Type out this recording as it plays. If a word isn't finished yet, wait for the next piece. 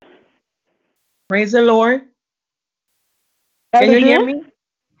Praise the Lord. Can Elder you hear June? me?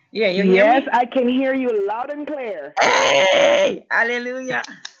 Yeah, you hear Yes, me? I can hear you loud and clear. Hey, hallelujah.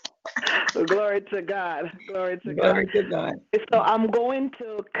 Glory to God. Glory to God. Glory to God. So I'm going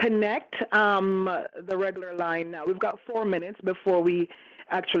to connect the regular line now. We've got 4 minutes before we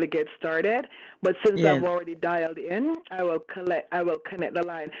actually get started. But since I've Yes. already dialed in, I will connect the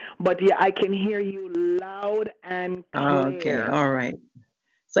line. But yeah, I can hear you loud and Okay, clear. all right.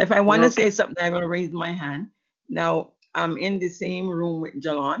 So if I want to Okay. say something, I'm going to raise my hand. Now, I'm in the same room with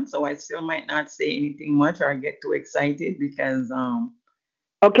Jalon, so I still might not say anything much or get too excited because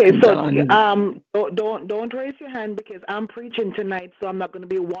Okay, so Jalon is don't raise your hand because I'm preaching tonight, so I'm not going to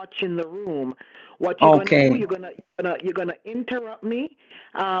be watching the room. What you're going to do, okay. you're gonna interrupt me,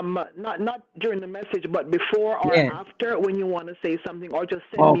 not during the message, but before or Yes. after when you want to say something, or just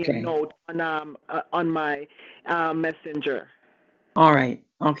send me a Okay. note on my messenger. All right.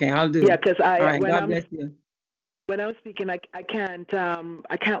 Okay, I'll Yeah, do. because All I right. God bless you. when I'm speaking, I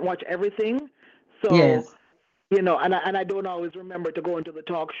can't watch everything, so Yes. and I don't always remember to go into the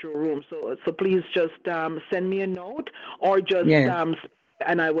talk show room. So please just send me a note or just Yes.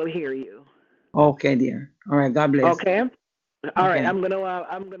 and I will hear you. Okay, dear. All right. God bless. Okay. All right. Okay. I'm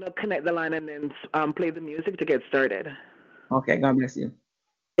gonna connect the line and then play the music to get started. Okay. God bless you.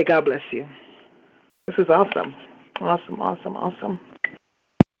 Hey, God bless you. This is awesome. Awesome. Awesome. Awesome.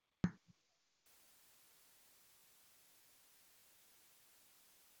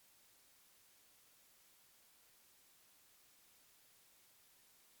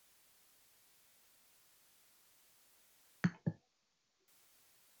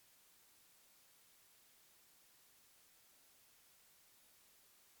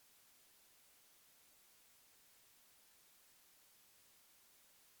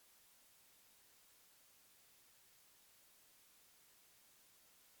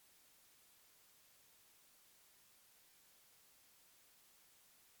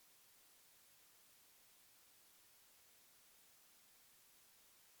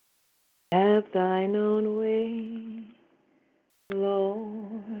 Have thine own way,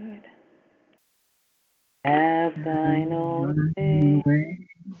 Lord. Have thine own way.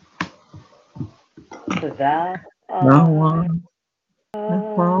 Thou No art one the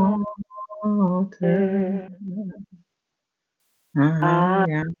Father. falter. I I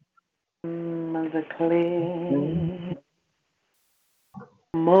am am the clay.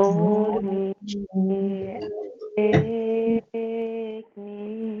 Mold me, make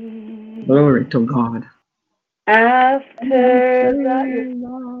me glory to God. after that. You're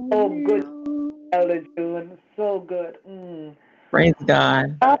so good, Elder June. So good. Praise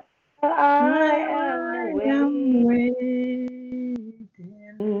God. I am I am waiting waiting.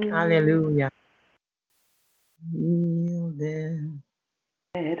 Hallelujah. Yielded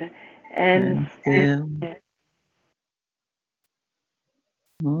and and still.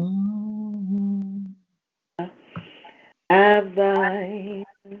 Mm, have thine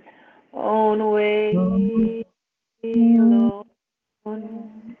own way, mm, Lord.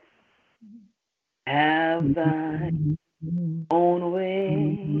 Have thine own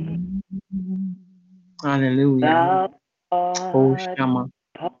way. hallelujah. Thou Oh, art Shama.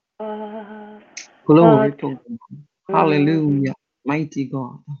 part Glory of to God. truth. Hallelujah. Mighty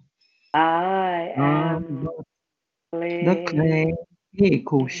God. I Ah, am the clay. clay.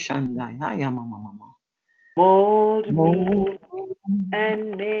 Eko Shandai. Ayama mama. Mold Oh, me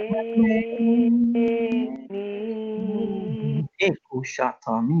and make me Eko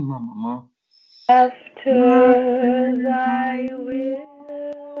Shata. Mama. after thy will.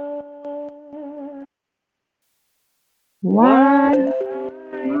 Why?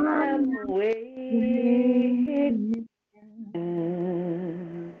 While I am waiting,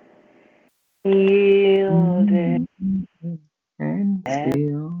 yielded And and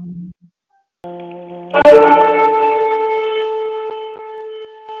still.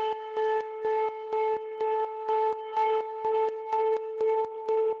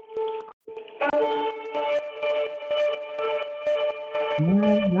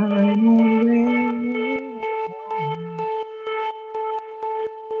 Have thine own way.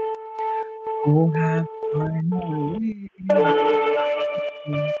 Oh, have thine own way.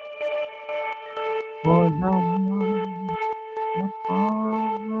 For thou art the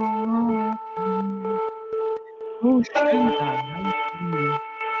Father. Oh, Shandai, hallelujah.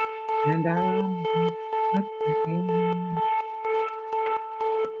 And I the King.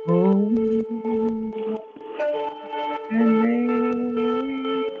 Oh, and make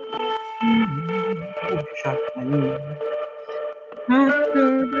me. Oh, Shatai.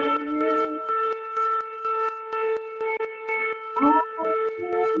 After the will of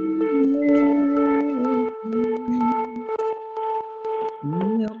the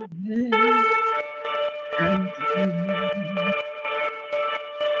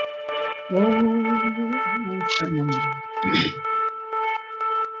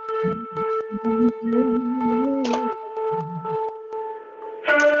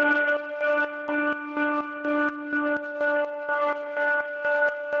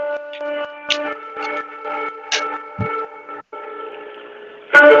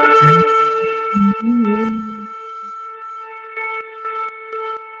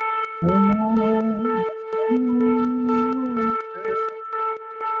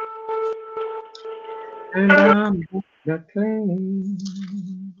And I'm the claim.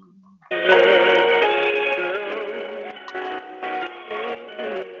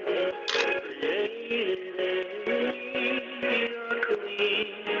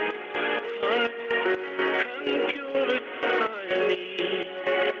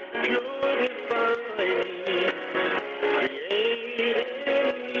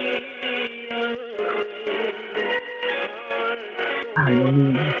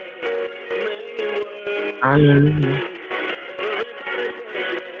 Hallelujah. Hallelujah.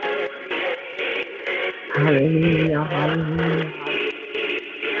 Hallelujah. Hallelujah.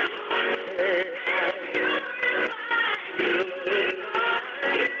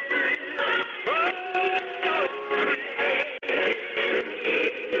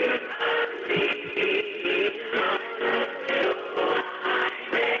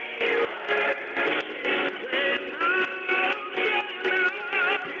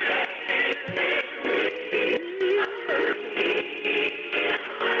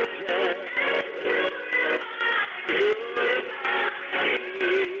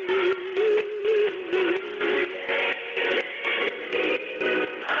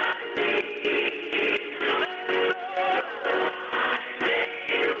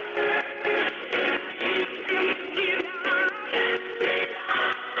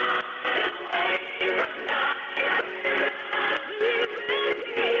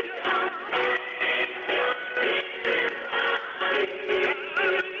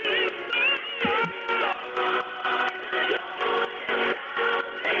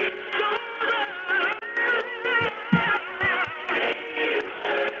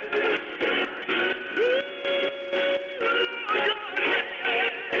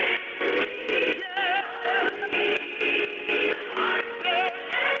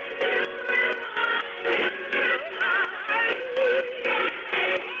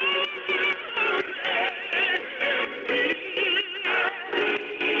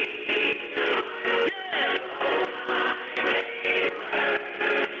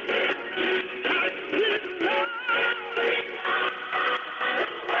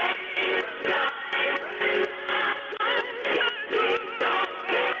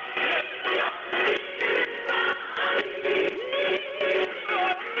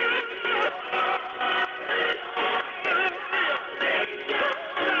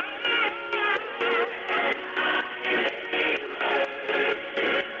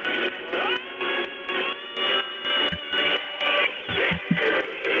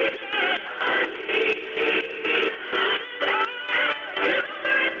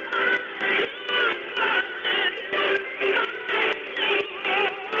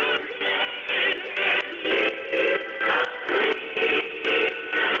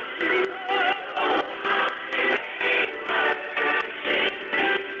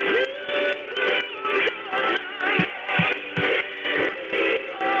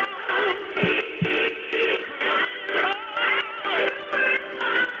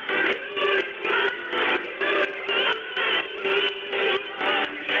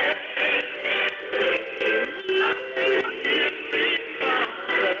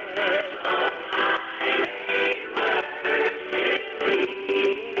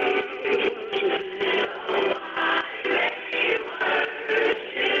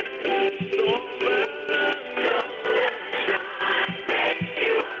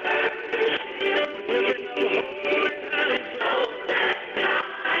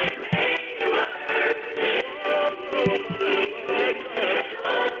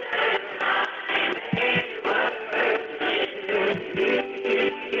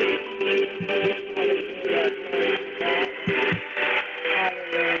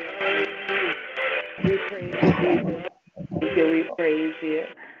 We praise you.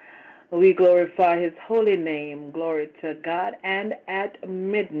 We glorify his holy name. Glory to God. And at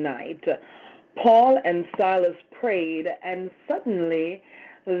midnight, Paul and Silas prayed, and suddenly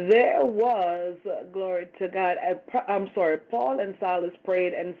there was, glory to God, Paul and Silas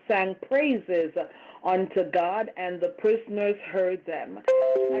prayed and sang praises unto God, and the prisoners heard them.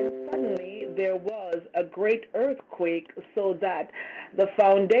 And suddenly there was a great earthquake, so that the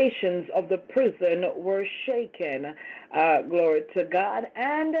foundations of the prison were shaken. Glory to God.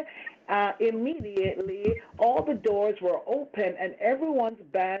 And Immediately all the doors were open and everyone's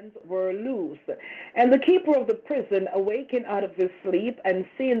bands were loose. And the keeper of the prison, awakened out of his sleep and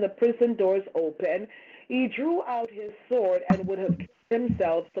seeing the prison doors open, he drew out his sword and would have killed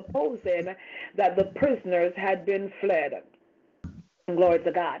himself, supposing that the prisoners had been fled. Glory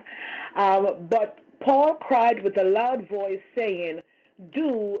to God. But Paul cried with a loud voice, saying,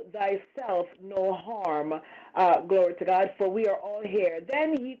 do thyself no harm. Glory to God, for we are all here.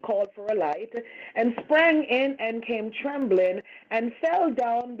 Then he called for a light and sprang in and came trembling and fell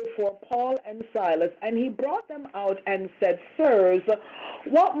down before Paul and Silas. And he brought them out and said, sirs,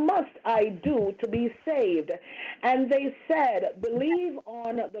 what must I do to be saved? And they said, believe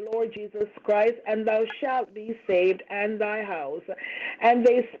on the Lord Jesus Christ, and thou shalt be saved, and thy house. And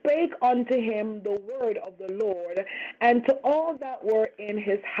they spake unto him the word of the Lord, and to all that were in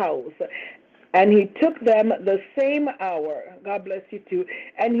his house. And he took them the same hour. God bless you too.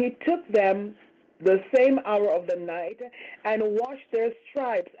 And he took them the same hour of the night, and washed their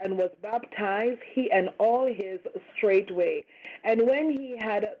stripes, and was baptized, he and all his straightway. And when he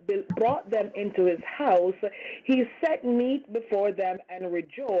had brought them into his house, he set meat before them, and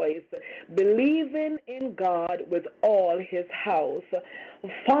rejoiced, believing in God with all his house.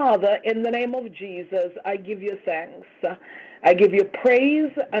 Father, in the name of Jesus, I give you thanks. I give you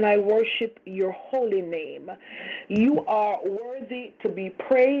praise and I worship your holy name. You are worthy to be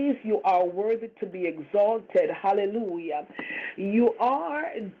praised. You are worthy to be exalted. Hallelujah. You are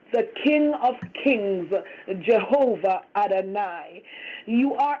the King of Kings, Jehovah Adonai.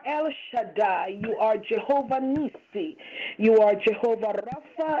 You are El Shaddai. You are Jehovah Nissi. You are Jehovah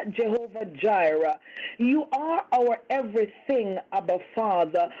Rapha, Jehovah Jireh. You are our everything, Abba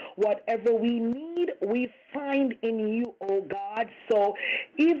Father. Whatever we need, we find in you, O God. So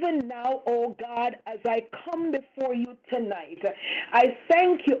even now, O God, as I come before you tonight, I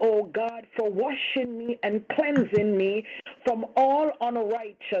thank you, O God, for washing me and cleansing me from all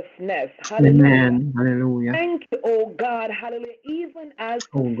unrighteousness. Hallelujah. Amen. Hallelujah. Thank you, oh God, hallelujah. Even as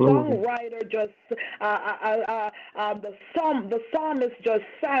the songwriter just, the psalmist just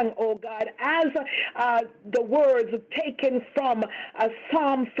sang, oh God, as the words taken from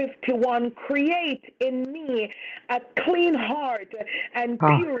Psalm 51, create in me a clean heart and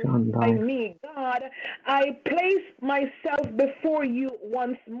purify me. God, I place myself before you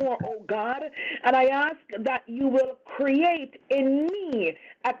once more, oh God, and I ask that you will create in me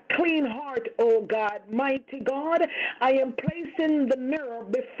a clean heart, oh God. Mighty God, I am placing the mirror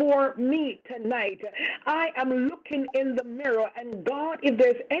before me tonight. I am looking in the mirror, and God, if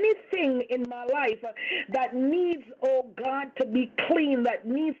there's anything in my life that needs, oh God, to be clean, that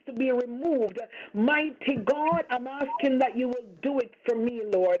needs to be removed, mighty God, I'm asking that you will do it for me,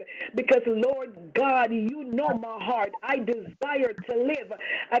 Lord, because Lord God, you know my heart. I desire to live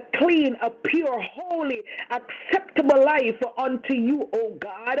a clean, a pure, holy, acceptable life unto you, oh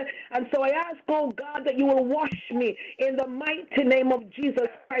God. And so I ask, oh God, that you will wash me in the mighty name of Jesus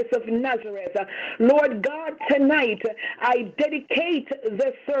Christ of Nazareth. Lord God, tonight I dedicate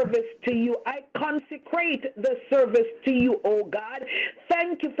the service to you. I consecrate the service to you, oh God.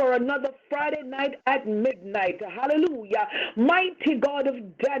 Thank you for another Friday night at midnight. Hallelujah. Mighty God of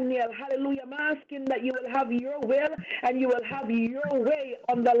Daniel, hallelujah. I'm asking that you will have your will and you will have your way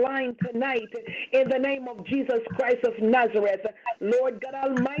on the line tonight in the name of Jesus Christ of Nazareth. Lord God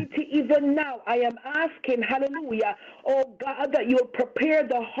Almighty, even now I am asking, hallelujah, oh God, that you will prepare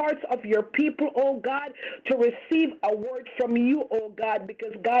the hearts of your people, oh God, to receive a word from you, oh God,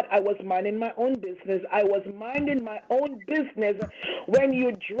 because God, I was minding my own business. I was minding my own business when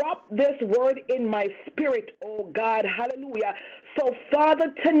you dropped this word in my spirit, oh God, hallelujah. So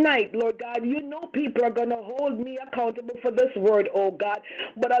Father, tonight, Lord God, you know people are going to hold me accountable for this word, oh God,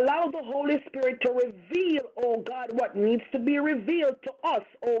 but allow the Holy Spirit to reveal, oh God, what needs to be revealed to us,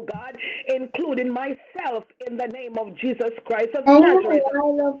 oh God, including myself, in the name of Jesus Christ of Nazareth.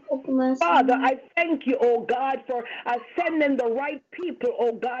 Father, I thank you, oh God, for sending the right people,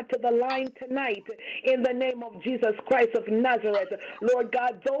 oh God, to the line tonight in the name of Jesus Christ of Nazareth. Lord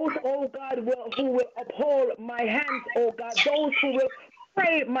God, those, oh God, who will uphold my hands, oh God, those who will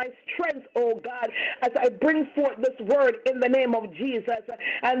pray my strength, oh God, as I bring forth this word in the name of Jesus,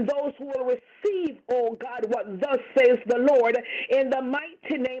 and those who will receive, oh God, what thus says the Lord in the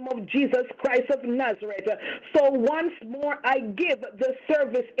mighty name of Jesus Christ of Nazareth. So once more I give the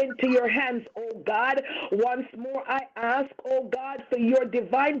service into your hands, oh God. Once more I ask, oh God, for your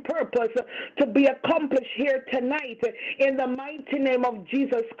divine purpose to be accomplished here tonight in the mighty name of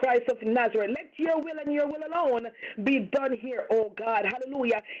Jesus Christ of Nazareth. Let your will and your will alone be done here, oh God.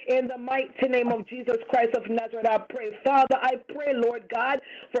 Hallelujah. In the mighty name of Jesus Christ of Nazareth, I pray. Father, I pray, Lord God,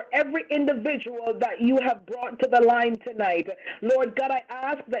 for every individual that you have brought to the line tonight. Lord God, I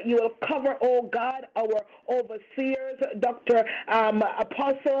ask that you will cover, oh God, our overseers, Dr.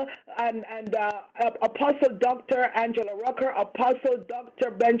 Apostle and Apostle Dr. Angela Rucker, Apostle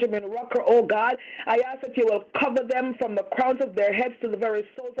Dr. Benjamin Rucker, oh God. I ask that you will cover them from the crowns of their heads to the very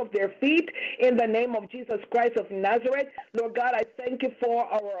soles of their feet in the name of Jesus Christ of Nazareth. Lord God, I thank you for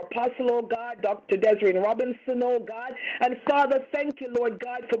our apostle, oh God, Dr. Desiree Robinson, oh God. And Father, thank you, Lord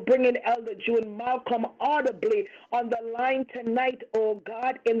God, for bringing Elder June Malcolm audibly on the line tonight, oh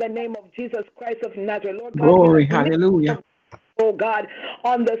God, in the name of Jesus Christ of Nazareth. Lord God, we Glory, have hallelujah. oh God,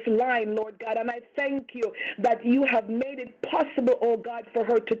 on this line, Lord God. And I thank you that you have made it possible, oh God, for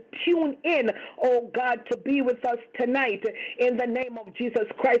her to tune in, oh God, to be with us tonight in the name of Jesus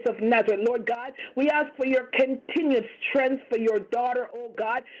Christ of Nazareth. Lord God, we ask for your continued strength for your daughter, oh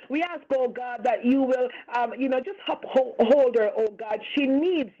God. We ask, oh God, that you will, just hold her, oh God. She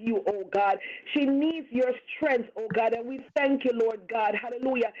needs you, oh God. She needs your strength, oh God. And we thank you, Lord God,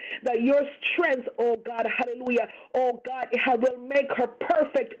 hallelujah, that your strength, oh God, hallelujah, oh God, will make her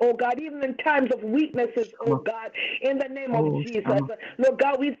perfect, oh God, even in times of weaknesses, oh God, in the name of Oh, Jesus. Lord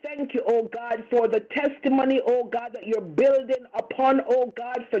God, we thank you, oh God, for the testimony, oh God, that you're building upon, oh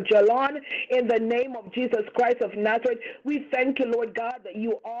God, for Jalon, in the name of Jesus Christ of Nazareth. We thank you, Lord God, that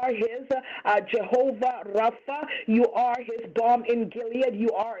you are his Jehovah Rapha. You are his balm in Gilead.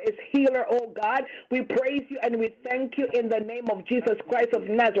 You are his healer, oh God. We praise you and we thank you in the name of Jesus Christ of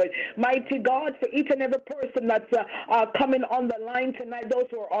Nazareth. Mighty God, for each and every person that's coming on the line tonight, those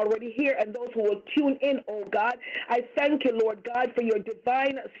who are already here and those who will tune in, oh God. I thank you, Lord God, for your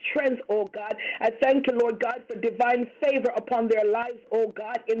divine strength, oh God. I thank you, Lord God, for divine favor upon their lives, oh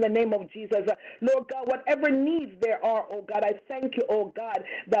God, in the name of Jesus. Lord God, whatever needs there are, oh God, I thank you, oh God,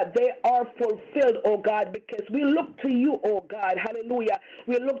 that they are fulfilled, oh God, because we look to you, oh God, hallelujah.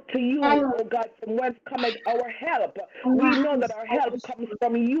 We look to you, oh God, from whence cometh our help. We know that our help comes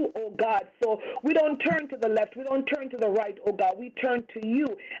from you, oh God. So we don't turn to the left, we don't turn to the right, oh God. We turn to you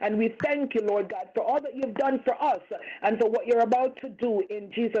and we thank you, Lord God, for all that you've done for us and for what you're about to do.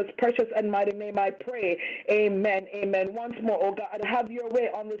 In Jesus' precious and mighty name I pray. Amen. Amen. Once more, oh God, have your way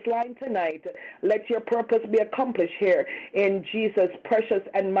on this line tonight. Let your purpose be accomplished here. In Jesus' precious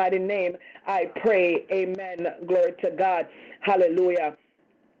and mighty name I pray. Amen. Glory to God. Hallelujah.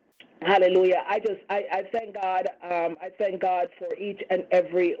 Hallelujah. I thank God. I thank God for each and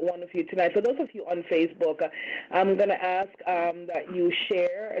every one of you tonight. For those of you on Facebook, I'm going to ask that you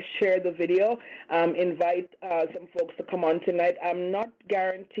share the video, invite some folks to come on tonight. I'm not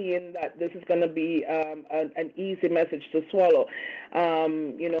guaranteeing that this is going to be an easy message to swallow.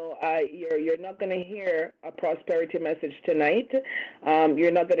 You're not going to hear a prosperity message tonight.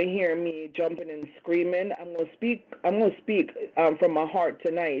 You're not going to hear me jumping and screaming. I'm going to speak from my heart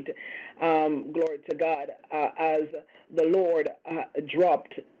tonight. Glory to God, as the Lord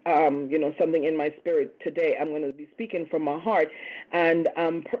dropped, something in my spirit today. I'm going to be speaking from my heart, and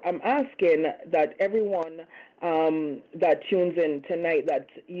I'm asking that everyone that tunes in tonight, that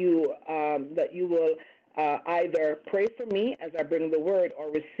you will either pray for me as I bring the word,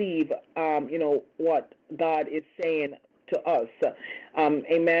 or receive, what God is saying to us.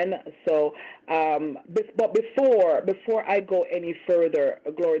 Amen. So, but before I go any further,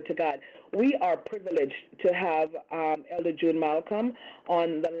 glory to God, we are privileged to have Elder June Malcolm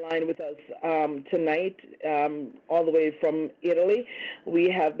on the line with us tonight, all the way from Italy. We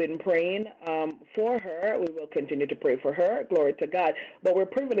have been praying for her. We will continue to pray for her. Glory to God. But we're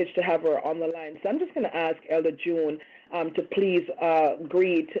privileged to have her on the line. So I'm just going to ask Elder June to please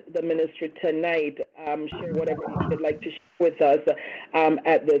greet the ministry tonight, share whatever you'd like to share with us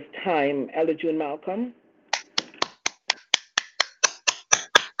at this time. Elder June Malcolm.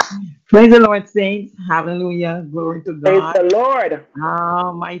 Praise the Lord, saints. Hallelujah. Glory to God. Praise the Lord.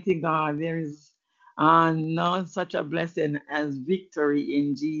 Almighty God, there is none such a blessing as victory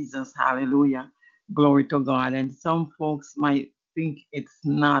in Jesus. Hallelujah. Glory to God. And some folks might think it's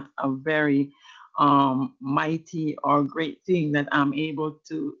not a very mighty or great thing that I'm able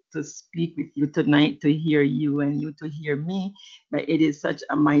to speak with you tonight, to hear you and you to hear me, but it is such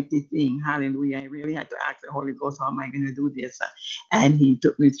a mighty thing. Hallelujah. I really had to ask the Holy Ghost, how am I going to do this? And he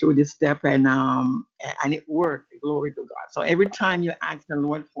took me through this step, and it worked. Glory to God. So every time you ask the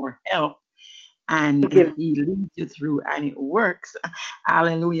Lord for help, and he leads you through and it works.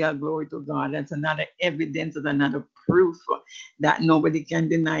 Hallelujah. Glory to God. That's another evidence, and another proof that nobody can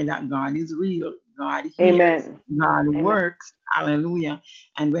deny that God is real. God hears. Amen. God Amen. works. Hallelujah.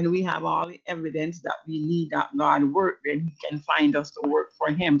 And when we have all the evidence that we need that God work, then He can find us to work for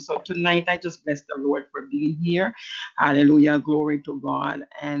Him. So tonight, I just bless the Lord for being here. Hallelujah. Glory to God.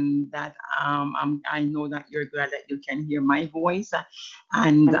 And that I know that you're glad that you can hear my voice.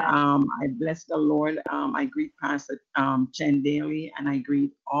 And I bless the Lord. I greet Pastor Chen Daley, and I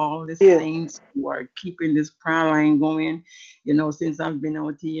greet all the Yes. saints who are keeping this prayer line going. You know, since I've been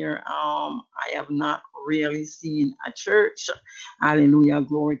out here, I have not really seen a church. Hallelujah,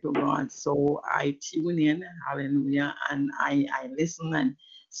 glory to God. So I tune in, hallelujah, and I listen. And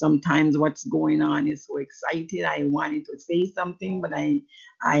sometimes what's going on is so excited. I wanted to say something, but I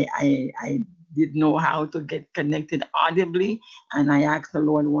didn't know how to get connected audibly. And I asked the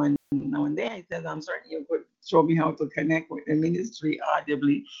Lord one day, I said, I'm certain you could show me how to connect with the ministry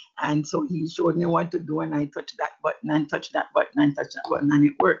audibly. And so He showed me what to do, and I touched that button and touched that button and touched that button, and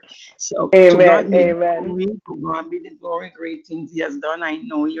it worked. So to Amen. God be the Amen. glory, to God be the glory, great things He has done. I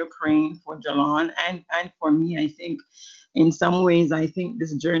know you're praying for Jalon and for me. I think in some ways, I think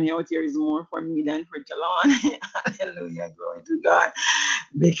this journey out here is more for me than for Jalon. Hallelujah, glory to God.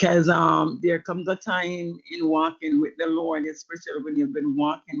 Because there comes a time in walking with the Lord, especially when you've been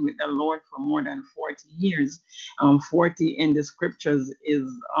walking with the Lord for more than 40 years. 40 in the scriptures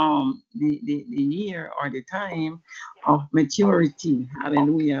is the year or the time of maturity.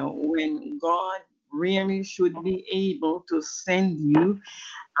 Hallelujah. When God really should be able to send you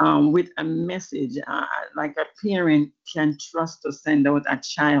with a message, like a parent can trust to send out a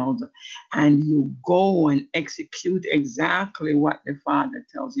child, and you go and execute exactly what the father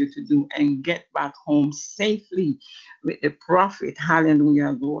tells you to do and get back home safely with the prophet.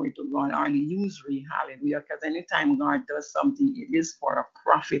 Hallelujah, glory to God, or the usury. Hallelujah, because anytime God does something, it is for a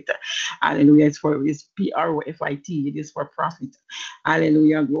profit. Hallelujah, it's PROFIT, it is for profit.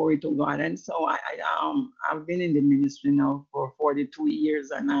 Hallelujah, glory to God. And so I've been in the ministry now for 42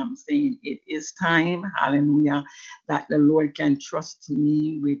 years, and I'm saying it is time, hallelujah, that the Lord can trust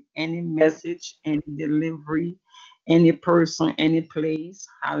me with any Yes. message, any delivery, any person, any place.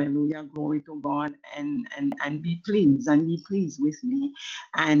 Hallelujah, glory to God, and be pleased with me,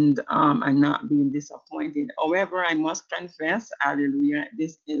 and not being disappointed. However, I must confess, hallelujah,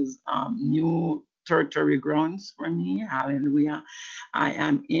 this is new territory grounds for me. Hallelujah. I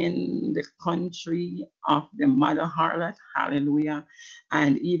am in the country of the mother harlot. Hallelujah.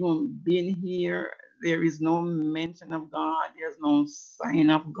 And even being here, there is no mention of God. There's no sign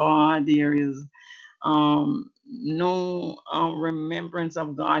of God. There is no remembrance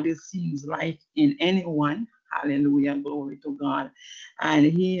of God, it seems like, in anyone. Hallelujah, glory to God. And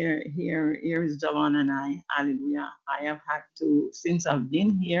here is Jalon and I. Hallelujah. I have had to, since I've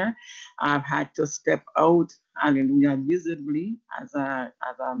been here, I've had to step out. Hallelujah, visibly as a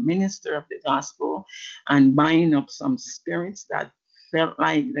minister of the gospel, and bind up some spirits that felt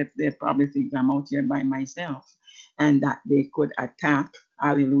like that they probably think I'm out here by myself, and that they could attack.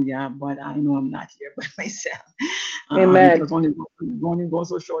 Hallelujah. But I know I'm not here by myself. Amen. Because only goes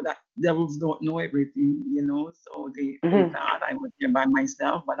to show that devils don't know everything, you know. So they Mhm. thought I was here by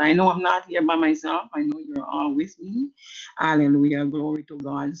myself. But I know I'm not here by myself. I know you're all with me. Hallelujah. Glory to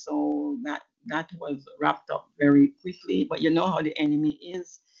God. So that was wrapped up very quickly. But you know how the enemy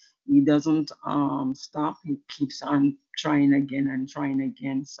is. He doesn't stop. He keeps on trying again and trying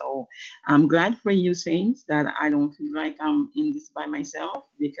again. So I'm glad for you, saints, that I don't feel like I'm in this by myself,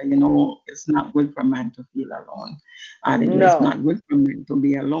 because you know it's not good for man to feel alone. Hallelujah. It's No. not good for man to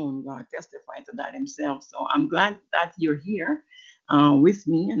be alone. God testified to that Himself. So I'm glad that you're here with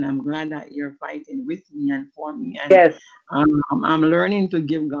me, and I'm glad that you're fighting with me and for me. And Yes. I'm learning to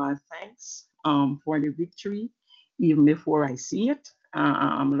give God thanks for the victory even before I see it.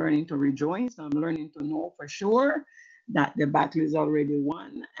 I'm learning to rejoice. I'm learning to know for sure that the battle is already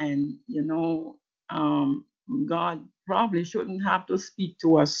won. And, you know, um, God probably shouldn't have to speak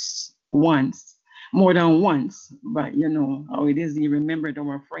to us once, more than once. But, you know, how it is, He remembered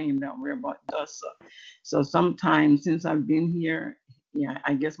our frame that we're about dust. So sometimes since I've been here, yeah,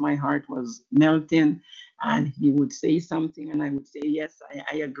 I guess my heart was melting, and He would say something, and I would say, yes,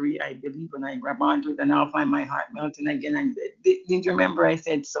 I agree, I believe, and I grab onto it, and I'll find my heart melting again. And did you remember I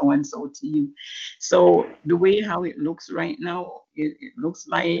said so and so to you? So the way how it looks right now, it looks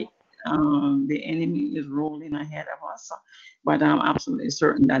like the enemy is rolling ahead of us, but I'm absolutely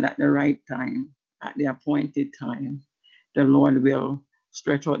certain that at the right time, at the appointed time, the Lord will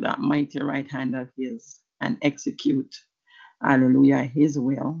stretch out that mighty right hand of His and execute, hallelujah, His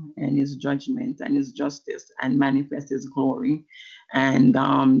will and His judgment and His justice, and manifest His glory. And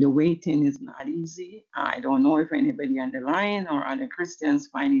the waiting is not easy. I don't know if anybody on the line or other Christians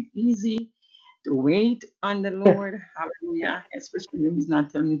find it easy, to wait on the Lord. Hallelujah. Especially when He's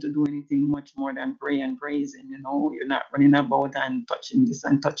not telling you to do anything much more than pray and praise Him. You're not running about and touching this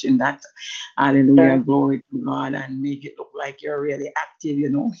and touching that. Hallelujah. Yeah. Glory to God, and make it look like you're really active.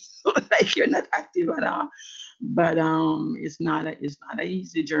 Like you're not active at all. But it's not an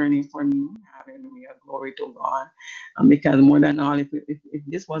easy journey for me. Hallelujah. Glory to God. Because more than all, if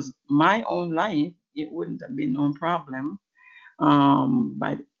this was my own life, it wouldn't have been no problem.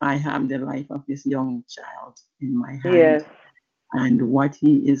 But I have the life of this young child in my hand, Yes. and what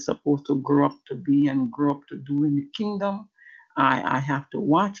he is supposed to grow up to be and grow up to do in the kingdom. I have to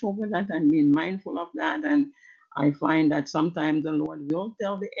watch over that and be mindful of that. And I find that sometimes the Lord will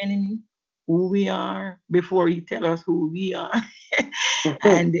tell the enemy who we are before he tell us who we are.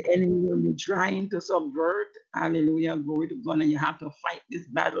 And the enemy will be trying to subvert. Hallelujah. Glory to God. And you have to fight this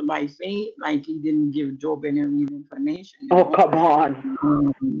battle by faith, like he didn't give Job any real information, you Oh, know. come on.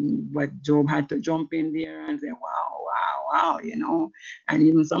 But Job had to jump in there and say, wow, wow, wow. And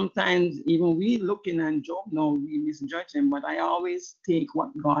even sometimes, even we looking at Job now, we misjudge him. But I always take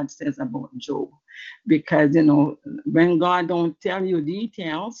what God says about Job. Because, when God don't tell you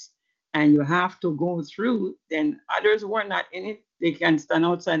details and you have to go through, then others who are not in it, they can stand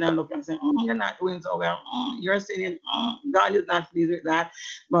outside and look and say, you're not doing so well. You're saying, God is not pleased with that.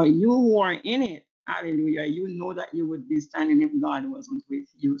 But you who are in it, hallelujah, you know that you would be standing if God wasn't with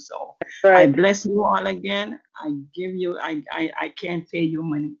you. So I Right. bless you all again. I give you, I can't pay you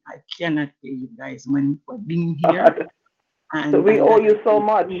money. I cannot pay you guys money for being here, So and we and owe that you so you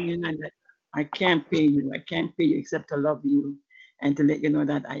much. tune in, and that I can't pay you. I can't pay you except to love you and to let you know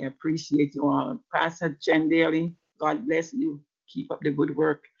that I appreciate you all. Pastor Chen Daley, God bless you. Keep up the good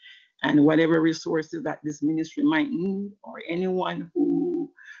work, and whatever resources that this ministry might need, or anyone who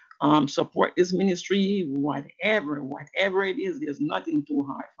support this ministry, whatever it is, there's nothing too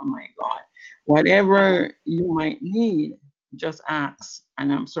hard for my God. Whatever you might need, just ask,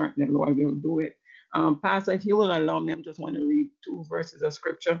 and I'm certain the Lord will do it. Pastor, if you will allow me, I just want to read two verses of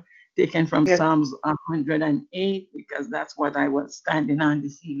scripture taken from Yes. Psalms 108, because that's what I was standing on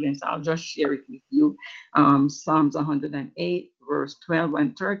this evening. So I'll just share it with you. Psalms 108, verse 12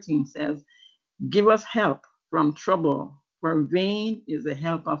 and 13 says, give us help from trouble, for vain is the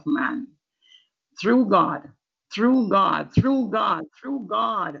help of man. Through God, through God, through God, through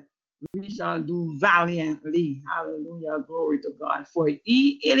God, we shall do valiantly. Hallelujah. Glory to God. For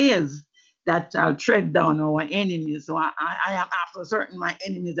he it is that shall tread down our enemies. So I am after certain my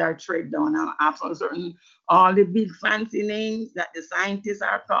enemies are tread down. I'm after certain all the big fancy names that the scientists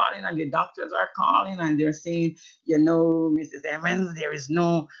are calling and the doctors are calling, and they're saying, Mrs. Evans, there is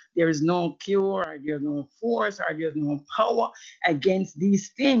no cure, or there's no force, or there's no power against these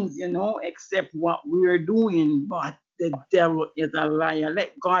things, except what we're doing. But the devil is a liar.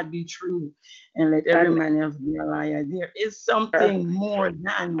 Let God be true and let every And man else be a liar. There is uh, something more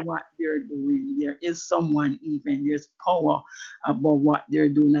than what they're doing. There is someone even. There's power above what they're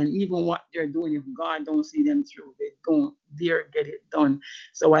doing. And even what they're doing, if God don't see them through, they don't dare get it done.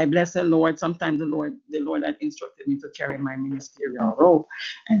 So I bless the Lord. Sometimes the Lord had instructed me to carry my ministerial robe.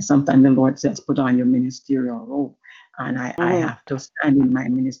 And sometimes the Lord says, put on your ministerial robe. And I mhm, have to stand in my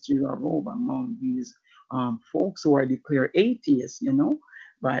ministerial robe among these folks who are declared atheists.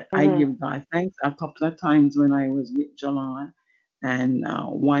 But I mhm. give God thanks a couple of times when I was with Jalan. And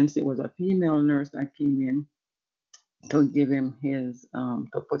once it was a female nurse that came in to give him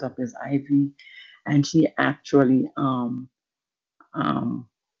to put up his IV. And she actually um,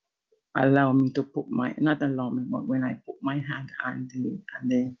 allowed me to not allow me, but when I put my hand on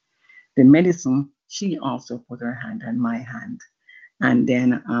the medicine, she also put her hand on my hand. And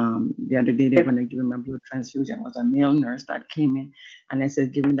then the other day they're Yes. going to give him a blood transfusion. It was a male nurse that came in, and I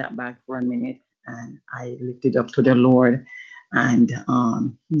said, "Give me that back for a minute." And I lifted up to the Lord, and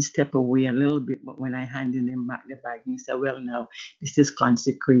he stepped away a little bit. But when I handed him back the bag, he said, "Well, now this is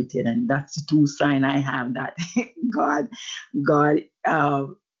consecrated," and that's the two sign I have that God, God,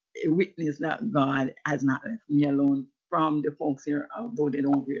 witness that God has not left me alone. From the folks here, although they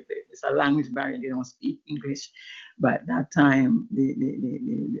don't, it's a language barrier, they don't speak English, but that time,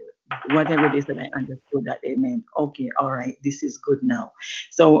 whatever they said, I understood that they meant, okay, all right, this is good now.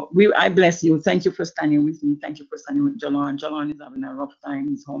 So I bless you. Thank you for standing with me. Thank you for standing with Jalon. Jalon is having a rough time.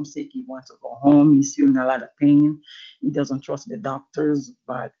 He's homesick. He wants to go home. He's feeling a lot of pain. He doesn't trust the doctors,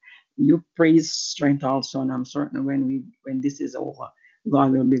 but you praise strength also. And I'm certain when this is over,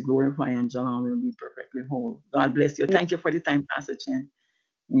 God will be glorified and Jalon will be perfectly whole. God bless you. Thank you for the time, Pastor Chen.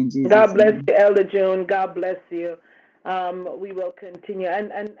 In God Jesus' bless name. you, Elder June. God bless you. We will continue,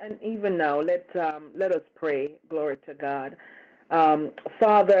 and even now, let us pray. Glory to God.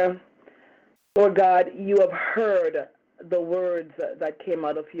 Father, Lord God, you have heard the words that came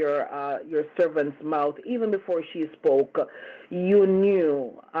out of your servant's mouth. Even before she spoke, you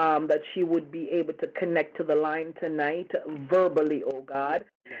knew that she would be able to connect to the line tonight verbally, oh God.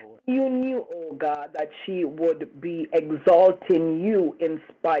 You knew, oh God, that she would be exalting you in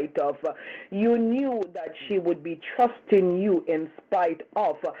spite of. You knew that she would be trusting you in spite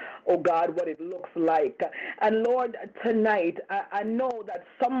of, oh God, what it looks like. And Lord, tonight, I know that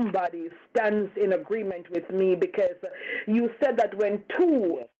somebody stands in agreement with me, because you said that when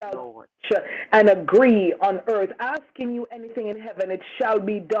two shall touch and agree on earth, asking you anything in heaven, it shall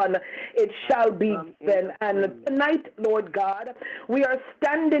be done, it shall be given. And tonight, Lord God, we are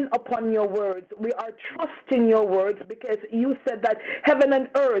standing upon your words. We are trusting your words, because you said that heaven and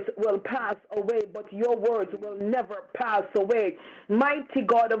earth will pass away, but your words will never pass away. Mighty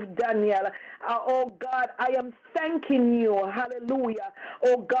God of Daniel, oh God, I am thanking you, hallelujah,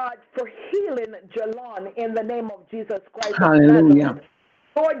 oh God, for healing Jalon in the name of Jesus Christ of Hallelujah. Nazareth.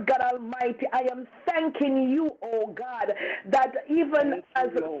 Lord God Almighty, I am thanking you, oh God, that even as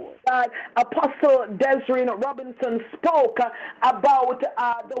God, Apostle Desiree Robinson spoke about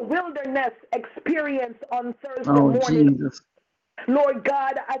the wilderness experience on Thursday Oh, morning. Jesus. Lord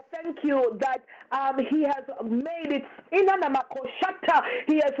God, I thank you that he has made it in Anamakoshata.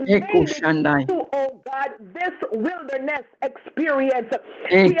 He has Eko made it Shandai. through, oh God, this wilderness experience.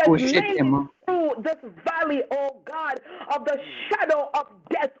 He has Eko made it Shetema. through this valley, oh God, of the shadow of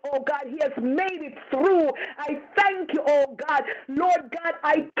death, oh God. He has made it through. I thank you, oh God. Lord God,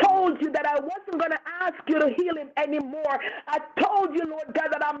 I told you that I wasn't going to ask you to heal him anymore. I told you, Lord God,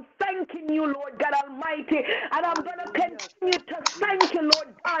 that I'm thanking you, Lord God Almighty, and I'm going to continue to thank you,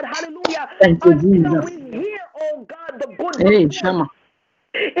 Lord God, hallelujah, Thank you, until Jesus. we hear, oh God, the good Hey, report Shama.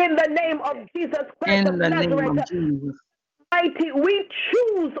 in the name of Jesus Christ In of the name Nazareth. of Jesus. Mighty, we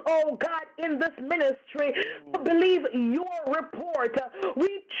choose, oh God, in this ministry to believe your report.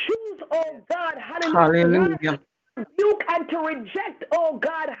 We choose, oh God, hallelujah, Hallelujah. to rebuke and to reject, oh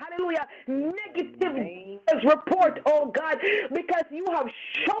God, hallelujah, negative report, oh God, because you have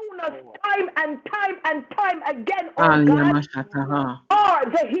shown us time and time and time again, oh God, Aliyamashataha. are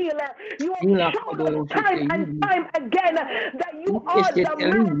the healer. You have Ila shown us Kodoro time and Shete. time again that you are the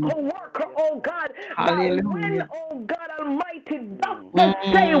Ikeshetelima. miracle worker, oh God. That when, Hallelujah. oh God Almighty, doctors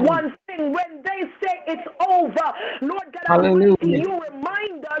say one thing, when they say it's over, Lord God Almighty, Hallelujah. you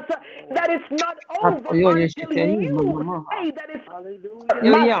remind us that it's not over Apoyo until Yeshetelima, you Mama. say that it's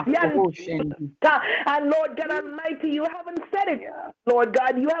Ilya Koho Shendi. and Lord God Almighty, you haven't said it, Lord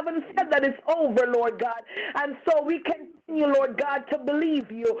God. You haven't said that it's over, Lord God. And so we continue, Lord God, to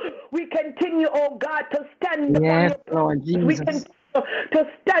believe you. We continue, oh God, to stand upon Yes, your Lord promises. We Jesus. continue to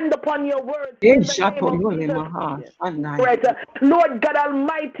stand upon your words in the name of Ishatoyole Jesus. Maha Shandai. Right. Lord God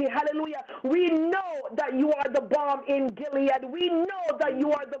Almighty, hallelujah. We know that you are the balm in Gilead. We know that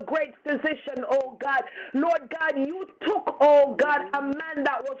you are the great physician, oh God. Lord God, you took, oh God, a man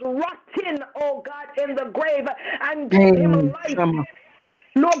that was rotting, oh God, in the grave and gave him Hey, life. Shama.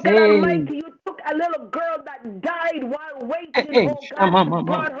 Lord God Hey, Almighty, you took a little girl that died while waiting, hey, oh God, Shama and Mama.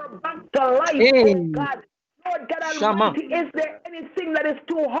 brought her back to life, Hey, oh God. Lord God Shama. Almighty, is there anything that is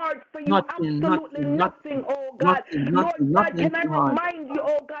too hard for you? Nothing, Absolutely nothing, nothing, nothing, oh God. nothing, Lord nothing, God, nothing can I too hard. remind you,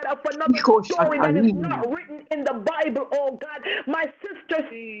 oh God, of another Iko story that is Shatalima. not written in the Bible, oh God. My sister,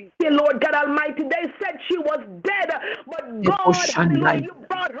 Lord God Almighty, they said she was dead, but Eko God, hallelujah, Shandai. you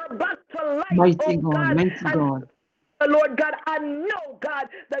brought her back to life, Mighty oh God, God. mighty And God. Lord God, I know, God,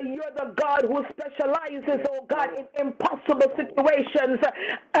 that you're the God who specializes, oh God, in impossible situations.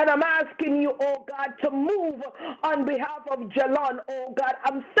 And I'm asking you, oh God, to move on behalf of Jalon, oh God.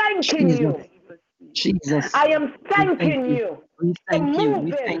 I'm thanking Jesus, you. Jesus. I am We thank thanking you. you We for thank you.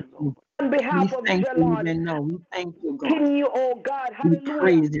 We moving thank you. on We behalf of thank you Jalon. even now. We thank you, God. Can you, oh God, We hallelujah,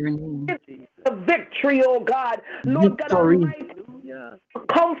 praise your name. the victory, oh God. Lord God Victory. Almighty,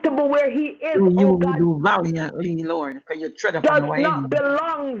 comfortable where he is, Through you oh we God, do valiantly, Lord, for you tread upon does our not enemy.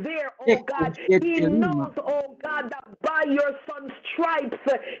 belong there, oh Eko God. He Shetelima. knows, oh God, that by your son's stripes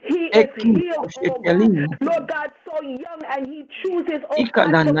he is Eki healed, oh God. Shetelima. Lord God, so young, and he chooses, oh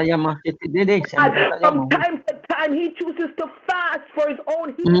God, Ikadanda Yama Shetelede Shandata from Yama. time to time, he chooses to fast for his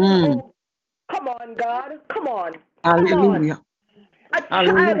own healing, Mm. oh, come on, God, come on, come on. Hallelujah. A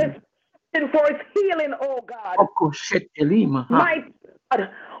child Hallelujah. is fasting for his healing, oh God. Oko Shetelima. Ha. My God,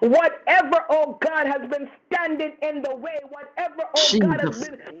 whatever, oh God, has been standing in the way, whatever, oh God, has Jesus.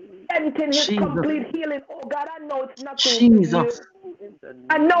 been preventing his Jesus. complete healing, oh God, I know it's nothing for you. Jesus.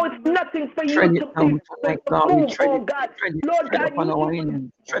 I know it's nothing for you Tread it to, down to tonight, God. We move, tread oh it, God. tread it, Lord tread God, upon you our even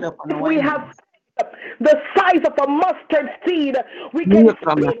enemies. Tread upon if our we have enemies. the size of a mustard seed. We can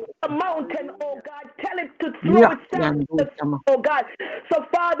speak to the mountain, oh God, tell it to throw itself, oh God. So,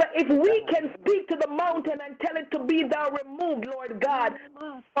 Father, if we can speak to the mountain and tell it to be thou removed, Lord God,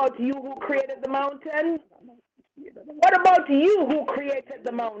 about you who created the mountain? What about you who created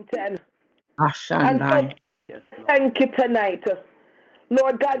the mountain? And so, thank you tonight,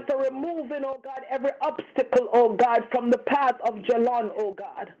 Lord God, for removing, oh God, every obstacle, oh God, from the path of Jalon, oh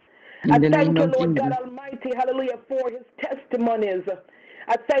God. I thank you, Lord God Almighty, hallelujah, for his testimonies.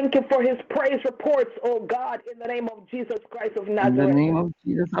 I thank you for his praise reports, oh God, in the name of Jesus Christ of Nazareth. In the name of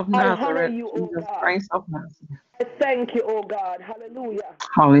Jesus of Nazareth, I honor you, oh Jesus God. Christ of Nazareth. I thank you, oh God, hallelujah.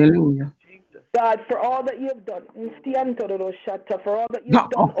 Hallelujah. God, for all that you've done. For all that you've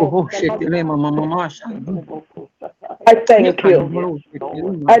done, I thank you.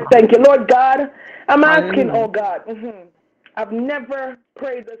 I thank you, Lord God. I'm asking, oh God. I've never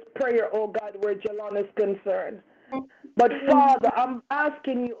prayed this prayer, oh God, where Jalon is concerned. But Father, I'm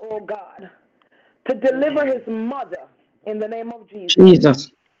asking you, oh God, to deliver his mother in the name of Jesus.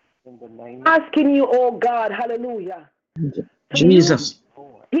 Jesus. I'm asking you, oh God, hallelujah. Jesus.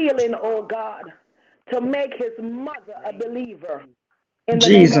 Healing, oh God, to make his mother a believer in the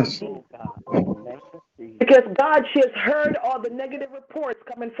Jesus. name of Jesus. Because God, she has heard all the negative reports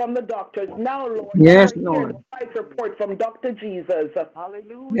coming from the doctors. Now, Lord, yes, let her hear the right report from Dr. Jesus.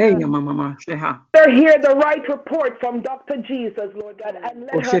 Hallelujah. Let her hear the right report from Dr. Jesus, Lord God, and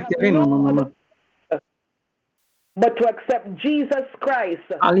let her have no other but to accept Jesus Christ,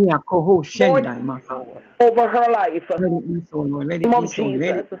 Lord, over her life. Let it be so. Let it be so,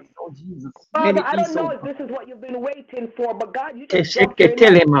 Jesus. Father, I don't know if this is what you've been waiting for, but God, you just dropped it in.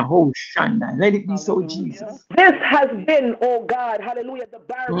 Let it be so, Jesus. This has been, oh God, hallelujah, the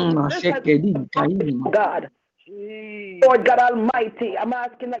barrier. This has been, oh God. Lord God Almighty, I'm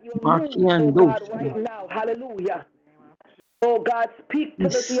asking that you move, oh God, right now. Hallelujah. Oh God, speak to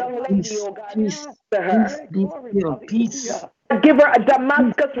this young lady, oh God. Peace, to her. peace. Give her a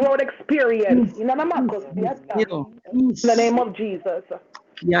Damascus Road experience. In the name of Jesus.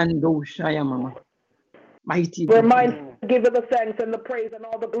 Mighty We're God. mindful to give you the thanks and the praise and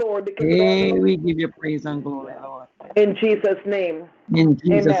all the glory. Because we give you praise and glory, Lord. In Jesus' name. In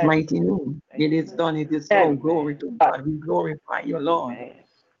Jesus' Amen. mighty name. It is done. It is so. Glory to God. We glorify you, Lord.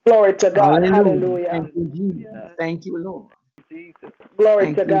 Glory to God. Hallelujah. Thank you, Jesus. Thank you, Lord.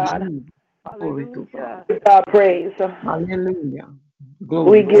 Glory to God. Glory to God. God praise. Hallelujah.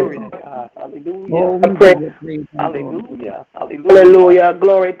 Glory we give to God. Hallelujah. Oh, we give you praise. Hallelujah. Hallelujah.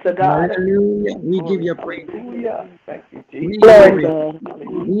 Glory to God. Hallelujah. We give you praise. Hallelujah. Thank you, Jesus. Glory.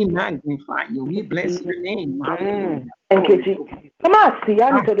 We magnify you. We bless your name. Hallelujah. Thank you, Jesus.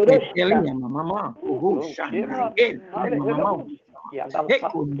 Thank you,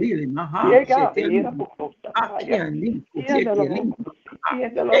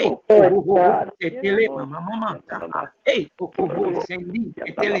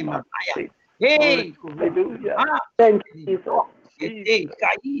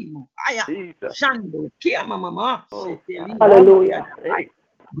 Hallelujah.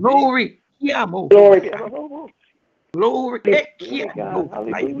 Glory. Glory. Glory.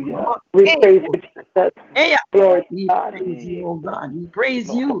 We praise you, Jesus. Glory to God. We praise you, oh God. We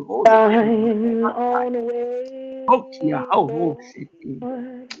praise you. Thine own way.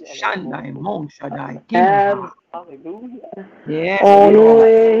 Shandai, Mon Shaddai, Have yes, own Lord.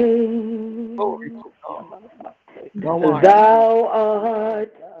 way. Glory to God. Thou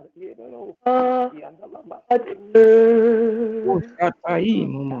art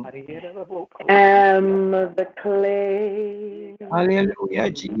am the clay. Hallelujah,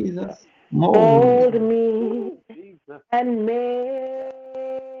 Jesus. Mold me and make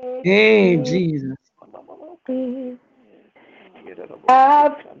hey, Jesus.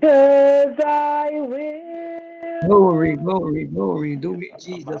 After thy will. Glory, glory, glory. Do it,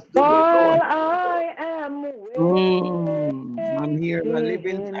 Jesus. Do it, Lord. I am I'm here, a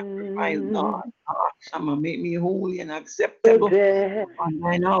living sacrifice, God. Shama, make me holy and acceptable on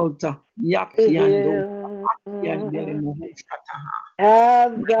thine altar.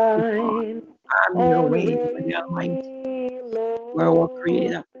 Have thine I'm your way, Almighty. We're our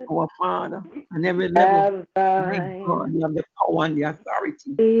Creator, our Father, and every level. Thank God, you have the power and the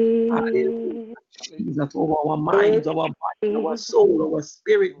authority. Hallelujah. Jesus, over our minds, our body, our soul, our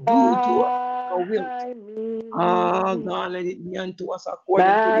spirit. Do to us your will. God, let it be unto us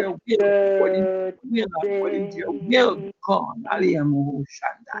according to your will, according to your will, God. Hallelujah.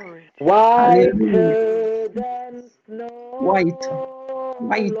 Whiter than snow.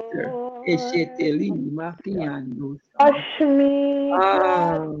 Whiter. Esheteli Mafiando. Wash me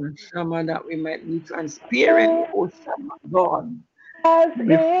Shama, that we might be transparent, oh Shama, God, as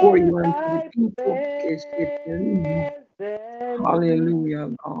before in you and to the thy people. Esheteli. presence. Hallelujah,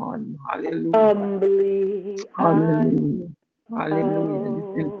 God. Hallelujah. Humbly I Hallelujah. Hallelujah. This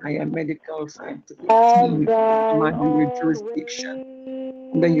bow entire medical scientific as team thine under your own jurisdiction,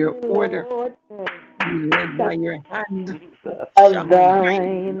 under your way, order, Lord, be led by your hand, as Shama, guided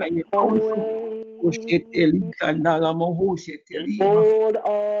thine by your own counsel. way. Osheteli kandala moho sheteli. Hold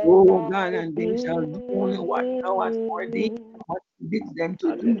all Oh God, my and they shall do only what thou hast ordained, being, what you bid them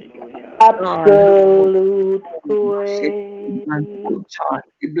to do. God, absolute shit, and praise, full charge.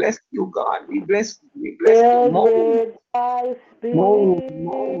 We bless you, God. We bless you. We bless you. filled Mold, with thy mold,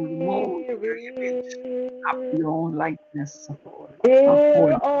 mold, mold your image after spirit. your own likeness, Here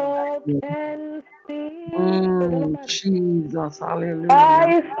according to all thy will. can see Jesus, hallelujah.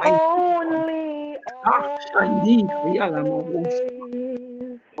 Christ Mighty God. only Ah, Shandi, Yala Mahosh.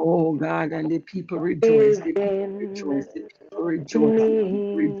 always Oh God, and the people rejoice. is The people in rejoice. The people rejoice. The people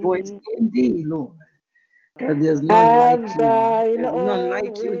rejoice me. in thee, Lord. Because there's none like Have you. thine There's none own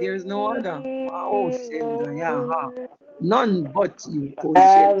like you. There's no other. Oh, way, Senda, Yaha. Lord. None but you,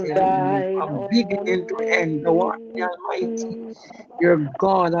 Have Koshetelin, thine from beginning own to end, the one, the way. Almighty. You're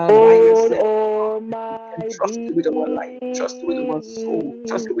God all by Hold yourself. all We can my trust you with our life, trust you with our soul,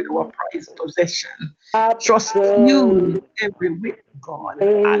 trust you with our being. prized possession. Trust you with Absolute every whit, God. praise.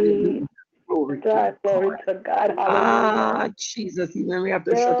 Hallelujah. Glory to Glory God. to God. Hallelujah. Jesus, even we have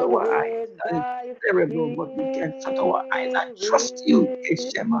to shut Filled our eyes. with And it's thy terrible, but we can shut our eyes and trust you, spirit.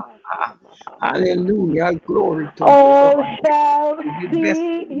 Keshema. Hallelujah. Glory to All God. shall We bless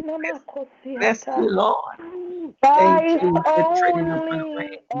see you. Bless you, Lord. Thank Christ you for treading upon our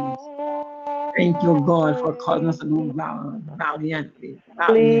only enemies. Thank you, God, for causing us always. to do valiantly,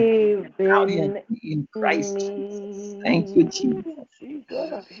 valiantly, Believe in valiantly in Christ Jesus. Thank you, me.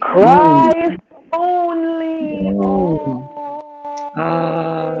 Jesus. Oh, Christ only oh.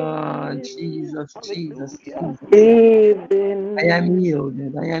 always. Jesus, Jesus, Jesus. Believe I am in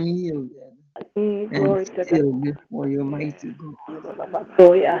yielded. I am yielded. me. And Glory to God. still before your mighty God.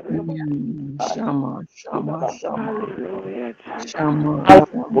 Oh, yeah. Shama, Shama, Shama, Hallelujah. Shama,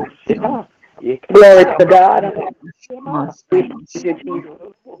 Shama, Shama, Glory to Shama, God. Shama, We Shama, praise you, Shama. Jesus.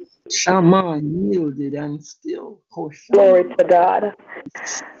 Shama yielded and still. Oh, Glory Shama. to God.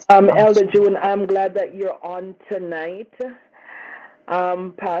 Shama, Elder Shama. June, I'm glad that you're on tonight.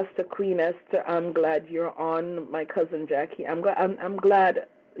 Pastor Queen Esther, I'm glad you're on. My cousin Jackie, I'm glad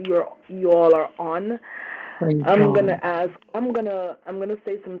you all are on. Praise I'm God. gonna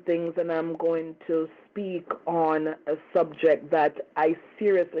say some things, and I'm going to speak on a subject that I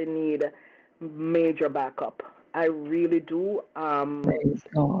seriously need major backup. I really do. Praise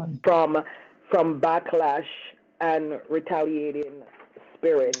God. From backlash and retaliating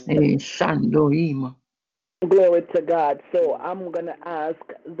spirits. Hey, Shandoima. Glory to God. So I'm going to ask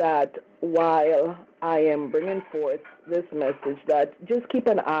that while I am bringing forth this message, that just keep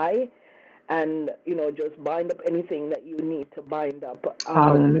an eye and, just bind up anything that you need to bind up.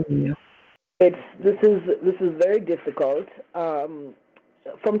 Hallelujah. This is very difficult.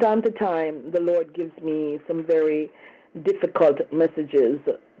 From time to time, the Lord gives me some very difficult messages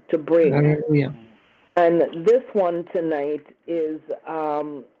to bring. Hallelujah. And this one tonight is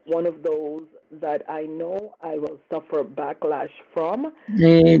one of those that I know I will suffer backlash from,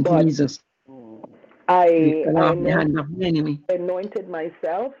 Hey, but Jesus. We I fell I off the anoint, hand of the enemy. anointed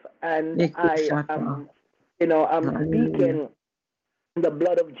myself, and I Ekushata. am, I'm Hallelujah. speaking the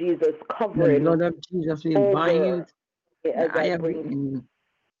blood of Jesus The covering blood of Jesus will over bind the as I eye of the bring enemy.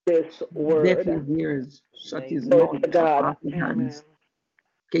 this Deaf word. his ears, shut his Glory mouth, to chop God. off his hands.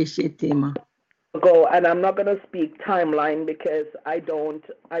 Keshetema. Go, and I'm not going to speak timeline because I don't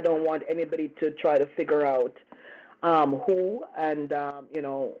want anybody to try to figure out who, and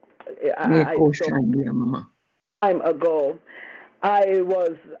so Ekoshandia mama. time ago I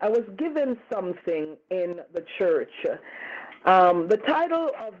was given something in the church. The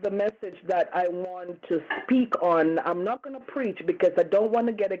title of the message that I want to speak on, I'm not going to preach because I don't want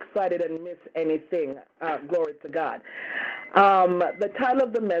to get excited and miss anything. Glory to God. The title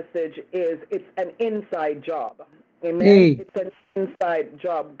of the message is "It's an Inside Job." Amen. Hey, It's an inside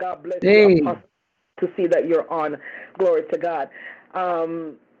job. God bless you, hey. Apostle, to see that you're on. Glory to God.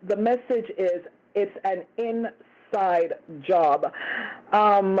 The message is "It's an inside job."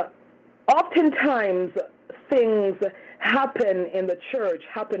 Oftentimes, things happen in the church,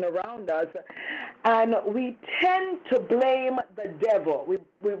 happen around us, and we tend to blame the devil.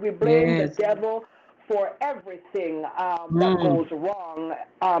 We blame the Yes. devil for everything that goes wrong,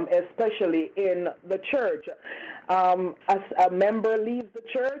 especially in the church. As a member leaves the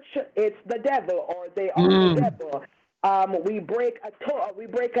church, it's the devil, or they are the devil. We break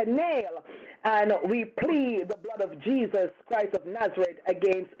a nail, and we plead the blood of Jesus Christ of Nazareth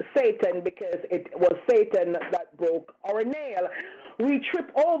against Satan, because it was Satan that broke our nail. We trip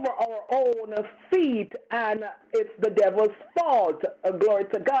over our own feet, and it's the devil's fault. Glory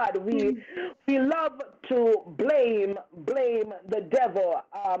to God. We love to blame the devil.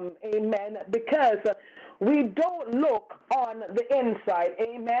 Amen. Because we don't look on the inside.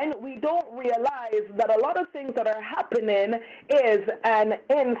 Amen. We don't realize that a lot of things that are happening is an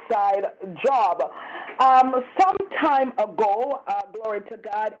inside job. Some time ago, glory to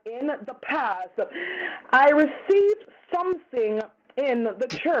God, in the past, I received something in the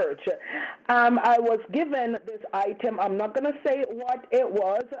church. I was given this item. I'm not going to say what it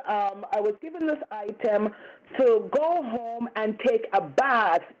was. I was given this item to go home and take a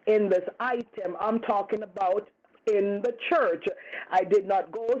bath in this item. I'm talking about in the church. I did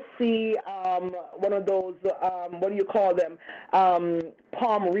not go see one of those, what do you call them,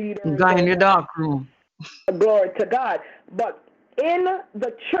 palm readers. Guy in the dark room. Glory to God. But in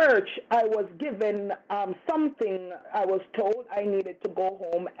the church, I was given something. I was told I needed to go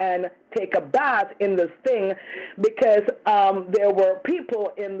home and take a bath in this thing, because there were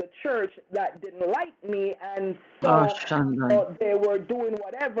people in the church that didn't like me, and so they were doing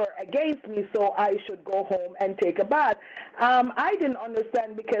whatever against me, so I should go home and take a bath. I didn't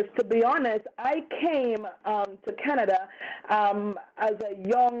understand, because, to be honest, I came to Canada as a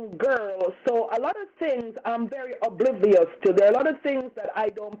young girl, so a lot of things I'm very oblivious to. There are a lot of things that I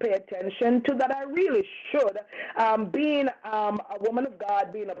don't pay attention to that I really should. Being a woman of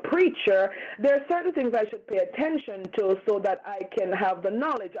God, being a preacher, there are certain things I should pay attention to so that I can have the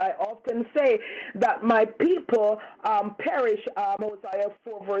knowledge. I often say that my people perish, Hosea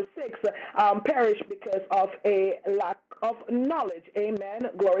 4 verse 6, perish because of a lack of knowledge.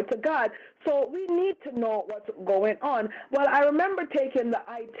 Amen. Glory to God. So we need to know what's going on. Well, I remember taking the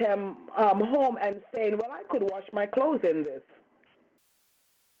item home and saying, well, I could wash my clothes in this.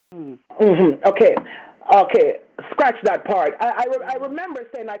 Okay, scratch that part. I remember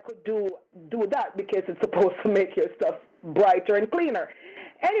saying I could do that, because it's supposed to make your stuff brighter and cleaner.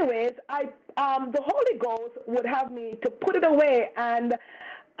 Anyways, the Holy Ghost would have me to put it away, and then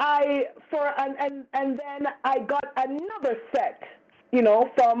I got another set,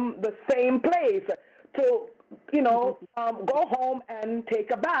 from the same place to, go home and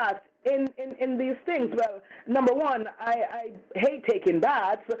take a bath in these things. Well, number one, I hate taking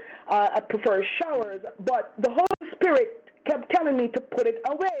baths. I prefer showers, but the Holy Spirit kept telling me to put it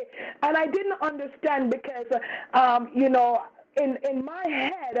away, and I didn't understand, because in my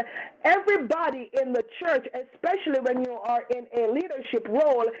head, everybody in the church, especially when you are in a leadership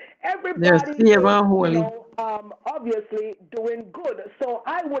role, everybody is, obviously doing good. So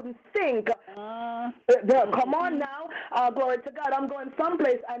I wouldn't think, come on now, glory to God, I'm going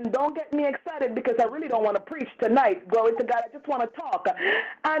someplace, and don't get me excited, because I really don't want to preach tonight. Glory to God, I just want to talk.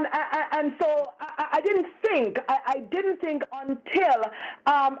 And so I didn't think. I didn't think until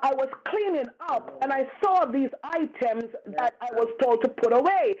I was cleaning up, and I saw these items that I was told to put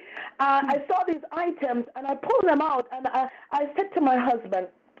away. I saw these items, and I pulled them out, and I said to my husband,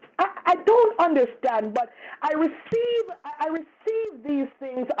 I don't understand, but I received these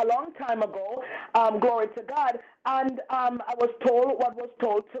things a long time ago, glory to God, and I was told what was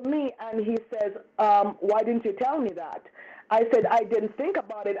told to me, and he says, why didn't you tell me that? I said, I didn't think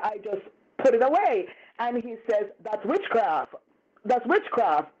about it, I just put it away. And he says, that's witchcraft. That's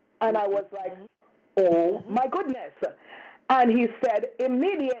witchcraft. And I was like, oh my goodness. And he said,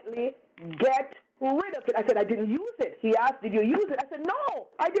 immediately get rid of it. I said, I didn't use it. He asked, did you use it? I said, no,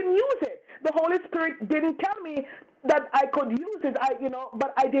 I didn't use it. The Holy Spirit didn't tell me that I could use it,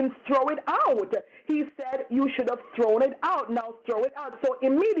 but I didn't throw it out. He said, you should have thrown it out. Now throw it out. So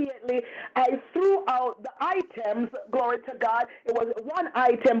immediately I threw out the items, glory to God. It was one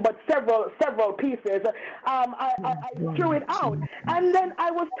item, but several pieces. I threw it out. And then I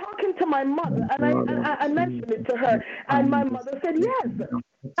was talking to my mother, and I mentioned it to her. And my mother said, yes,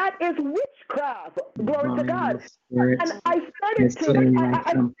 that is witchcraft, glory to God. And I started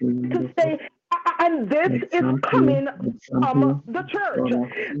to say, and this is coming from the church.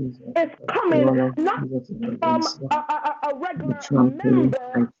 It's coming not from a regular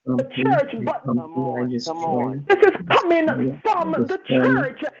member of the church, but this is coming from the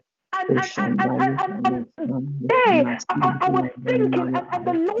church. and today I was thinking, and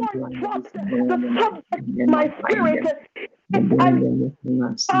the Lord dropped the subject in my spirit. It's an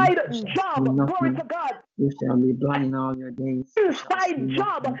inside job. Glory to God. You shall be blind all your days. You shall see Inside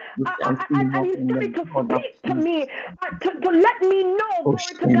job. nothing. You shall see And he nothing. started The to blood of speak to Jesus. me, to let me know,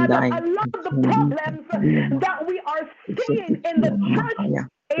 glory to God, that a lot of the problems that we are seeing in the church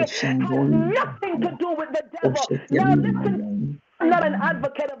has nothing to do with the devil. Now listen, I'm not an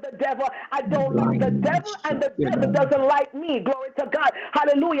advocate of the devil. I don't like the devil, and the devil doesn't like me. Glory to God.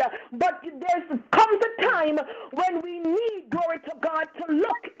 Hallelujah. But there comes a time when we need, glory to God, to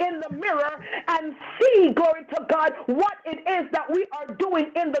look in the mirror and see, glory to God, what it is that we are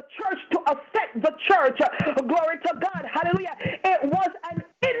doing in the church to affect the church. Glory to God. Hallelujah. It was an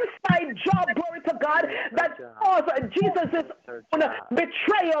inside job, glory to God, that caused Jesus' own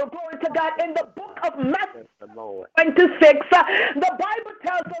betrayal, glory to God, in the book of Matthew 26. The Bible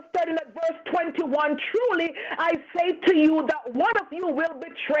tells us, starting at verse 21, truly I say to you that one of you will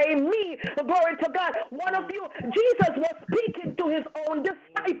betray me. Glory to God. One of you. Jesus was speaking to his own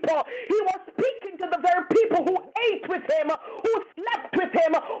disciple. He was speaking to the very people who ate with him, who slept with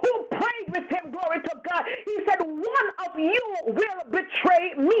him, who prayed with him. Glory to God. He said, one of you will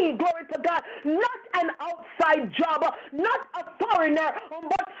betray me. Glory to God. Not an outside job, not a foreigner,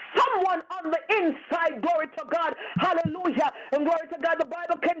 but someone on the inside. Glory to God. Hallelujah. And glory to God. The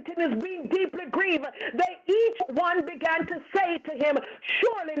Bible continues, being deeply grieved. They each one began to say to him,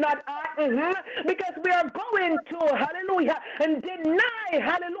 surely not I, because we are going to, hallelujah, and deny,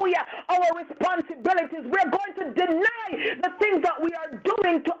 hallelujah, our responsibilities. We're going to deny the things that we are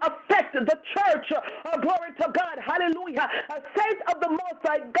doing to affect the church. Glory to God. Hallelujah. Saints of the Most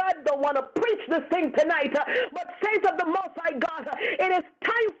High God, don't want to preach this thing tonight, but saints of the Most High God, it is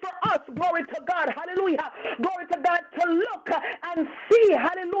time for us, glory to God, hallelujah, glory to God, to look and see,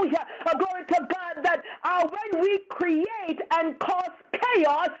 hallelujah, glory to God, that when we create and cause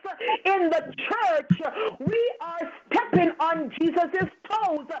chaos in the church, we are stepping on Jesus'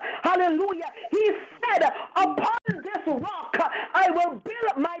 toes. Hallelujah. He said, upon this rock I will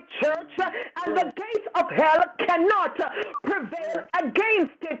build my church, and the gates of hell cannot prevail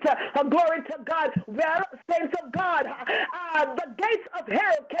against it. Glory to God. Well, saints of God, the gates of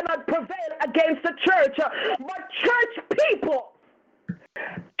hell cannot prevail against the church, but church people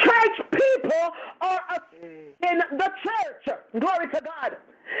are in the church. Glory to God.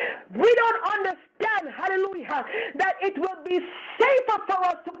 We don't understand, hallelujah, that it will be safer for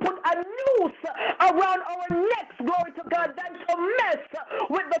us to put a noose around our necks, glory to God, than to mess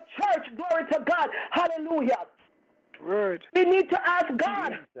with the church, glory to God, hallelujah. Word. We need to ask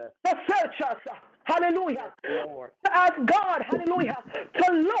God to search us. Hallelujah. To ask God, hallelujah,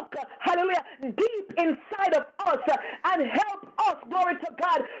 to look, hallelujah, deep inside of us and help us, glory to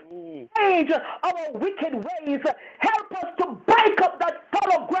God, change our wicked ways. Help us to break up that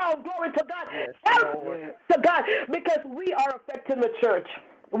fallow ground, glory to God. Help us to God, because we are affecting the church.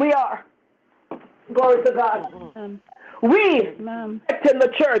 We are. Glory to God. We affecting the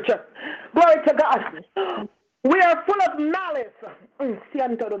church. Glory to God. We are full of malice. We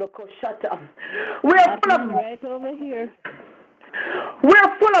are full of right over here. We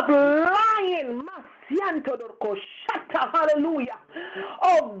are full of lying. Hallelujah.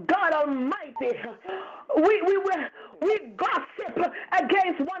 Oh God Almighty. We gossip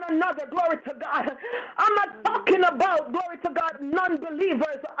against one another. Glory to God. I'm not talking about, glory to God,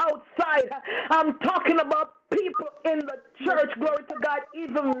 non-believers outside. I'm talking about people in the church, glory to God,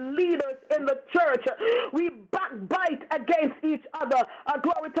 even leaders in the church. We backbite against each other.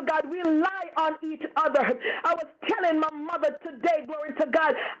 Glory to God. We lie on each other. I was telling my mother today, glory to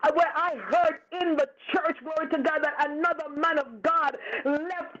God, where I heard in the church, glory to God, that another man of God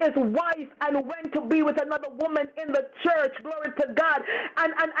left his wife and went to be with another woman in the church, glory to God.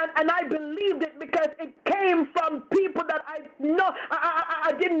 And I believed it because it came from people that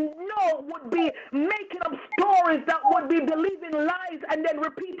I didn't know would be making up stories that would be believing lies and then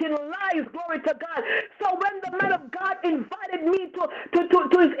repeating lies, glory to God. So when the man of God invited me to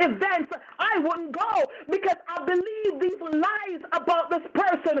his events, I wouldn't go because I believe these lies about this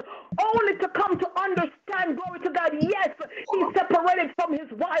person, only to come to understand, glory to God, yes, he separated from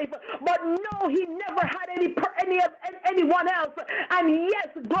his wife, but no, he never had anyone else. And yes,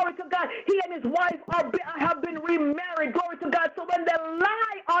 glory to God, he and his wife have been remarried, glory to God. So when they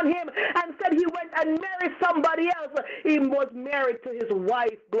lie on him and said he went and married somebody else, he was married to his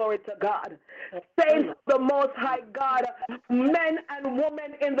wife, glory to God. Saints, the Most High God, men and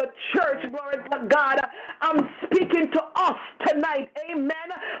women in the church, glory to God, I'm speaking to us tonight, amen,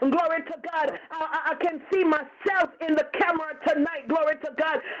 glory to God. I can see myself in the camera tonight, glory to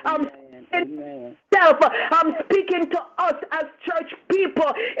God. I'm speaking to us as church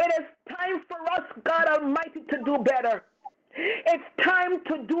people. It is time for us, God Almighty, to do better. It's time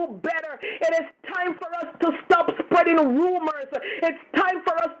to do better. It is time for us to stop spreading rumors. It's time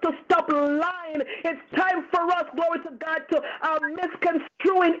for us to stop lying. It's time for us, glory to God, to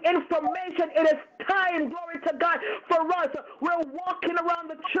misconstruing information. It is time, glory to God, for us. We're walking around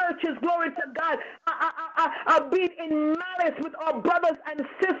the churches, glory to God, being in malice with our brothers and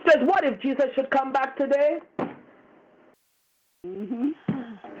sisters. What if Jesus should come back today?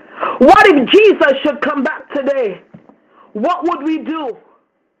 What if Jesus should come back today? What would we do?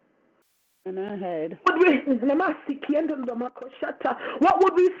 What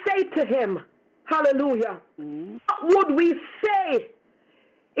would we say to him? Hallelujah. What would we say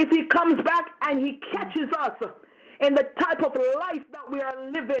if he comes back and he catches us in the type of life that we are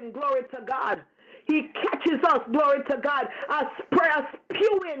living? Glory to God. He catches us, glory to God, a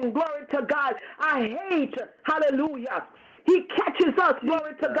spewing, glory to God, a hate, hallelujah. He catches us,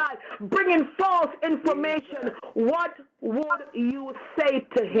 glory to God, bringing false information. What would you say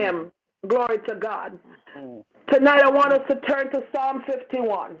to him? Glory to God. Tonight I want us to turn to Psalm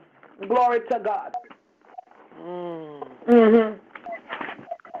 51. Glory to God.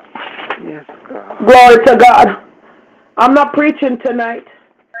 Yes, God. Glory to God. I'm not preaching tonight.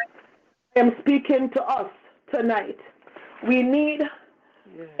 I am speaking to us tonight. We need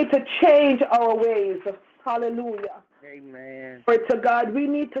to change our ways. Hallelujah. Amen. Glory to God. We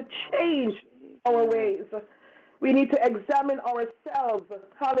need to change our ways. We need to examine ourselves.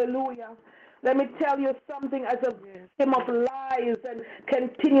 Hallelujah. Let me tell you something, as a victim of lies and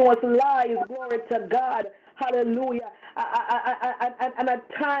continuous lies. Glory to God. Hallelujah. And at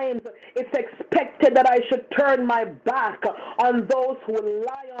times it's expected that I should turn my back on those who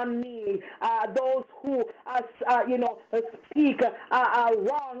lie on me, those who, speak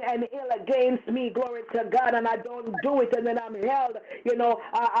wrong and ill against me. Glory to God. And I don't do it, and then I'm held.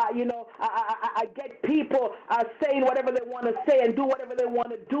 I get people saying whatever they want to say and do whatever they want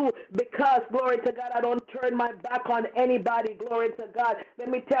to do because, glory to God, I don't turn my back on anybody. Glory to God. Let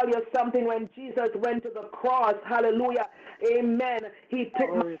me tell you something. When Jesus went to the cross, hallelujah, amen, he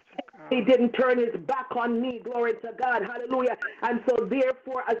didn't turn his back on me. Glory to God. Hallelujah. And so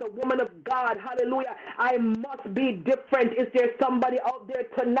therefore, as a woman of God, hallelujah, I must be different. Is there somebody out there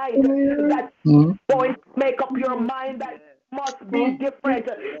tonight that's going to make up your mind that must be different,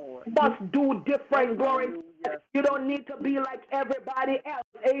 must do different? Glory to God. You don't need to be like everybody else.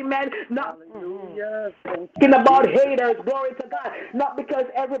 Amen. Not talking about haters. Glory to God. Not because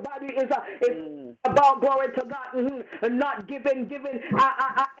everybody is about, glory to God, not giving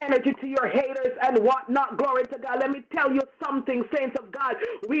energy to your haters and whatnot. Glory to God. Let me tell you something, saints of God.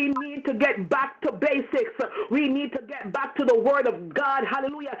 We need to get back to basics. We need to get back to the word of God.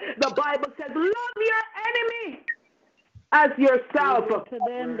 Hallelujah. The Bible says, love your enemy as yourself.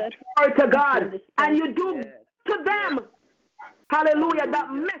 Glory to God. And you do to them, hallelujah,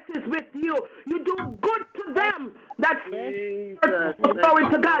 that messes with you. You do good to them. That's glory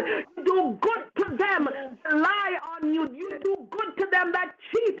to God. You do good to them that lie on you. You do good to them that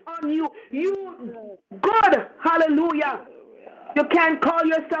cheat on you. You good. Hallelujah. You can't call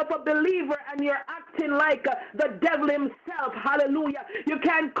yourself a believer and you're acting like the devil himself. Hallelujah. You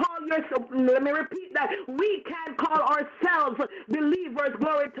can't call yourself, let me repeat that. We can't call ourselves believers.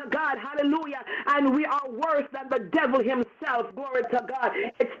 Glory to God. Hallelujah. And we are worse than the devil himself. Glory to God.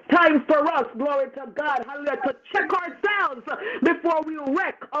 It's time for us, glory to God, hallelujah, to check ourselves before we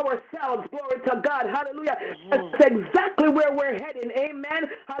wreck ourselves. Glory to God. Hallelujah. That's exactly where we're heading. Amen.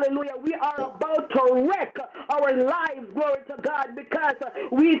 Hallelujah. We are about to wreck our lives. Glory to God. Because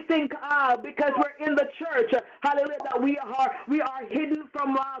we think, because we're in the church, hallelujah, that we are hidden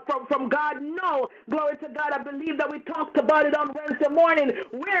from God. No, glory to God. I believe that we talked about it on Wednesday morning.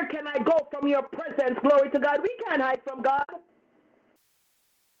 Where can I go from your presence? Glory to God. We can't hide from God.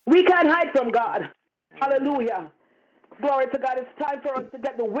 We can't hide from God. Hallelujah. Glory to God. It's time for us to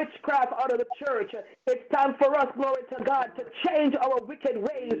get the witchcraft out of the church. It's time for us, glory to God, to change our wicked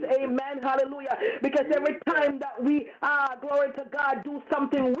ways. Amen. Hallelujah. Because every time that we, glory to God, do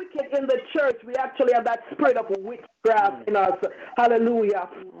something wicked in the church, we actually have that spirit of witchcraft in us. Hallelujah.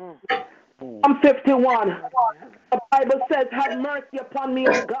 Psalm 51. The Bible says, have mercy upon me,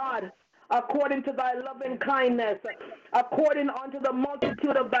 O God, according to thy loving kindness, according unto the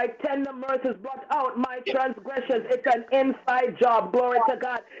multitude of thy tender mercies, blot out my transgressions. It's an inside job. Glory to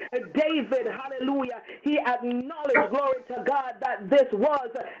God. David, hallelujah, he acknowledged, glory to God, that this was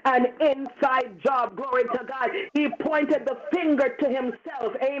an inside job. Glory to God. He pointed the finger to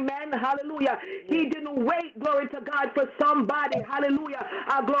himself. Amen. Hallelujah. He didn't wait, glory to God, for somebody, hallelujah,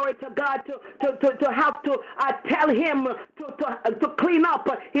 glory to God, to have to tell him to clean up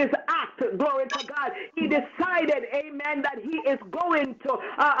his act. Glory to God. He decided, amen, that he is going to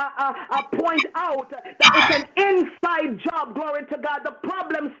point out that it's an inside job. Glory to God. The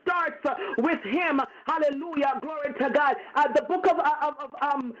problem starts with him. Hallelujah. Glory to God. The book of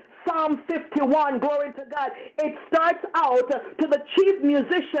Psalm 51, glory to God. It starts out to the chief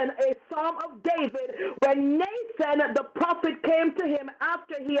musician, a psalm of David, when Nathan, the prophet, came to him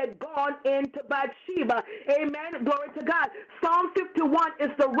after he had gone into Bathsheba. Amen. Glory to God. Psalm 51 is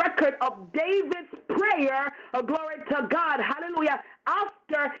the record of David's prayer. Glory to God. Hallelujah.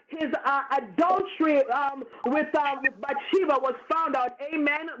 After his adultery with Bathsheba was found out.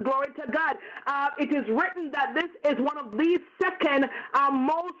 Amen. Glory to God. It is written that this is one of the second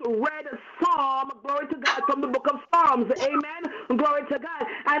most read psalm, glory to God, from the book of Psalms. Amen. Glory to God.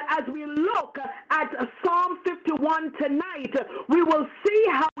 And as we look at Psalm 51 tonight, we will see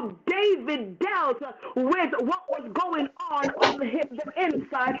how David dealt with what was going on the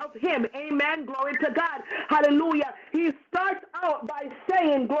inside of him. Amen. Glory to God. Hallelujah. He starts out by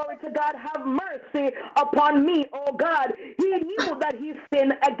saying, glory to God, have mercy upon me, oh God. He knew that he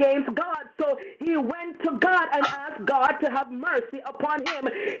sinned against God, so he went to God and asked God to have mercy upon him.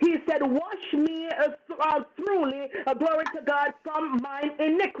 He said, wash me thoroughly, glory to God, from mine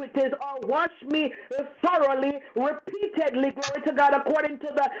iniquities, or wash me thoroughly, repeatedly, glory to God, according to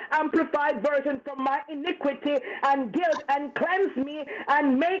the Amplified Version, from my iniquity and guilt, and cleanse me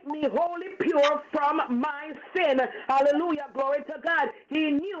and make me wholly pure from my sin. Hallelujah, glory to God.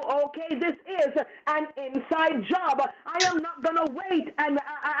 He knew, okay, this is an inside job. I am not going to wait and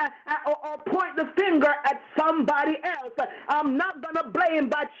or point the finger at somebody else. I'm not going to blame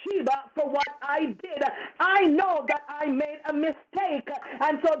Bathsheba for what I did. I know that I made a mistake,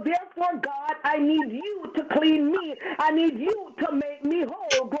 and so therefore, God, I need you to clean me. I need you to make me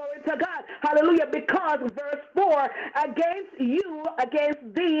whole. Glory to God. Hallelujah. Because verse 4, against you, against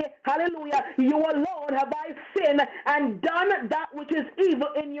thee, hallelujah, you alone have I sinned and done that which is evil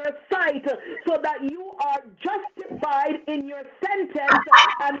in your sight, so that you are justified in your sentence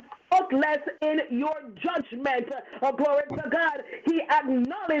and faultless in your judgment. Glory to God. He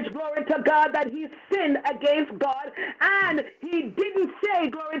acknowledged, glory to God, that he sinned against God, and he didn't say,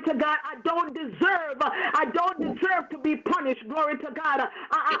 glory to God, I don't deserve to be punished. Glory to God.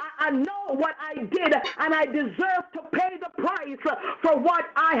 I know what I did, and I deserve to pay the price for what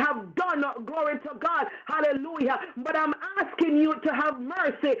I have done. Glory to God. Hallelujah. But I'm asking you to have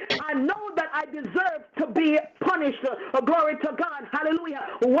mercy. I know that I deserve to be punished. Glory to God. Hallelujah.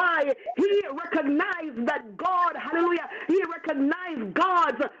 Why? He recognized that God, hallelujah, he recognized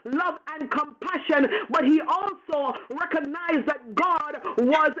God's love and compassion, but he also recognized that God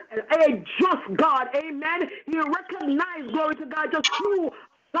was a just God. Amen. He recognized, glory to God, just who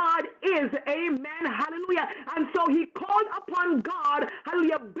God is, amen, hallelujah. And so he called upon God,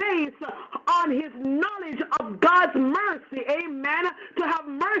 hallelujah, based on his knowledge of God's mercy, amen, to have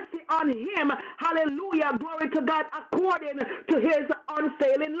mercy on him, hallelujah, glory to God, according to his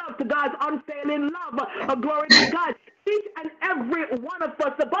unfailing love, to God's unfailing love, glory to God. Each and every one of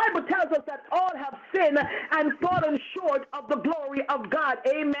us, the Bible tells us that all have sinned and fallen short of the glory of God.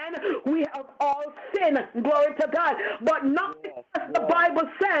 Amen. We have all sinned. Glory to God. But not because the Bible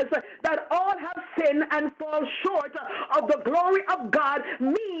says that all have sinned and fall short of the glory of God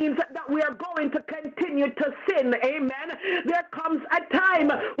means that we are going to continue to sin. Amen. There comes a time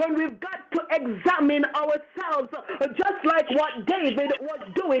when we've got to examine ourselves, just like what David was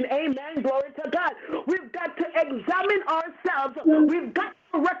doing. Amen. Glory to God. We've got to examine ourselves. We've got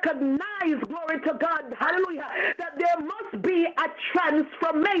to recognize, glory to God, hallelujah, that there must be a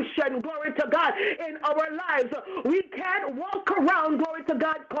transformation, glory to God, in our lives. We can't walk around, glory to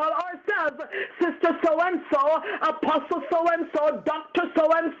God, call ourselves sister so-and-so, apostle so-and-so, doctor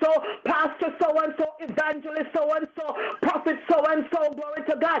so-and-so, pastor so-and-so, evangelist so-and-so, prophet so-and-so, glory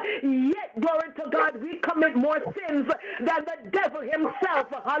to God. Yet, glory to God, we commit more sins than the devil himself.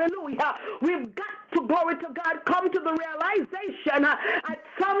 Hallelujah. We've got to, glory to God, come to the realization at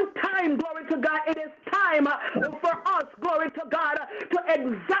some time, glory to God, it is time for us, glory to God, to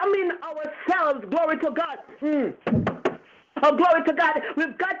examine ourselves, glory to God. Oh, glory to God.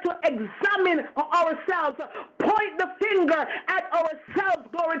 We've got to examine ourselves point the finger at ourselves,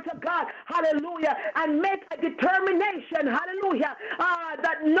 glory to God, hallelujah, and make a determination, hallelujah,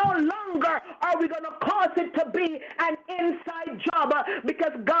 that no longer are we going to cause it to be an inside job,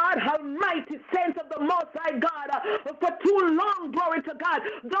 because God Almighty, saints of the Most High God, for too long, glory to God,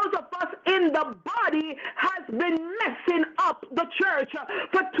 those of us in the body has been messing up the church.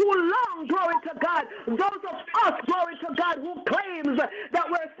 For too long, glory to God, those of us, glory to God, who claims that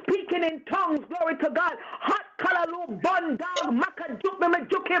we're speaking in tongues, glory to God, hot kalalu bundal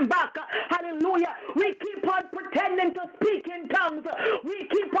makajuk back, hallelujah, we keep on pretending to speak in tongues, we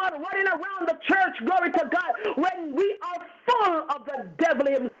keep on running around the church, glory to God, when we are full of the devil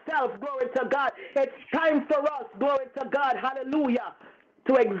himself, glory to God. It's time for us, glory to God, hallelujah,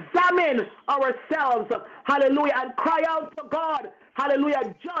 to examine ourselves, hallelujah, and cry out to God,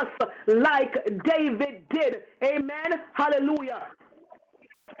 hallelujah, just like David did, amen, hallelujah.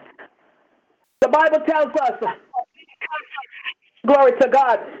 The Bible tells us, glory to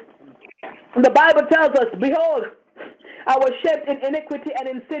God, the Bible tells us, behold, I was shaped in iniquity, and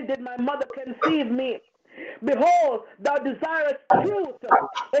in sin did my mother conceive me. Behold, thou desirest truth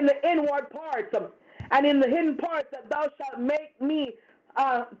in the inward parts, and in the hidden parts that thou shalt make me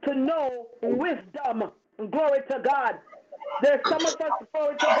to know wisdom. Glory to God. There's some of us,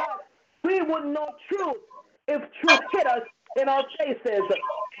 glory to God, we would know truth if truth hit us in our faces.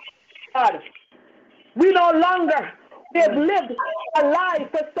 God, we no longer, we have lived a life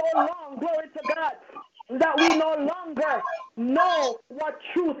for so long, glory to God, that we no longer know what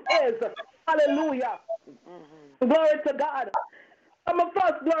truth is. Hallelujah. Glory to God. Some of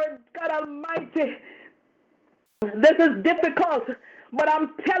us, glory to God Almighty, this is difficult, but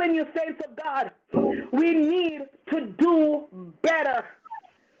I'm telling you, saints of God, we need to do better.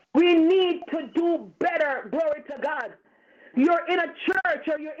 We need to do better, glory to God. You're in a church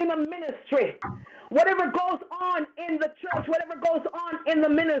or you're in a ministry. Whatever goes on in the church, whatever goes on in the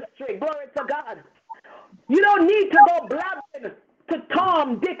ministry, glory to God. You don't need to go blabbing to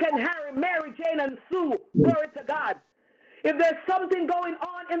Tom, Dick, and Harry, Mary, Jane, and Sue, glory to God. If there's something going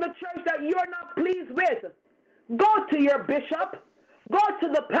on in the church that you're not pleased with, go to your bishop, go to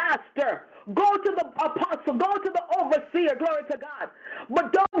the pastor, go to the apostle, go to the overseer, glory to God.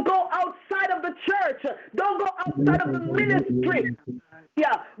 But don't go outside of the church. Don't go outside of the ministry.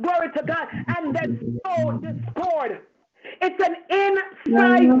 Yeah, glory to God. And then sow discord. It's an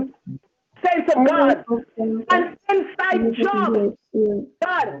inside, saints of God, an inside job.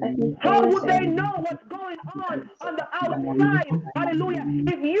 God, how would they know what's going on the outside? Hallelujah.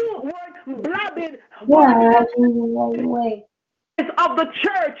 If you weren't blabbing of the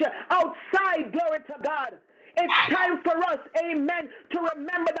church outside, glory to God. It's time for us, amen, to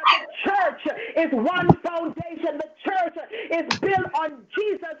remember that the church is one foundation. The church is built on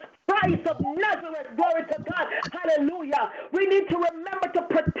Jesus Christ of Nazareth, glory to God, hallelujah. We need to remember to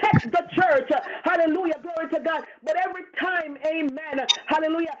protect the church, hallelujah, glory to God. But every time, amen,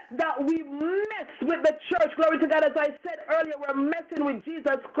 hallelujah, that we mess with the church, glory to God, as I said earlier, we're messing with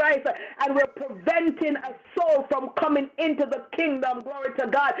Jesus Christ, and we're preventing a soul from coming into the kingdom, glory to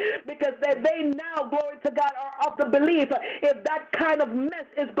God, because they now, glory to God, are of the belief, if that kind of mess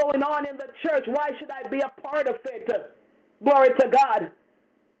is going on in the church, why should I be a part of it? Glory to God.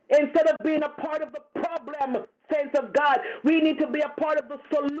 Instead of being a part of the problem, saints of God, we need to be a part of the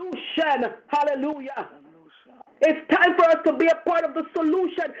solution. Hallelujah. It's time for us to be a part of the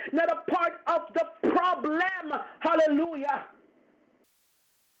solution, not a part of the problem. Hallelujah.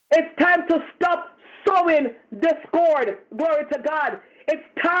 It's time to stop sowing discord. Glory to God. It's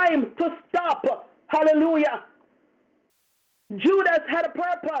time to stop. Hallelujah. Judas had a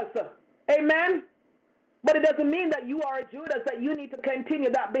purpose. Amen. But it doesn't mean that you are a Judas, that you need to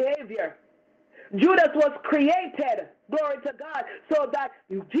continue that behavior. Judas was created, glory to God, so that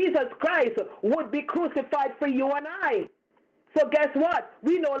Jesus Christ would be crucified for you and I. So guess what?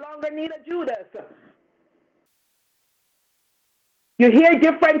 We no longer need a Judas. You hear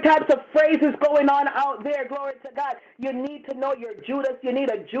different types of phrases going on out there, glory to God. You need to know your Judas. You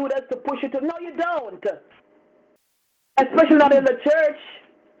need a Judas to push you to. No, you don't. Especially not in the church.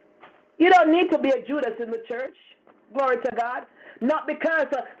 You don't need to be a Judas in the church. Glory to God. Not because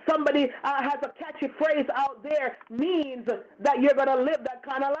somebody has a catchy phrase out there means that you're going to live that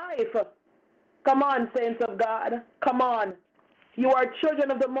kind of life. Come on, saints of God. Come on. You are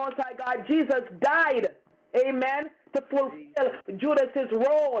children of the Most High God. Jesus died, amen, to fulfill Judas's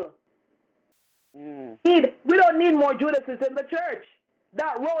role. We don't need more Judases in the church.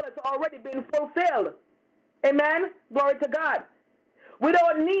 That role has already been fulfilled. Amen. Glory to God. We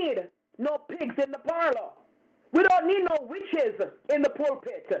don't need no pigs in the parlor. We don't need no witches in the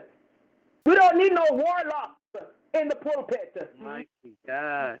pulpit. We don't need no warlocks. in the pulpit. Mighty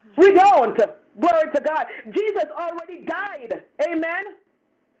God. We don't. Glory to God. Jesus already died. Amen.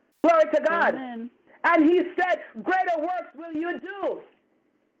 Glory to God. Amen. And he said, greater works will you do.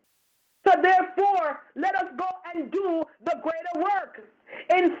 So therefore, let us go and do the greater work.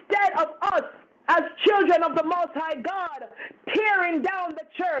 Instead of us, as children of the Most High God, tearing down the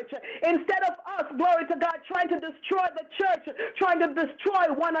church, instead of us, glory to God, trying to destroy the church, trying to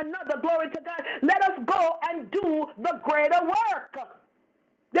destroy one another, glory to God, let us go and do the greater work.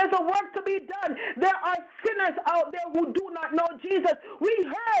 There's a work to be done. There are sinners out there who do not know Jesus. We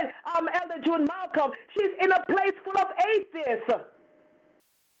heard Elder June Malcolm. She's in a place full of atheists.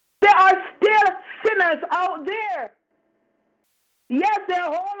 There are still sinners out there. Yes, there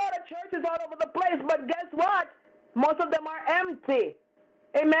are a whole lot of churches all over the place, but guess what? Most of them are empty.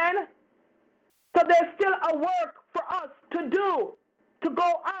 Amen? So there's still a work for us to do, to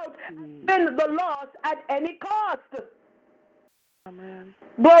go out and win the lost at any cost. Amen.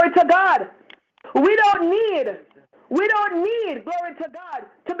 Glory to God. We don't need, glory to God,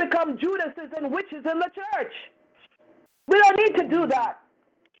 to become Judases and witches in the church. We don't need to do that.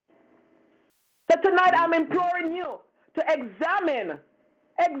 So tonight I'm imploring you to examine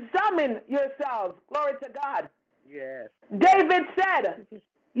yourselves. Glory to God. Yes. David said,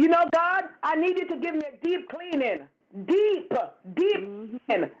 you know, God, I need you to give me a deep cleaning. Deep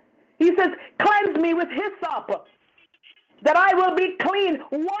cleaning. He says, cleanse me with hyssop, that I will be clean.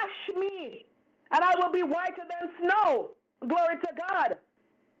 Wash me, and I will be whiter than snow. Glory to God.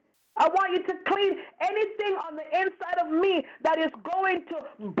 I want you to clean anything on the inside of me that is going to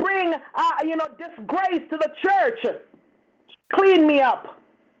bring, disgrace to the church. Clean me up.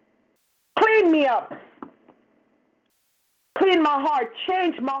 Clean me up. Clean my heart.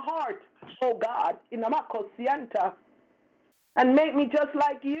 Change my heart, oh God, and make me just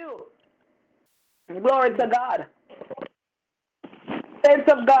like you. Glory to God.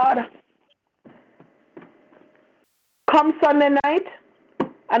 Saints of God, come Sunday night,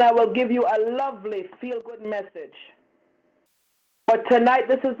 and I will give you a lovely feel-good message. But tonight,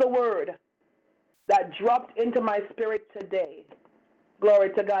 this is the word that dropped into my spirit today. Glory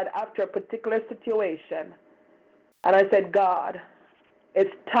to God, after a particular situation. And I said, God,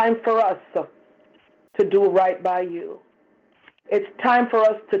 it's time for us to do right by you. It's time for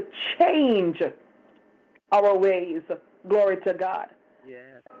us to change our ways. Glory to God.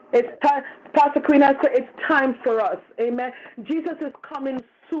 Yes. It's time, Pastor Queen, it's time for us. Amen. Jesus is coming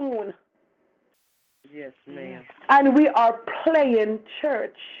soon. Yes, ma'am. And we are playing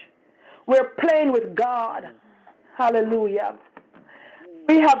church. We're playing with God. Hallelujah.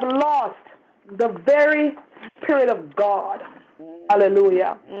 We have lost the very Spirit of God.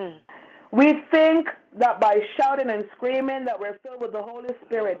 Hallelujah. We think that by shouting and screaming that we're filled with the Holy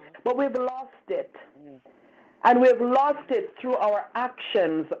Spirit, but we've lost it. And we've lost it through our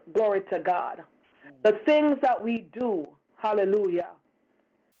actions, glory to God. The things that we do, hallelujah.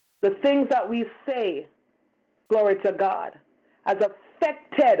 The things that we say, glory to God, has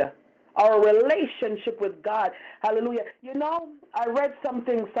affected our relationship with God. Hallelujah. You know, I read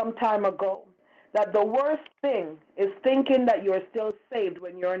something some time ago that the worst thing is thinking that you're still saved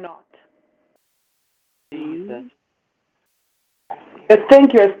when you're not. Jesus. You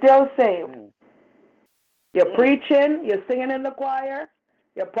think you're still saved. You're preaching, you're singing in the choir,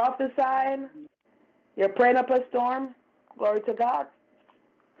 you're prophesying, you're praying up a storm, glory to God,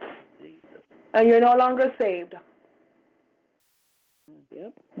 and you're no longer saved.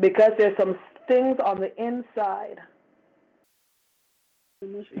 Yep. Because there's some things on the inside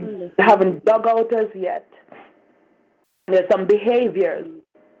you haven't dug out as yet. There's some behaviors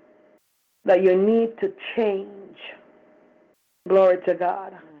that you need to change. Glory to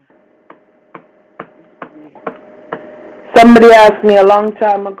God. Somebody asked me a long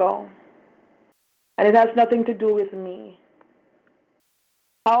time ago, and it has nothing to do with me.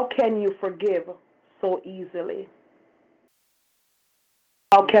 How can you forgive so easily?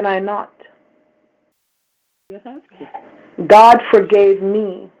 How can I not? You have to. God forgave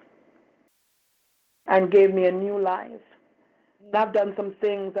me and gave me a new life. And I've done some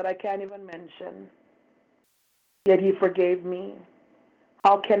things that I can't even mention. Yet he forgave me.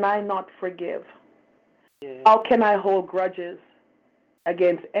 How can I not forgive? Yeah. How can I hold grudges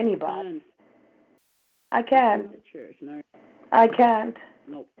against anybody? I can't. Church, no. I can't.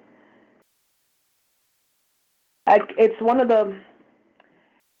 Nope. It's one of the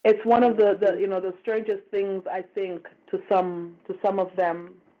the strangest things, I think, to some of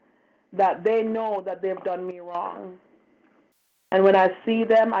them, that they know that they've done me wrong. And when I see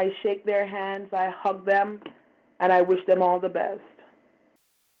them, I shake their hands, I hug them, and I wish them all the best.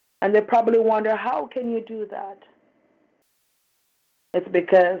 And they probably wonder, how can you do that? It's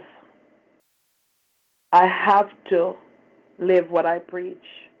because I have to live what I preach.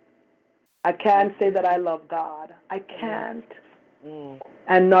 I can't say that I love God. I can't.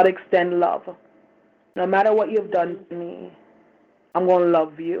 And not extend love. No matter what you've done to me, I'm going to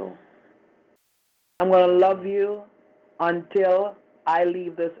love you. I'm going to love you until I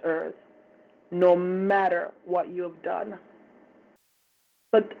leave this earth, no matter what you've done.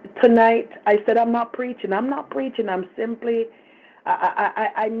 But tonight, I said I'm not preaching. I'm not preaching. I'm simply,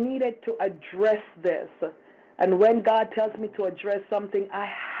 I needed to address this. And when God tells me to address something, I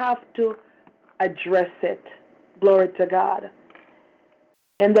have to address it. Glory to God.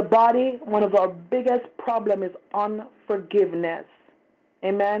 In the body, one of our biggest problems is unforgiveness.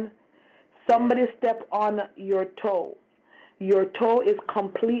 Amen. Somebody step on your toe. Your toe is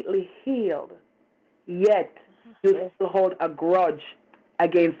completely healed, yet you still hold a grudge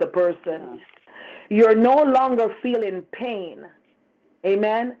against the person. You're no longer feeling pain.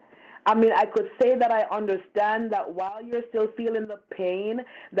 Amen. I mean, I could say that I understand that while you're still feeling the pain,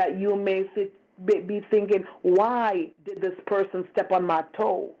 that you may be thinking, why did this person step on my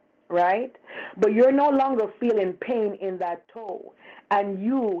toe, right? But you're no longer feeling pain in that toe, and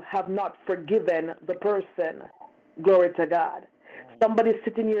you have not forgiven the person. Glory to God. Somebody's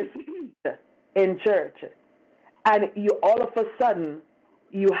sitting your seat in church, and you all of a sudden,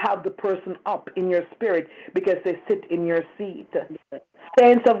 you have the person up in your spirit because they sit in your seat.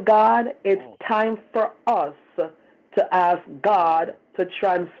 Saints of God, it's time for us to ask God to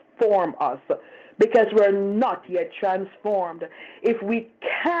transform us because we're not yet transformed. If we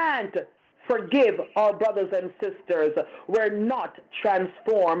can't forgive our brothers and sisters, we're not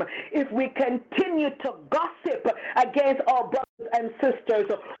transformed. If we continue to gossip against our brothers and sisters,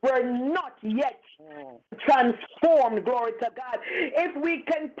 we're not yet transformed. Glory to God. If we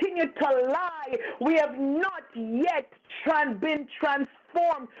continue to lie, we have not yet been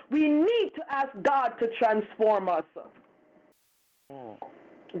transformed. We need to ask God to transform us.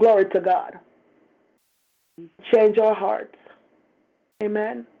 Glory to God. Change our hearts.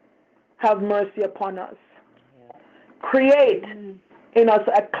 Amen. Have mercy upon us. Create in us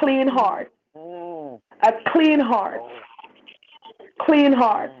a clean heart. A clean heart. Clean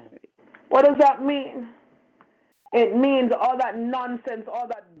heart. What does that mean? It means all that nonsense, all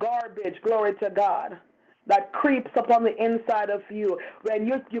that garbage, glory to God, that creeps up on the inside of you when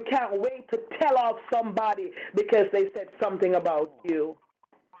you can't wait to tell off somebody because they said something about you.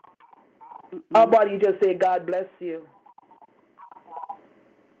 How about you just say, God bless you?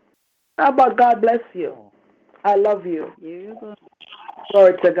 How about God bless you? I love you.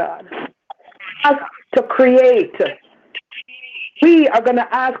 Glory to God. Ask to create. We are going to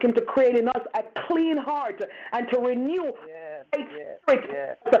ask him to create in us a clean heart and to renew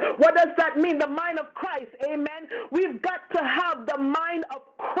spirit. What does that mean? The mind of Christ. Amen. We've got to have the mind of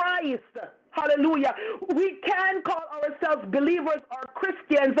Christ. Hallelujah. We can call ourselves believers or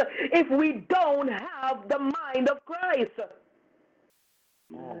Christians if we don't have the mind of Christ.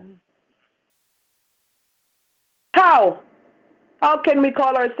 How? How can we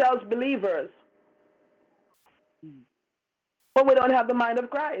call ourselves believers when we don't have the mind of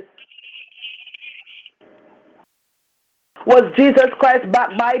Christ? Was Jesus Christ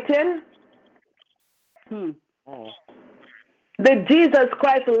backbiting? Did Jesus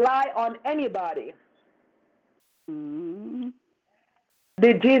Christ lie on anybody?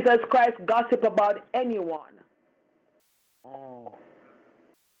 Did Jesus Christ gossip about anyone?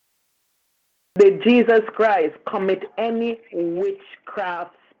 Did Jesus Christ commit any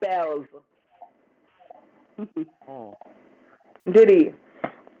witchcraft spells? Did he?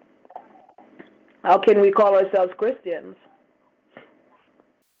 How can we call ourselves Christians?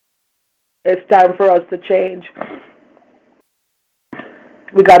 It's time for us to change.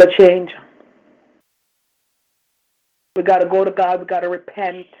 We got to change. We got to go to God. We got to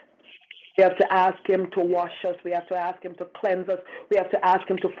repent. We have to ask him to wash us. We have to ask him to cleanse us. We have to ask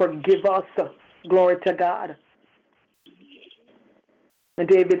him to forgive us. Glory to God. And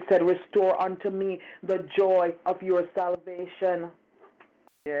David said, restore unto me the joy of your salvation.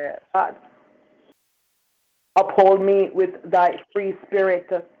 Yes. God. Uphold me with thy free spirit.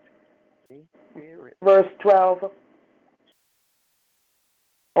 Verse 12.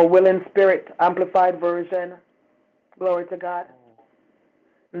 A willing spirit, amplified version. Glory to God.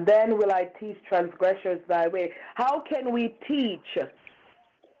 Then will I teach transgressors thy way. How can we teach?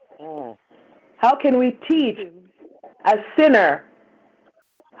 How can we teach a sinner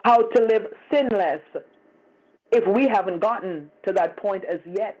how to live sinless if we haven't gotten to that point as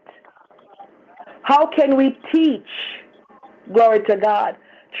yet? How can we teach, glory to God,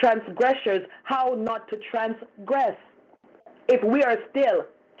 transgressors how not to transgress? if we are still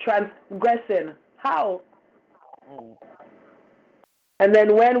transgressing? How? And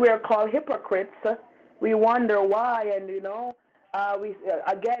then when we are called hypocrites, we wonder why, and we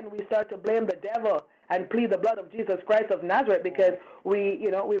start to blame the devil and plead the blood of Jesus Christ of Nazareth because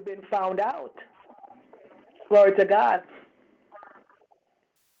we've been found out. Glory to God.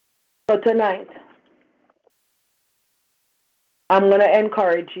 So tonight, I'm going to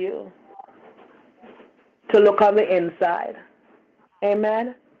encourage you to look on the inside.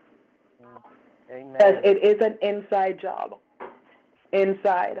 Amen? Amen. Because it is an inside job.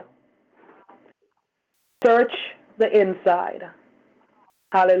 Inside. Search the inside.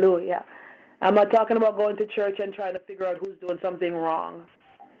 Hallelujah. I'm not talking about going to church and trying to figure out who's doing something wrong.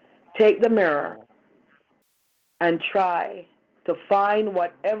 Take the mirror and try to find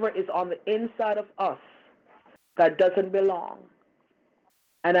whatever is on the inside of us that doesn't belong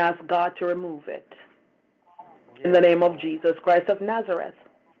and ask God to remove it. In the name of Jesus Christ of Nazareth.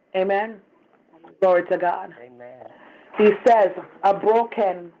 Amen. Glory to God. Amen. He says, a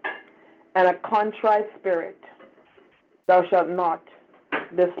broken and a contrite spirit thou shalt not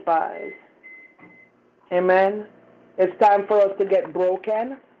despise. Amen. It's time for us to get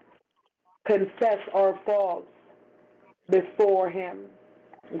broken, confess our faults before him.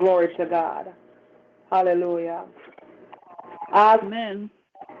 Glory to God. Hallelujah. Amen.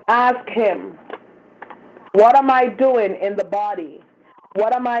 Ask him, what am I doing in the body?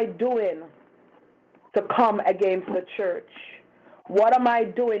 What am I doing to come against the church? What am I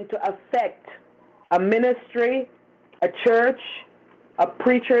doing to affect a ministry, a church, a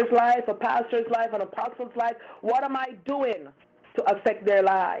preacher's life, a pastor's life, an apostle's life? What am I doing to affect their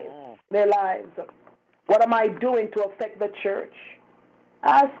lives? What am I doing to affect the church?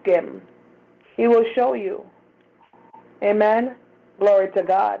 Ask him. He will show you. Amen. Glory to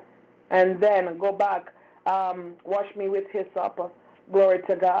God. And then go back. Wash me with hyssop. Glory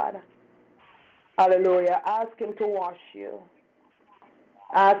to God. Hallelujah. Ask him to wash you.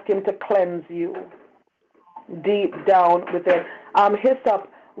 Ask him to cleanse you deep down within. Hyssop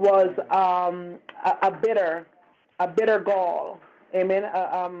was a bitter gall. Amen.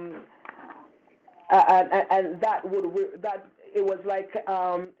 And that it was like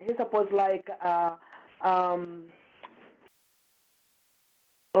hyssop was like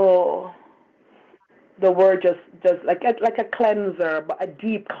the word just like a cleanser, but a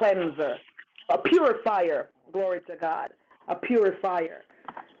deep cleanser, a purifier. Glory to God, a purifier.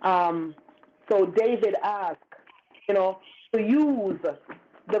 So David asked, to use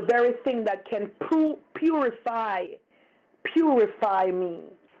the very thing that can purify me.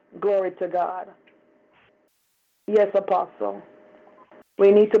 Glory to God. Yes, Apostle.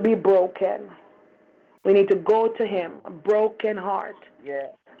 We need to be broken. We need to go to him, a broken heart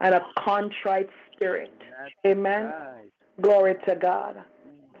and a contrite spirit. Amen. Right. Glory to God.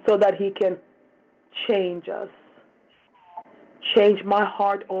 So that he can change us. Change my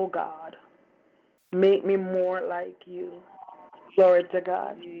heart, oh God. Make me more like you. Glory to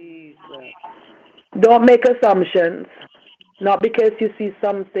God. Jesus. Don't make assumptions. Not because you see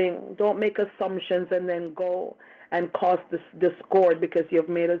something. Don't make assumptions and then go and cause discord because you've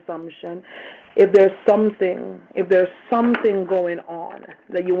made assumption. If there's something going on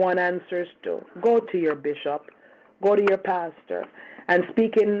that you want answers to, go to your bishop, go to your pastor, and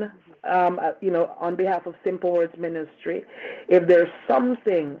speaking, on behalf of Simple Words Ministry. If there's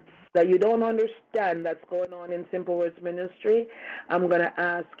something that you don't understand that's going on in Simple Words Ministry, I'm going to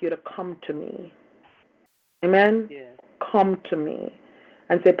ask you to come to me. Amen? Yes. Come to me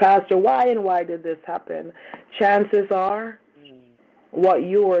and say, Pastor, why did this happen? Chances are what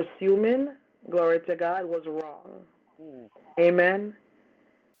you were assuming, glory to God, was wrong. Amen?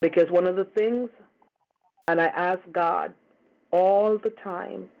 Because one of the things, and I ask God all the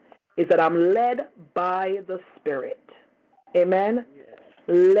time, is that I'm led by the Spirit. Amen? Yes.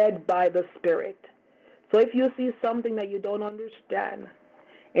 Led by the Spirit. So if you see something that you don't understand,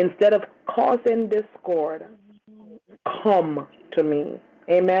 instead of causing discord, come to me.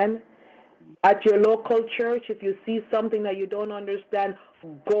 Amen? At your local church, if you see something that you don't understand,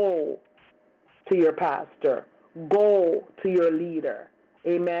 go to your pastor. Go to your leader.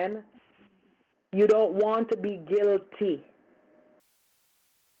 Amen? You don't want to be guilty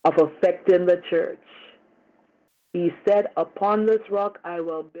of affecting the church. He said, upon this rock I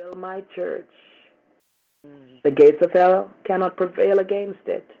will build my church. The gates of hell cannot prevail against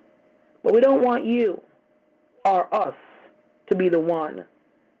it. But we don't want you or us to be the one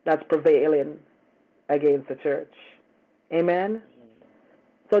that's prevailing against the church. Amen?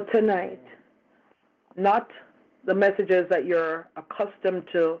 So tonight, not the messages that you're accustomed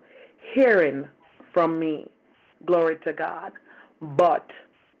to hearing from me, Glory to God. But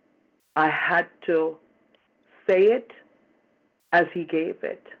I had to say it as he gave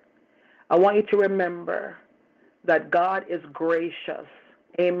it. I want you to remember that God is gracious.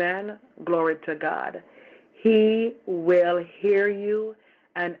 Amen. Glory to God. He will hear you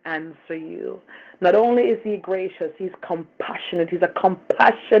and answer you. Not only is he gracious, he's compassionate. He's a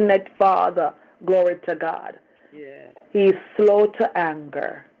compassionate Father. Glory to God. Yeah. He's slow to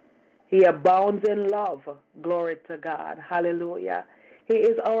anger. He abounds in love. Glory to God. Hallelujah. He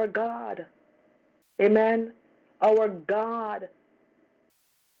is our God. Amen. Our God.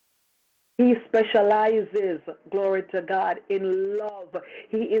 He specializes, glory to God, in love.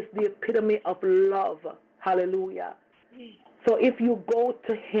 He is the epitome of love. Hallelujah. So if you go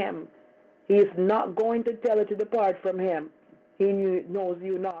to him, he is not going to tell you to depart from him. He knows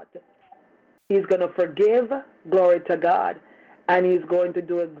you not. He's going to forgive, glory to God, and he's going to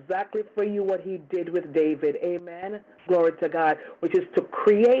do exactly for you what he did with David. Amen. Glory to God, which is to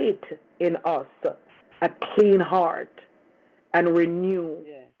create in us a clean heart and renew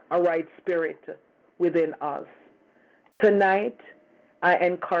a right spirit within us. Tonight, I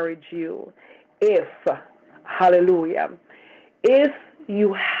encourage you, hallelujah, if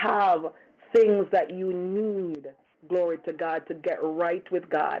you have things that you need, glory to God, to get right with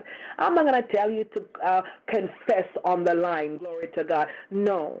God. I'm not going to tell you to confess on the line, glory to God.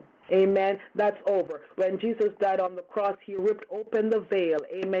 No. Amen. That's over. When Jesus died on the cross, he ripped open the veil.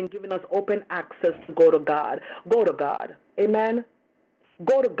 Amen. Giving us open access to go to God. Go to God. Amen.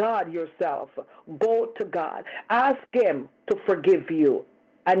 Go to God yourself. Go to God. Ask him to forgive you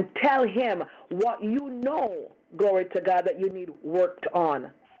and tell him what you know, glory to God, that you need worked on.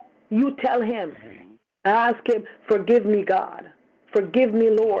 You tell him. Ask him, forgive me, God. Forgive me,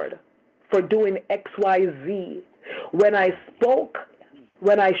 Lord, for doing X, Y, Z. When I spoke,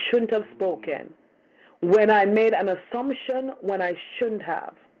 when I shouldn't have spoken. When I made an assumption when I shouldn't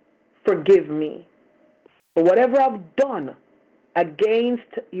have. Forgive me. For whatever I've done against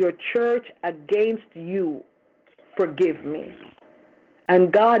your church, against you, forgive me.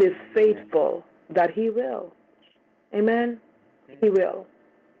 And God is faithful that he will. Amen? He will.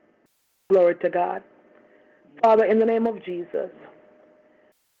 Glory to God. Father, in the name of Jesus,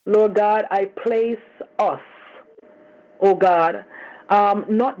 Lord God, I place us, oh God,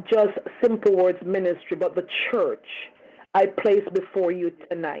 not just Simple Words Ministry, but the church, I place before you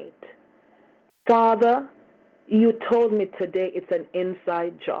tonight. Father, you told me today it's an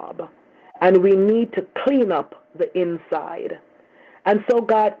inside job, and we need to clean up the inside. And so,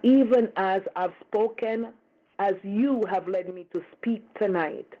 God, even as I've spoken, as you have led me to speak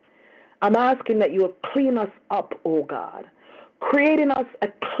tonight, I'm asking that you will clean us up, oh God, creating us a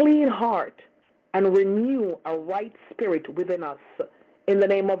clean heart and renew a right spirit within us in the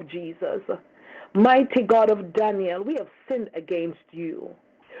name of Jesus. Mighty God of Daniel, we have sinned against you.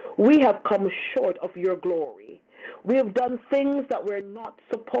 We have come short of your glory. We have done things that we're not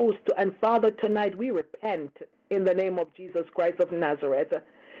supposed to. And Father, tonight we repent in the name of Jesus Christ of Nazareth.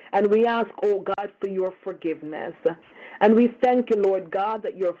 And we ask, oh God, for your forgiveness. And we thank you, Lord God,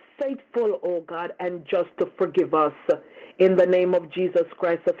 that you're faithful, oh God, and just to forgive us in the name of Jesus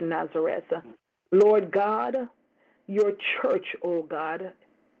Christ of Nazareth. Lord God, your church, oh God,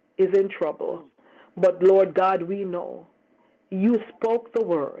 is in trouble. But Lord God, we know you spoke the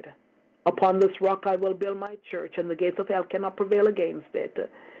word. Upon this rock I will build my church, and the gates of hell cannot prevail against it.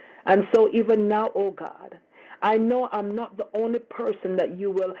 And so even now, oh God, I know I'm not the only person that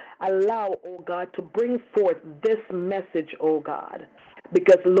you will allow, oh God, to bring forth this message, oh God.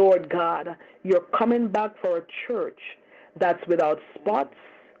 Because, Lord God, you're coming back for a church that's without spots,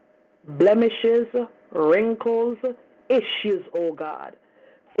 blemishes, wrinkles, issues, oh God.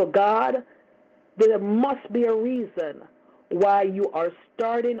 So, God, there must be a reason why you are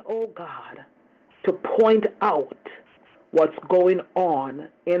starting, oh God, to point out what's going on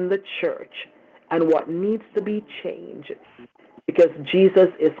in the church and what needs to be changed, because Jesus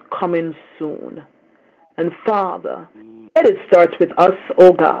is coming soon. And Father, let it start with us,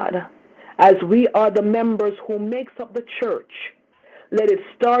 oh God, as we are the members who makes up the church. Let it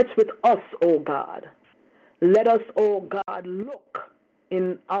start with us, oh God. Let us, oh God, look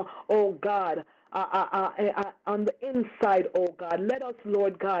in, oh God, on the inside, oh God. Let us,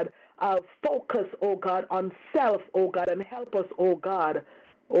 Lord God, focus, oh God, on self, oh God, and help us, oh God,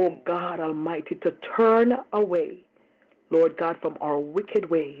 oh God Almighty, to turn away, Lord God, from our wicked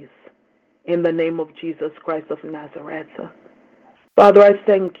ways in the name of Jesus Christ of Nazareth. Father, I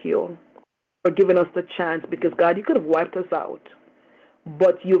thank you for giving us the chance, because, God, you could have wiped us out,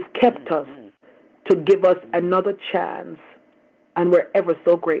 but you've kept us to give us another chance, and we're ever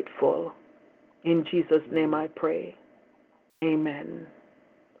so grateful. In Jesus' name I pray. Amen.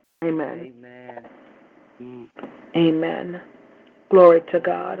 Amen. Amen. Amen. Glory to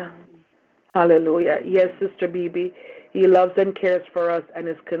God. Hallelujah. Yes, Sister Bibi, He loves and cares for us and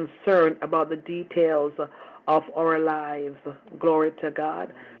is concerned about the details of our lives. Glory to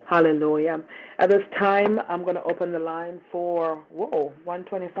God. Hallelujah. At this time, I'm going to open the line for,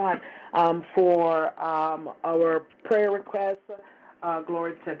 125, for our prayer requests.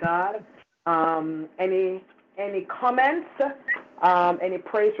 Glory to God. Any comments? Any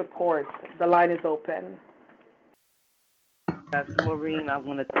praise reports? The line is open. Pastor Maureen, I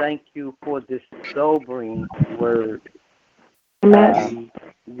want to thank you for this sobering word.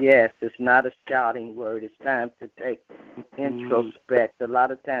 Yes, it's not a shouting word. It's time to take introspect. A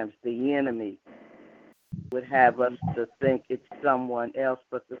lot of times the enemy would have us to think it's someone else,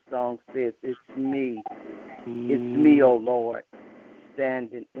 but the song says, it's me. It's me, oh Lord,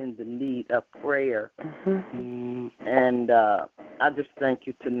 standing in the need of prayer. And I just thank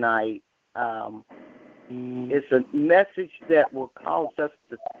you tonight. It's a message that will cause us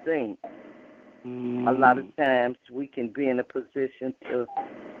to think. A lot of times we can be in a position to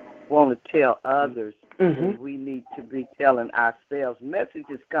want to tell others, and we need to be telling ourselves.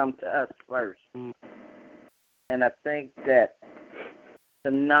 Messages come to us first. And I think that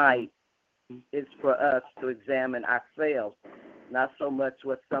tonight is for us to examine ourselves, not so much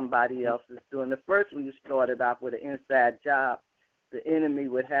what somebody else is doing. The first when you started off with an inside job, the enemy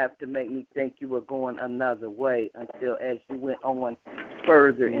would have to make me think you were going another way until as you went on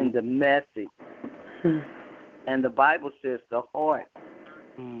further in the message. And the Bible says the heart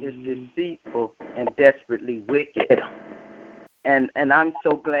is deceitful and desperately wicked. And I'm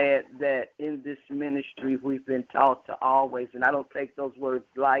so glad that in this ministry we've been taught to always, and I don't take those words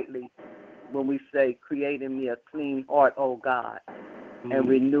lightly, when we say, create in me a clean heart, O God, and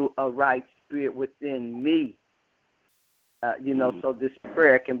renew a right spirit within me. So this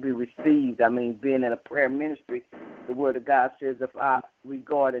prayer can be received. I mean, being in a prayer ministry, the Word of God says, if I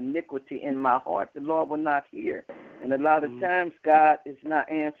regard iniquity in my heart, the Lord will not hear. And a lot of times, God is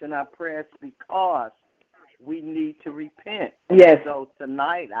not answering our prayers because we need to repent. Yes. So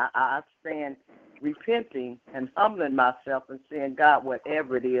tonight, I stand repenting and humbling myself and saying, God,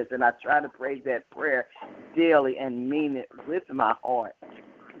 whatever it is, and I try to pray that prayer daily and mean it with my heart.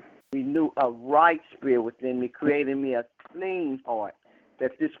 Renew a right spirit within me, creating me a clean heart,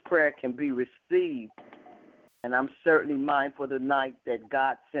 that this prayer can be received. And I'm certainly mindful tonight that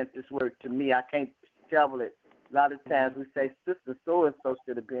God sent this word to me. I can't shovel it. A lot of times we say, Sister so-and-so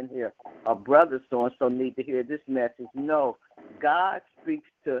should have been here, or Brother so-and-so need to hear this message. No, God speaks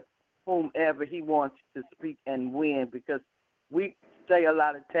to whomever he wants to speak and when, because we say a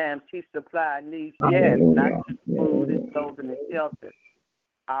lot of times he supplies needs, yes, not just food and clothing and shelter.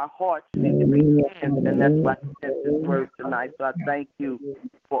 Our hearts need to be cleansed, and that's why I sent this word tonight. So I thank you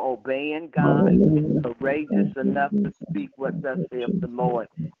for obeying God, courageous enough to speak what thus saith the Lord.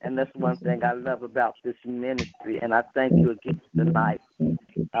 And that's one thing I love about this ministry, and I thank you again tonight.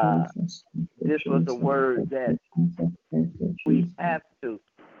 This was a word that we have to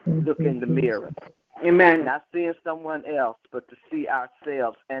look in the mirror. Amen. Not seeing someone else, but to see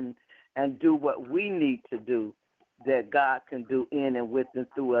ourselves and do what we need to do, that God can do in and with and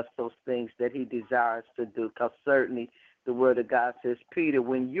through us those things that he desires to do. Because certainly the Word of God says, Peter,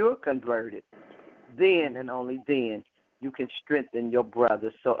 when you're converted, then and only then you can strengthen your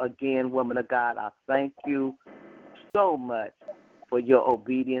brothers. So again, woman of God, I thank you so much for your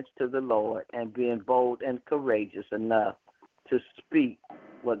obedience to the Lord and being bold and courageous enough to speak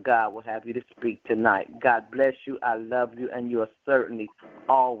what God will have you to speak tonight. God bless you. I love you, and you are certainly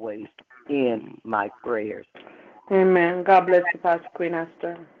always in my prayers. Amen. God bless you, Pastor Queen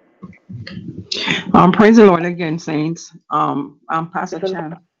Esther. Praise the Lord again, saints. Pastor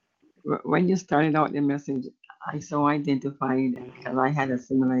Chen, when you started out the message, I so identified because I had a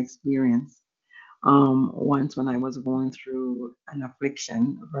similar experience. Once when I was going through an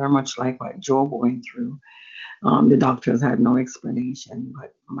affliction, very much like what Job went through. The doctors had no explanation,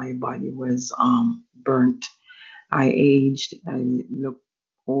 but my body was burnt. I aged. I looked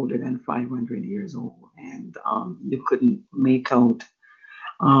older than 500 years old, and you couldn't make out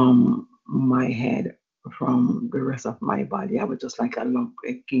my head from the rest of my body. I was just like a lump.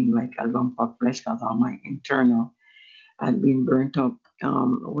 It came like a lump of flesh because all my internal had been burnt up.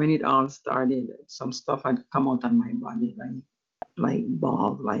 When it all started, some stuff had come out on my body, like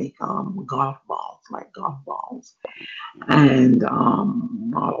balls, like golf balls, and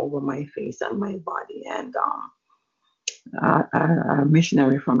all over my face and my body. And a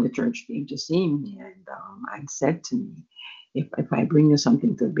missionary from the church came to see me and said to me, if I bring you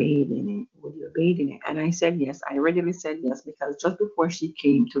something to bathe in, would you bathe in it? And I said yes. I readily said yes because just before she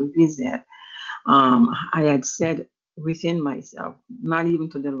came to visit, I had said within myself, not even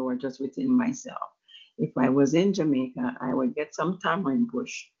to the Lord, just within myself, if I was in Jamaica, I would get some tamarind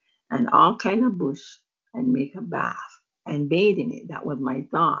bush and all kind of bush and make a bath and bathe in it. That was my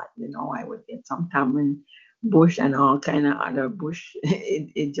thought. I would get some tamarind bush and all kind of other bush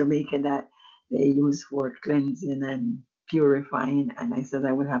in Jamaica that they use for cleansing and purifying. And I said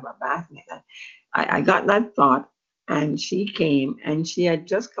I would have a bath in it. I got that thought, and she came, and she had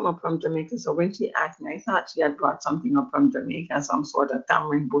just come up from Jamaica. So when she asked me, I thought she had brought something up from Jamaica, some sort of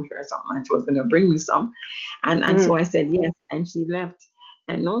tamarind bush or something, and she was going to bring me some. And so I said yes, and she left.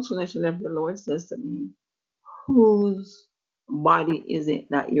 And no sooner she left, the Lord says to me, whose body is it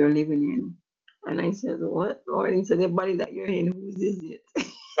that you're living in? And I said, what, Lord? He said, the body that you're in, whose is it?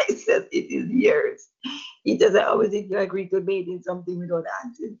 I said, it is yours. He says, I always think you agree to bathe in something without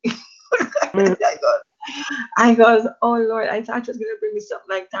asking. I goes, oh Lord, I thought she was gonna bring me something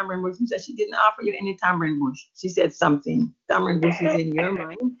like tamarind bush. She said she didn't offer you any tamarind bush. She said something. Tamarind bush is in your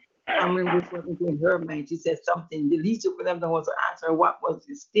mind. Tamarind bush wasn't in her mind. She said something. The least you could have done was to ask her what was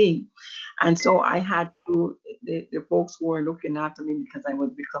this thing. And so I had to, the folks who were looking after me because I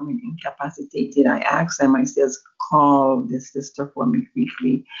was becoming incapacitated, I asked them, I says, call this sister for me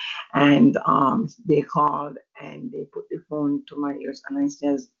quickly. And they called and they put the phone to my ears. And I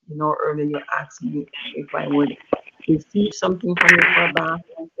says, earlier you asked me if I would receive something from you for a bath.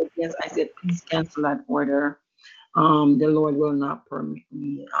 I said, yes. I said, please cancel that order. The Lord will not permit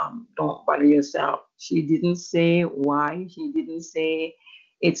me. Don't bother yourself. She didn't say why. She didn't say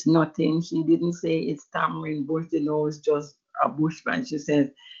it's nothing. She didn't say it's tamarind bush. It's just a bush. And she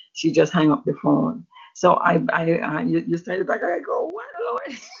said she just hung up the phone. So you started back. I go, what,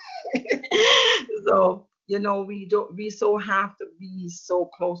 Lord? So we so have to be so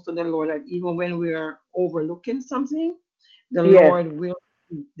close to the Lord that even when we are overlooking something, the Yes. Lord will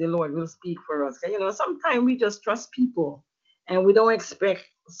the Lord will speak for us. Sometimes we just trust people and we don't expect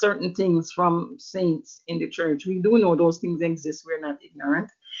certain things from saints in the church. We do know those things exist. We're not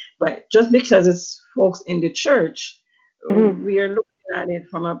ignorant. But just because it's folks in the church, Mm-hmm. we are looking at it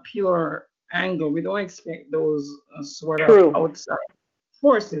from a pure angle. We don't expect those sort of True. outside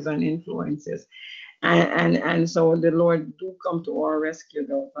forces and influences. And so the Lord do come to our rescue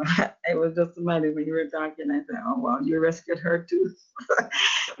though. I was just smiling when you were talking. I said, oh wow, you rescued her too.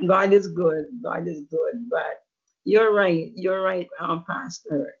 God is good. God is good. But you're right. You're right,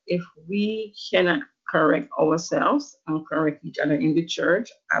 Pastor. If we cannot correct ourselves and correct each other in the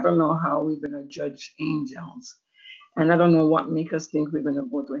church, I don't know how we're gonna judge angels. And I don't know what make us think we're gonna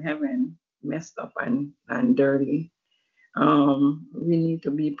go to heaven messed up and dirty. We need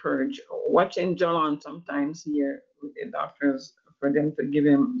to be purged. Watching John sometimes here with the doctors for them to give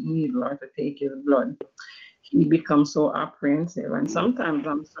him needle or to take his blood, he becomes so apprehensive. And sometimes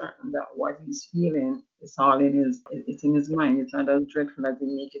I'm certain that what he's feeling is all it's in his mind. It's not as dreadful as they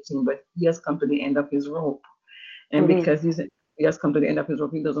make it seem, but he has come to the end of his rope. And Mm-hmm. because he has come to the end of his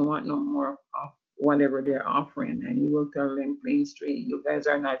rope, he doesn't want no more of whatever they're offering. And he will tell them plain straight, you guys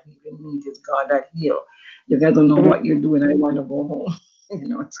are not healing me, it's God that heal. You guys don't know what you're doing. I want to go home.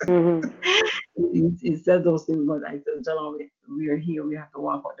 Mm-hmm. He says those things, but I said, John, we are here. We have to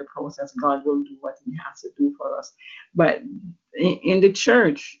walk out the process. God will do what He has to do for us. But in the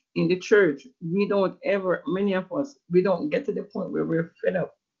church, we don't ever, many of us, we don't get to the point where we're fed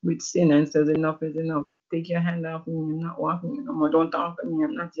up with sin and says enough is enough. Take your hand off me. I'm not walking no more. Don't talk to me.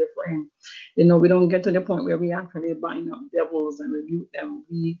 I'm not your friend. We don't get to the point where we actually bind up devils and rebuke them.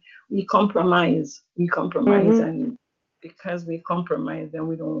 We compromise. We compromise, Mm-hmm. and because we compromise, then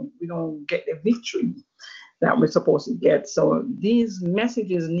we don't get the victory that we're supposed to get. So these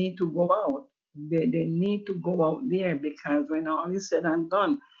messages need to go out. They need to go out there because when all is said and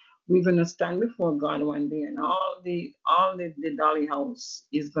done, we're gonna stand before God one day, and all the Dolly house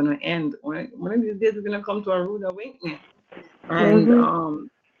is gonna end. One of these days, we're gonna come to a rude awakening. And Mm-hmm.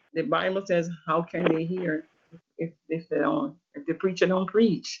 the Bible says, "How can they hear if the preacher don't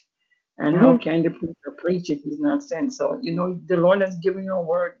preach?" And how Mm-hmm. can the preacher preach if he's not sent? So, the Lord has given you a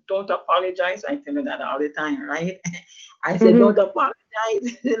word. Don't apologize. I tell you that all the time, right? I said, Mm-hmm. don't apologize.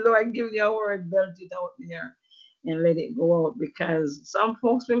 The Lord give you a word, belt it out there and let it go out because some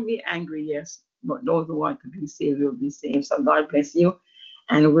folks will be angry, yes, but those who want to be saved will be saved. So God bless you.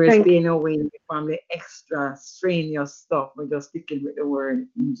 And we're Thank staying away from the extra strenuous stuff. We're just sticking with the word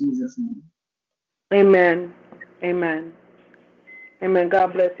in Jesus' name. you. Amen. Amen. Amen.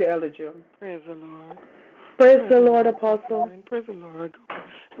 God bless you, Elder June. Praise the Lord. Praise Praise the the Lord, Lord. Good Apostle. morning. Praise the Lord.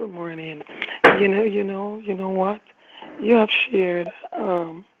 Good morning. You know what? You have shared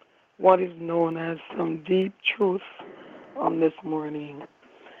what is known as some deep truth on this morning.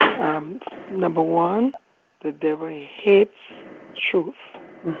 Number one, the devil hates truth.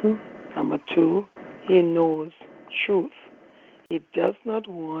 Number two, he knows truth. He does not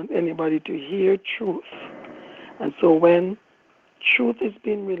want anybody to hear truth. And so when truth is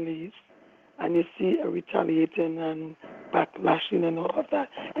being released and you see a retaliating and backlashing and all of that,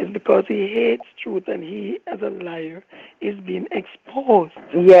 it's because he hates truth and he, as a liar, is being exposed.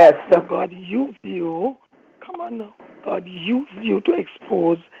 Yes. So God used you, come on now, God used you to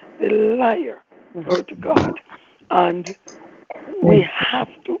expose the liar. Glory to God. And we have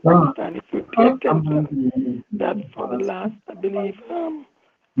to understand, if we pay attention, that for the last, I believe, couple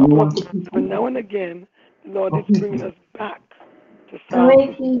of months, every now and again, the Lord is bringing us back to Psalm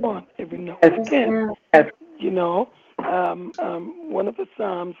 51 every now and again. You know, one of the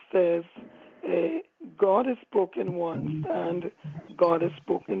Psalms says, God has spoken once and God has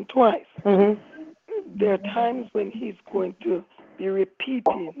spoken twice. There are times when he's going to be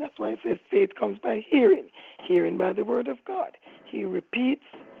repeating. That's why it says faith comes by hearing, hearing by the word of God. He repeats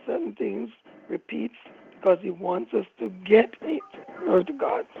certain things, repeats because he wants us to get it, Lord to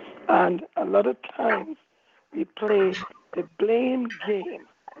God. And a lot of times we play the blame game.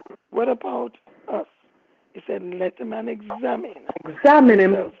 What about us? He said, let the man examine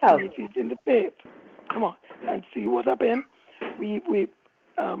himself, see if he's in the faith. Come on, and see what happened. We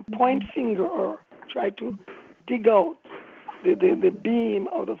point finger or try to dig out the beam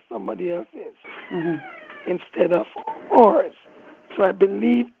out of somebody else's instead of ours. So I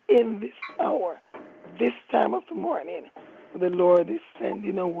believe in this hour, this time of the morning, the Lord is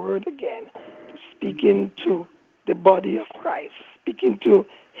sending a word again, speaking to the body of Christ, speaking to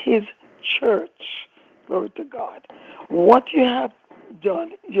his church. Glory to God. What you have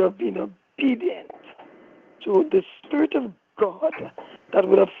done, you have been obedient to the Spirit of God that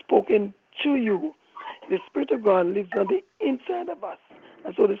would have spoken to you. The Spirit of God lives on the inside of us.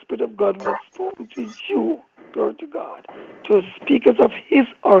 And so the Spirit of God would have spoken to you, glory to God, to speak us of his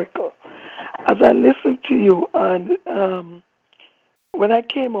oracle. As I listened to you, and when I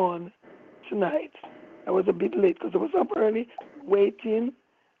came on tonight, I was a bit late because I was up early waiting,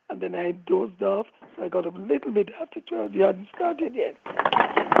 and then I dozed off, so I got up a little bit after 12. You hadn't started yet.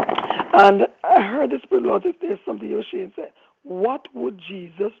 And I heard the Spirit, Lord, if there's something you're saying, say, what would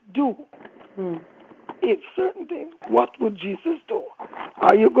Jesus do? If certain things, what would Jesus do?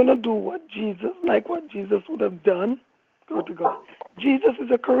 Are you going to do what Jesus would have done? Go to God. Jesus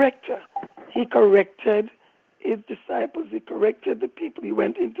is a corrector. He corrected his disciples. He corrected the people. He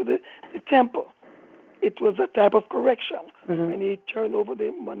went into the temple. It was a type of correction. And he turned over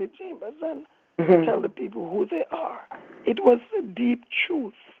the money chambers and tell the people who they are. It was a deep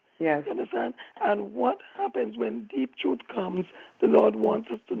truth. Yes. You understand? And what happens when deep truth comes, the Lord wants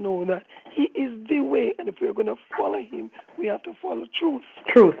us to know that he is the way, and if we're going to follow him, we have to follow truth.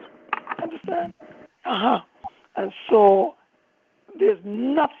 Truth. Understand? And so there's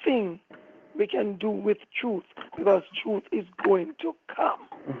nothing we can do with truth because truth is going to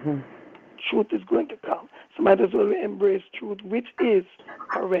come. Truth is going to come. So might as well embrace truth, which is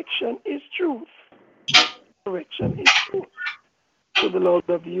correction is truth. Correction is truth. So the Lord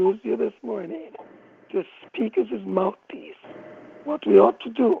have used you this morning to speak as his mouthpiece. What we ought to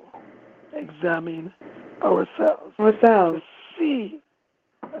do, examine ourselves. To see.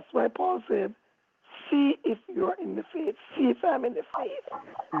 That's why Paul said, see if you're in the faith. See if I'm in the faith.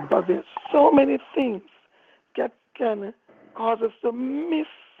 Because there's so many things that can cause us to miss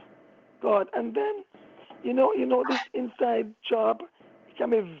God. And then, you know, this inside job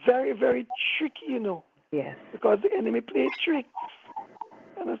can be very, very tricky, Yes. Because the enemy plays tricks.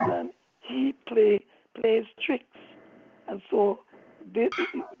 Understand? He plays tricks. And so this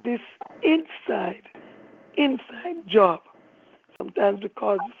inside job, sometimes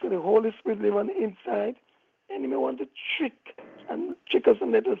because the Holy Spirit lives on the inside, the enemy wants to trick us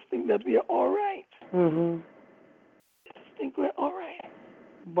and let us think that we are all right. Let us think we're all right.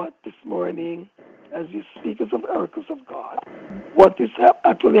 But this morning, as you speak as of oracles of God, what is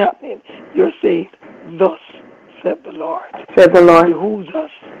actually happening? You're saying, thus said the Lord. Said the Lord. It behooves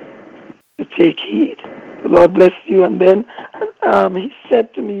us to take heed. The Lord bless you. And then he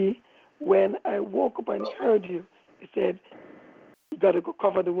said to me, when I woke up and heard you, he said, you got to go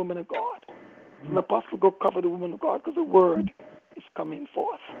cover the woman of God. An apostle go cover the woman of God because the word is coming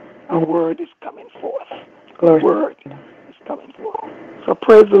forth. The word is coming forth. The word is coming forth. So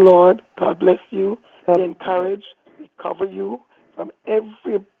praise the Lord. God bless you. Be encouraged. We cover you from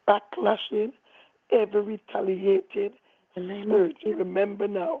every backlashing, every retaliated spirit. Remember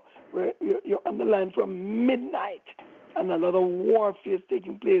now, you're on the line from midnight and a lot of warfare is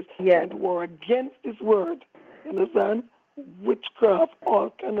taking place. Yes. And war against this word. You understand? Witchcraft, all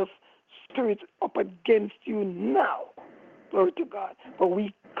kind of spirits up against you now. Glory to God. But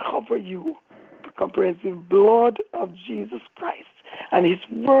we cover you with the comprehensive blood of Jesus Christ. And his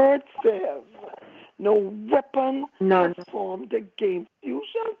word says, no weapon formed against you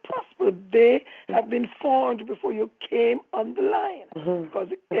shall prosper. They have been formed before you came on the line. Because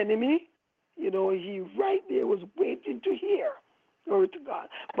the enemy, he right there was waiting to hear. Glory to God.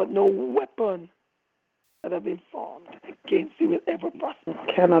 But no weapon that have been formed against you will ever prosper.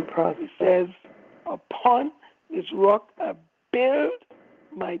 Cannot prosper. It says, upon this rock I build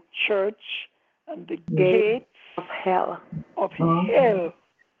my church, and the gates of hell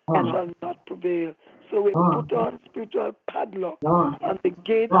shall not prevail. So we put on spiritual padlock on the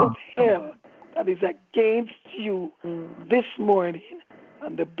gates of hell that is against you this morning,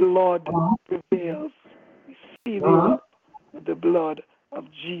 and the blood prevails. We seal you up with the blood of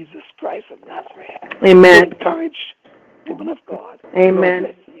Jesus Christ of Nazareth. Amen. Encourage, woman of God. Amen.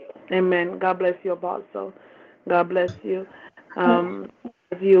 God bless you. Amen. God bless you, Apostle. God bless you.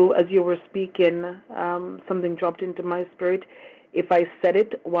 As you were speaking, something dropped into my spirit. If I said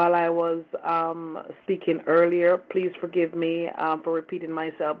it while I was speaking earlier, please forgive me for repeating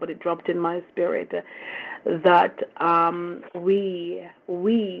myself, but it dropped in my spirit that we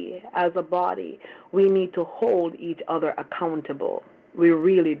as a body, we need to hold each other accountable. We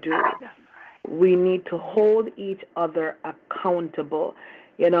really do. We need to hold each other accountable.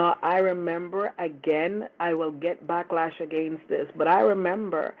 I remember, again, I will get backlash against this, but I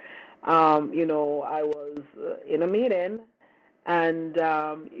remember, I was in a meeting, and,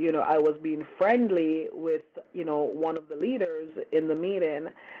 I was being friendly with, one of the leaders in the meeting,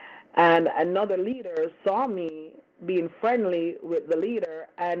 and another leader saw me being friendly with the leader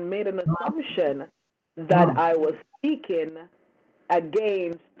and made an assumption that I was speaking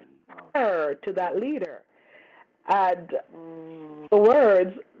against her to that leader. And the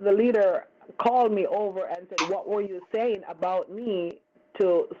words, the leader called me over and said, what were you saying about me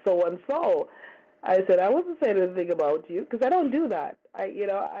to so-and-so? I said, I wasn't saying anything about you, because I don't do that. I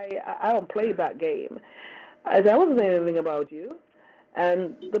don't play that game. I said, I wasn't saying anything about you.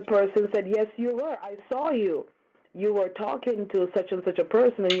 And the person said, yes, you were. I saw you. You were talking to such and such a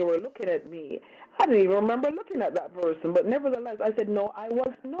person, and you were looking at me. I didn't even remember looking at that person, but nevertheless, I said, no, I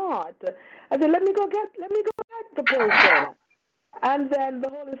was not. I said, let me go get the person. And then the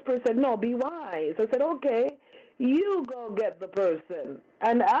Holy Spirit said, no, be wise. I said, okay, you go get the person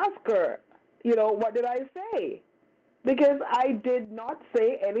and ask her, what did I say? Because I did not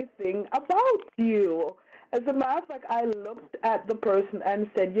say anything about you. As a matter of fact, I looked at the person and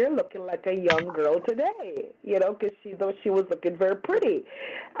said, you're looking like a young girl today, because she was looking very pretty.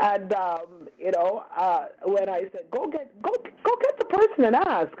 And, when I said, go get the person and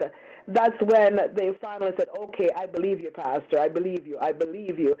ask, that's when they finally said, okay, I believe you, Pastor. I believe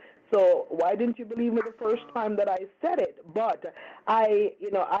you. So why didn't you believe me the first time that I said it? But I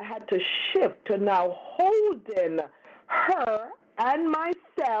had to shift to now holding her and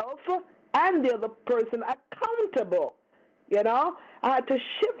myself and the other person accountable. I had to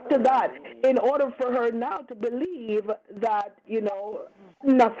shift to that in order for her now to believe that,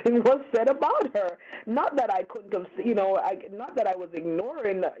 nothing was said about her. Not that I couldn't have, not that I was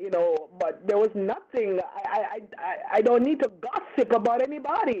ignoring, but there was nothing. I don't need to gossip about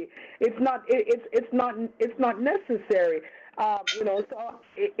anybody. It's not necessary. So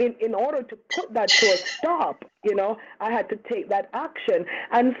in order to put that to a stop, I had to take that action.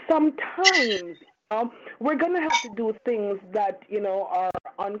 And sometimes we're going to have to do things that, are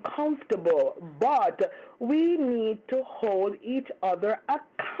uncomfortable, but we need to hold each other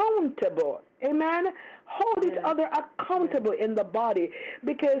accountable. Amen? Hold each other accountable in the body,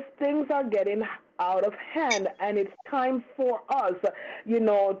 because things are getting out of hand, and it's time for us,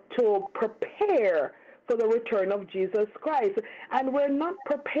 to prepare for the return of Jesus Christ. And we're not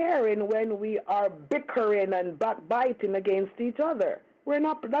preparing when we are bickering and backbiting against each other.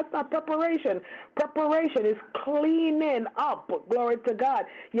 That's not preparation. Preparation is cleaning up. Glory to God.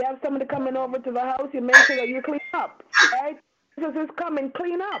 You have somebody coming over to the house, you make sure that you clean up. Right? Jesus is coming,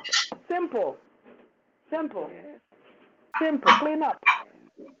 clean up. Simple. Clean up.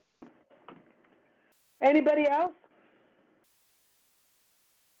 Anybody else?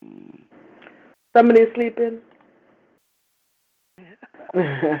 Somebody sleeping?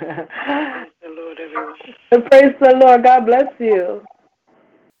 Praise the Lord, everyone. Praise the Lord. God bless you.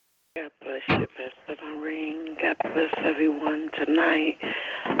 God bless you, Pastor Maureen. God bless everyone tonight.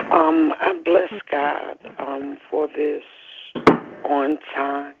 I bless God for this on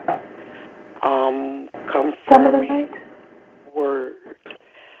time confirming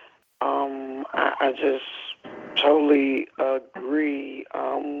I just totally agree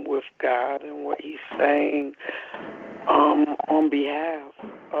with God and what He's saying on behalf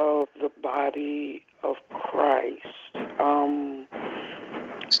of the body of Christ.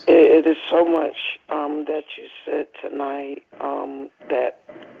 It is so much that you said tonight that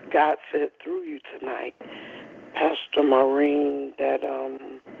God said through you tonight, Pastor Maureen, that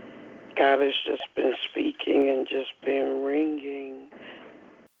God has just been speaking and just been ringing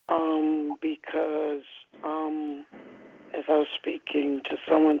because as I was speaking to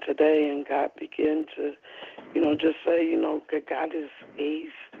someone today and God began to, just say, God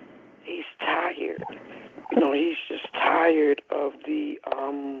he's tired. He's just tired of the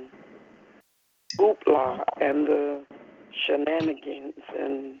hoopla and the shenanigans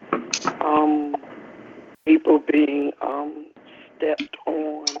and people being stepped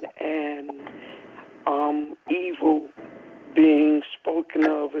on and evil being spoken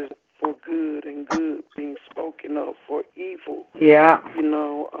of for good and good being spoken of for evil. Yeah.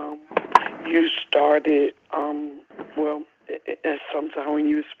 You started, sometime when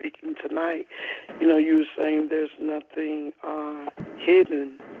you were speaking tonight, you were saying there's nothing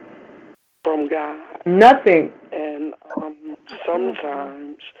hidden from God. Nothing. And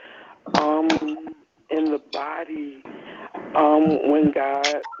sometimes in the body, when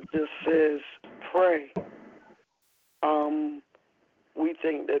God just says pray, we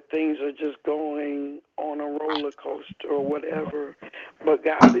think that things are just going on a roller coaster or whatever, but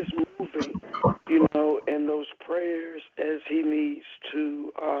God is moving, in those prayers as He needs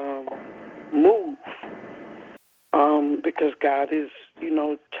to move. Because God is,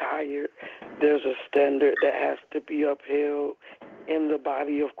 tired. There's a standard that has to be upheld in the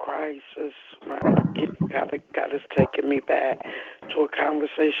body of Christ. God is taking me back to a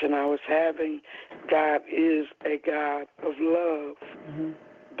conversation I was having. God is a God of love,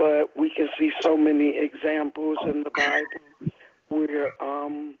 but we can see so many examples in the Bible where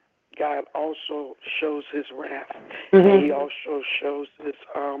God also shows His wrath, and He also shows His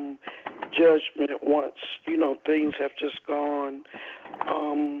judgment once, things have just gone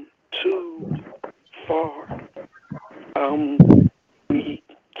too far. We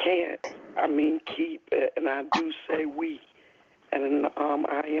can't, keep it, and I do say we, and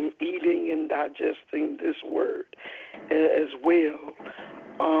I am eating and digesting this word as well.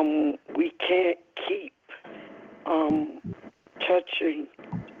 We can't keep touching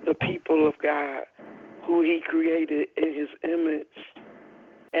the people of God who He created in His image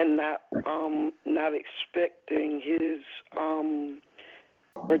and not expecting His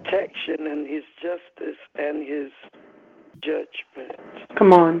protection and His justice and His judgment.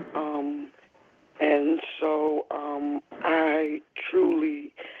 Come on. And so I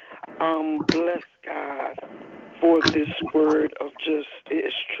truly bless God for this word of just,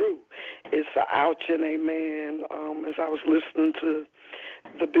 it's true. It's an ouch and amen. As I was listening to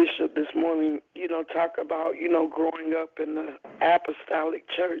the bishop this morning, talk about, growing up in the apostolic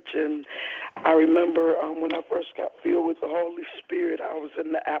church. And I remember when I first got filled with the Holy Spirit, I was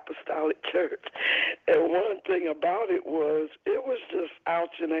in the apostolic church. And one thing about it was just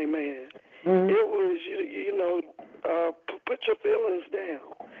ouch and amen. It was, put your feelings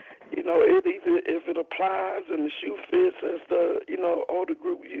down. It either, if it applies and the shoe fits, as the, older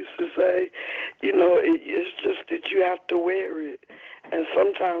group used to say, it's just that you have to wear it. And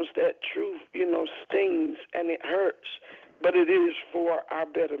sometimes that truth, stings and it hurts, but it is for our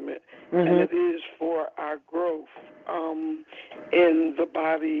betterment and it is for our growth in the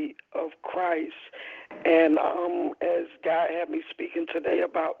body of Christ. And as God had me speaking today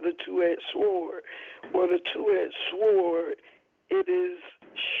about the two-edged sword, well, the two-edged sword, it is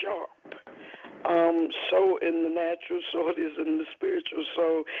sharp. So in the natural, so it is in the spiritual.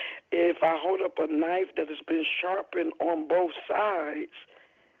 So if I hold up a knife that has been sharpened on both sides,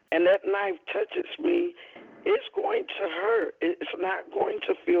 and that knife touches me, it's going to hurt. It's not going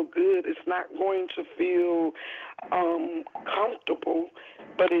to feel good. It's not going to feel comfortable,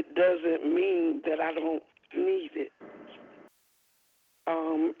 but it doesn't mean that I don't need it.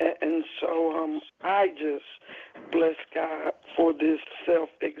 And so I just bless God for this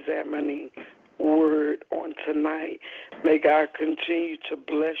self-examining word on tonight. May God continue to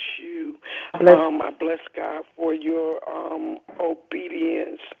bless you. I bless God for your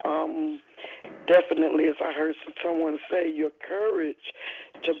obedience. Definitely, as I heard someone say, your courage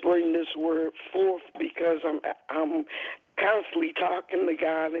to bring this word forth, because I'm constantly talking to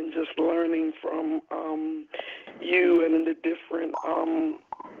God and just learning from you and the different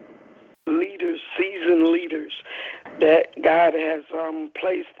leaders, seasoned leaders that God has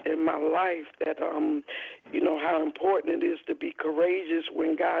placed in my life, that how important it is to be courageous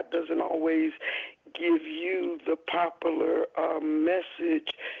when God doesn't always give you the popular message.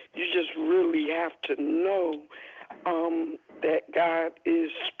 You just really have to know that God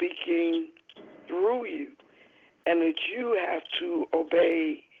is speaking through you, and that you have to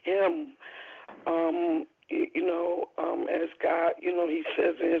obey Him. As God, He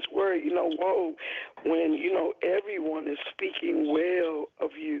says in His Word, woe, when, everyone is speaking well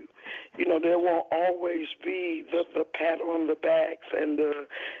of you. There won't always be the pat on the backs and the,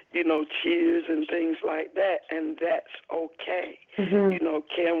 cheers and things like that, and that's okay. Mm-hmm.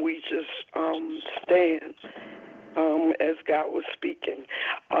 Can we just stand? As God was speaking,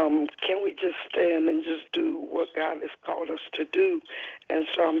 can we just stand and just do what God has called us to do? And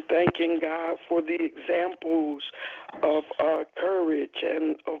so I'm thanking God for the examples of courage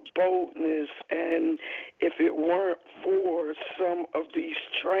and of boldness. And if it weren't for some of these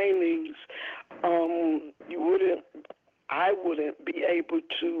trainings, I wouldn't be able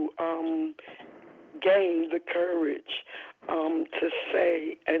to gain the courage to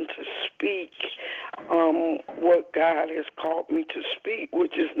say and to speak what God has called me to speak,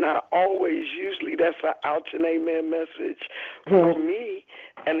 which is not always, usually that's an out and amen message for me,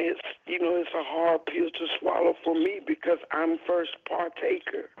 and it's a hard pill to swallow for me because I'm first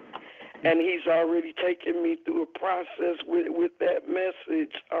partaker. And He's already taken me through a process with that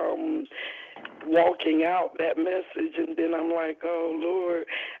message, walking out that message, and then I'm like, oh, Lord,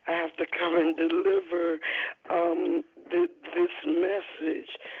 I have to come and deliver this message.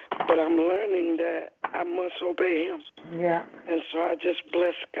 But I'm learning that I must obey Him. Yeah. And so I just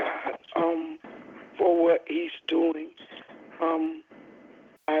bless God for what He's doing.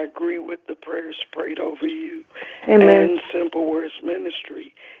 I agree with the prayers prayed over you. Amen. And Simple Words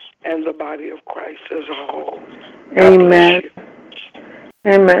Ministry and the body of Christ as a whole. Amen.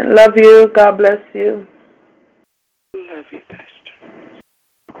 Amen. Love you. God bless you. Love you, Pastor.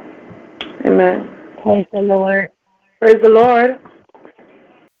 Amen. Praise the Lord. Praise the Lord.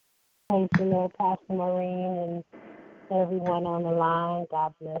 Praise the Lord, Pastor Maureen, and everyone on the line.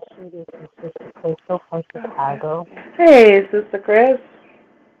 God bless you. This is Sister Crystal from Chicago. Hey, Sister Chris.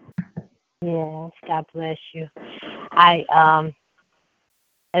 Yes, God bless you.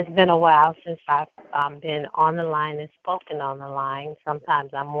 It's been a while since I've been on the line and spoken on the line.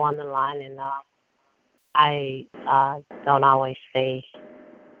 Sometimes I'm on the line and I don't always say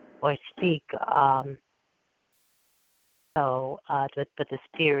or speak. But the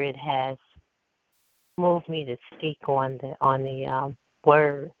Spirit has moved me to speak on the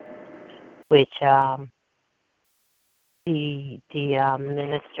word, which the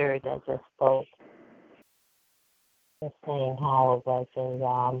minister that just spoke was saying how it was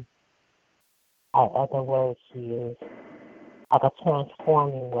other words she used, like a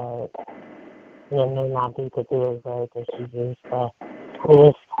transforming word. And it may not be the good word that she used, but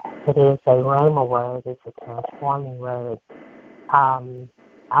it is a rhema word. It's a transforming word. I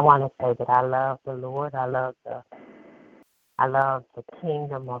want to say that I love the Lord. I love the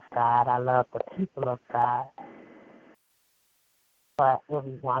kingdom of God. I love the people of God. But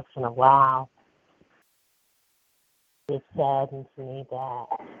every once in a while, it saddens me that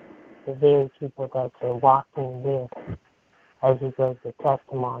the very people that you're walking with, as you give the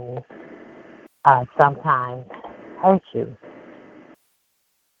testimony, sometimes hurt you.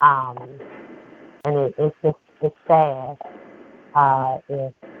 And it's sad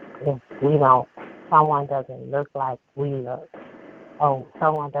if we don't, someone doesn't look like we look, or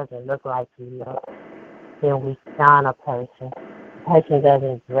someone doesn't look like we look, then we shun a person. The person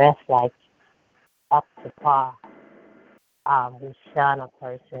doesn't dress like up to par. We shun a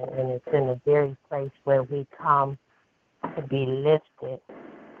person, and it's in the very place where we come to be lifted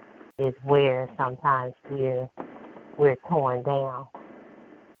is where sometimes we're torn down.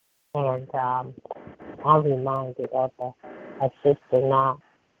 And I'm reminded of a sister not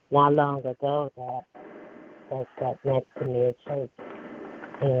long ago that sat next to me at church,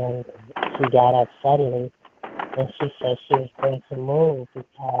 and she got up suddenly, and she said she was going to move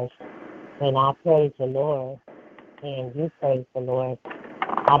because when I praise the Lord and you praise the Lord,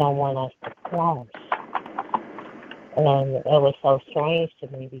 I don't want us to clash. And it was so strange to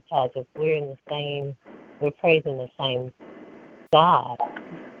me because if we're praising the same God,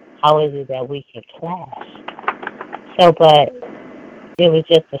 how is it that we can clash? So, but it was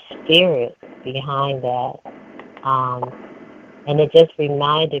just the spirit behind that. And it just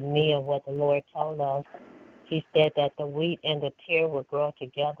reminded me of what the Lord told us. He said that the wheat and the tear will grow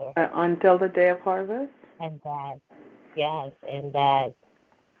together. Until the day of harvest? And that, yes, and that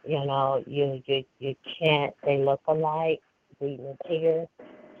You know, you can't. They look alike, breathing a tear,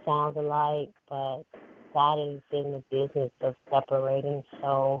 sound alike, but God is in the business of separating.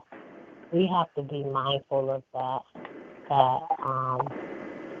 So we have to be mindful of that.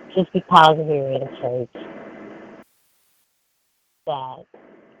 Just because we're in church, that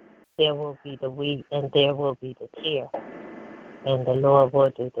there will be the wheat and there will be the tear, and the Lord will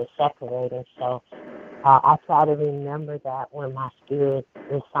do the separating. So I try to remember that when my spirit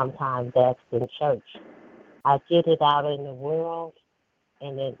is sometimes vexed in church. I get it out in the world,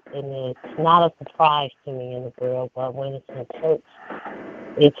 and it's not a surprise to me in the world, but when it's in church,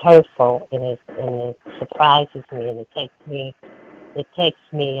 it's hurtful, and it surprises me, and it catches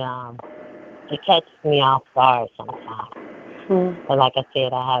me off guard sometimes. But like I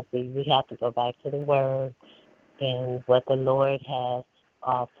said, we have to go back to the Word and what the Lord has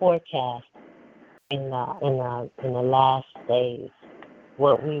forecast in the last days,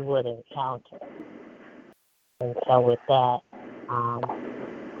 what we would encounter. And so with that,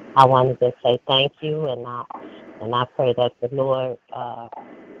 I wanted to say thank you, and I pray that the Lord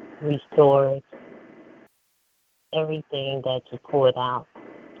restores everything that you poured out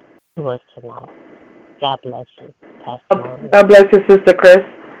to us tonight. God bless you, Pastor Maureen. God bless you, Sister Chris.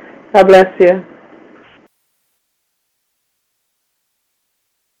 God bless you.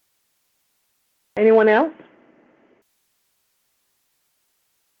 Anyone else?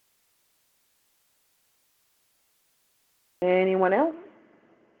 Anyone else?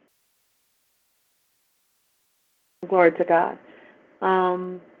 Glory to God.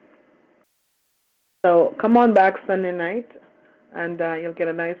 So come on back Sunday night, and you'll get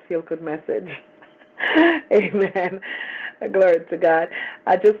a nice feel-good message. Amen. Glory to God.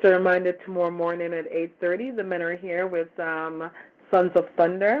 Just a reminder, tomorrow morning at 8:30, the men are here with Sons of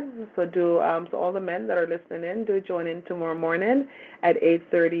Thunder. So so all the men that are listening in, do join in tomorrow morning at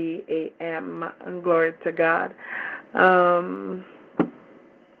 8:30 a.m. And glory to God. On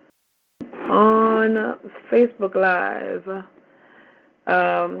Facebook Live,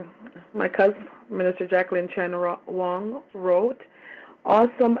 my cousin, Minister Jacqueline Chen Wong, wrote,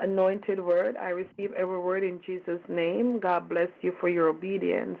 "Awesome anointed word. I receive every word in Jesus' name. God bless you for your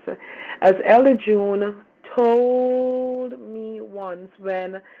obedience. As Elder June told me once,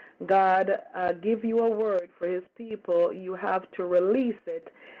 when God give you a word for his people, you have to release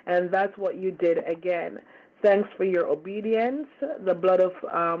it, and that's what you did again. Thanks for your obedience. The blood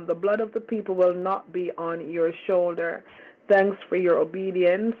of the people will not be on your shoulder. Thanks for your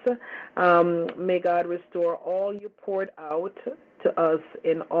obedience. May God restore all you poured out to us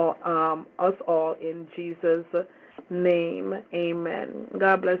all in Jesus' name. Amen."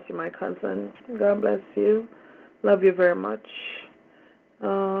 God bless you, my cousin. God bless you. Love you very much.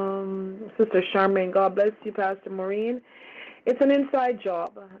 Sister Charmaine, God bless you, Pastor Maureen. It's an inside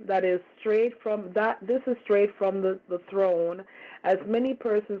job that is straight from this is straight from the throne, as many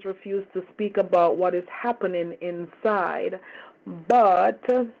persons refuse to speak about what is happening inside, but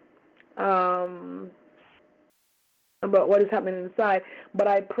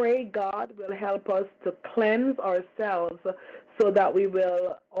I pray God will help us to cleanse ourselves so that we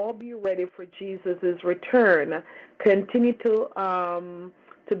will all be ready for Jesus' return. Continue to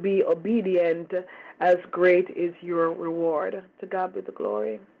be obedient, as great is your reward. To God be the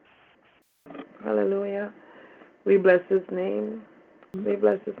glory. Hallelujah. We bless his name. We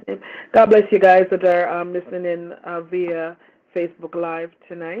bless his name. God bless you guys that are listening in via Facebook Live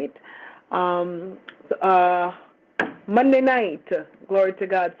tonight. Monday night, glory to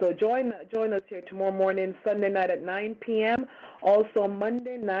God. So join us here tomorrow morning, Sunday night at 9 p.m. Also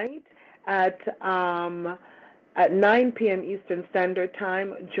Monday night at 9 p.m. Eastern Standard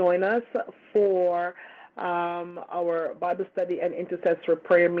Time. Join us for our Bible study and intercessory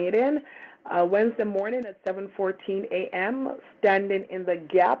prayer meeting. Wednesday morning at 7:14 a.m., Standing in the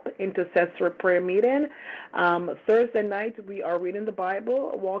Gap intercessory prayer meeting. Thursday night, we are reading the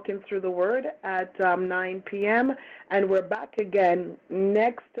Bible, walking through the Word at 9 p.m., and we're back again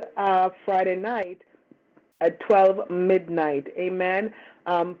next Friday night at 12 midnight. Amen.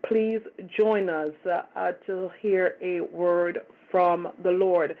 Please join us to hear a word from the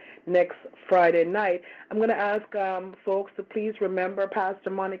Lord next Friday night. I'm going to ask folks to please remember Pastor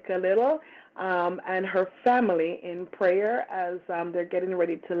Monica Little and her family in prayer as they're getting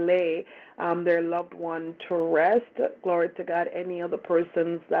ready to lay their loved one to rest. Glory to God. Any other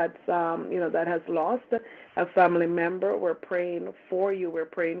persons that's that has lost a family member, we're praying for you. We're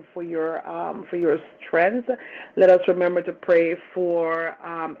praying for your strength. Let us remember to pray for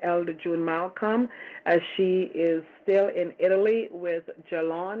Elder June Malcolm as she is still in Italy with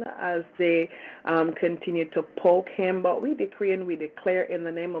Jalon as they continue to poke him. But we decree and we declare in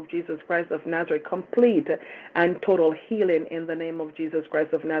the name of Jesus Christ of Nazareth complete and total healing in the name of Jesus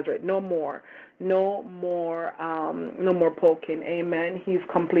Christ of Nazareth. No more poking. Amen. He's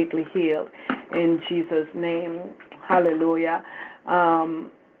completely healed in Jesus' name. Hallelujah.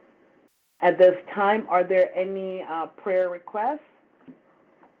 At this time, are there any prayer requests?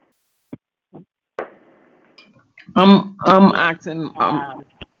 I'm asking.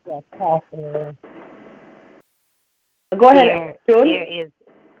 Yes, Pastor. Go ahead. There is.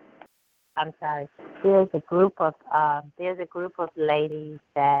 I'm sorry. There's a group of ladies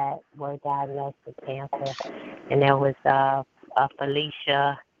that were diagnosed with cancer, and there was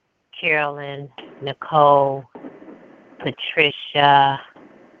Felicia, Carolyn, Nicole, Patricia,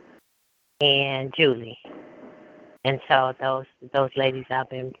 and Julie. And so those ladies I've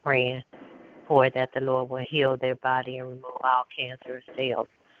been praying for, that the Lord will heal their body and remove all cancerous cells.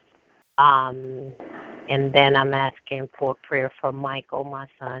 And then I'm asking for prayer for Michael, my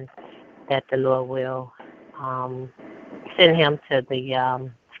son, that the Lord will send him to the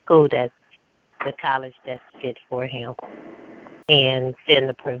school the college that's fit for him, and send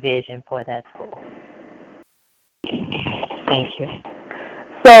the provision for that school. Thank you.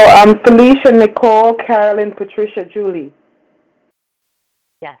 So, Felicia, Nicole, Carolyn, Patricia, Julie.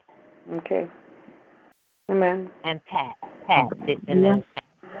 Yes. Okay. Amen. And Pat. And then Pat.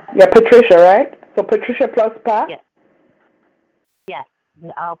 Yeah, Patricia, right? So Patricia plus Pat? Yes. Yes.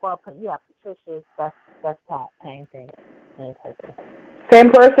 Patricia is that's Pat. Same thing. Same person.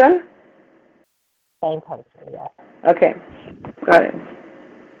 Same person? Same person, yes. Okay. Got it.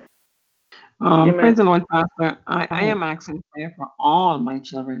 Praise the Lord, Pastor. I am asking prayer for all my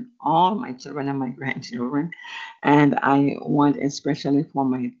children and my grandchildren. And I want especially for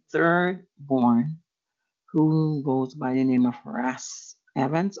my third born, who goes by the name of Ras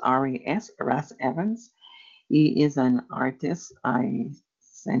Evans, R-A-S, Ras Evans. He is an artist. I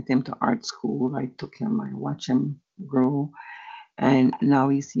sent him to art school. I took him, I watched him grow. And now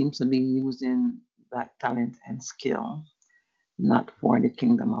he seems to be using that talent and skill, not for the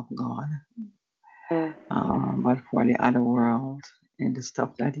kingdom of God, but for the other world and the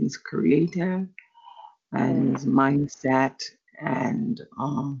stuff that he's created and his mindset. And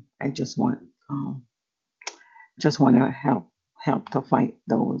I just want to help to fight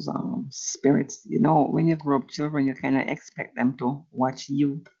those spirits. When you grow up children, you kind of expect them to watch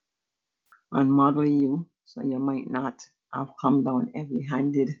you and model you, so you might not have come down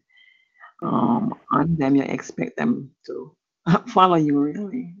heavy-handed on them. You expect them to follow you,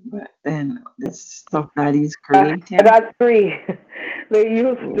 really. But then the stuff that he's I creating, got three. They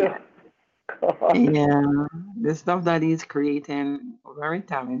used to. yeah, the stuff that he's creating, very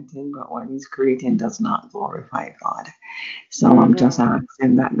talented, but what he's creating does not glorify God. So I'm just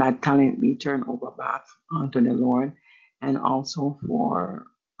asking that that talent be turned over back onto the Lord, and also for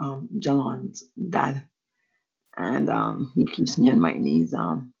John's dad. And he keeps me on my knees.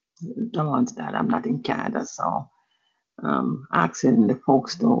 John's dad, I'm not in Canada, so asking the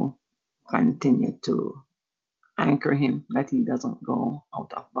folks to continue to anchor him, that he doesn't go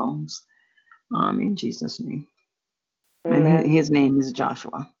out of bounds. In Jesus' name. And his name is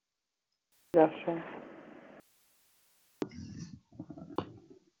Joshua. Joshua.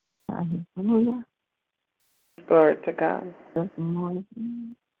 Hallelujah. Glory to God. Good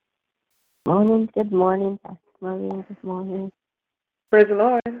morning. Good morning, Pastor Maureen. Good morning. Praise the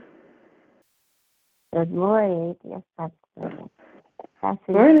Lord. Good morning. Yes, Pastor.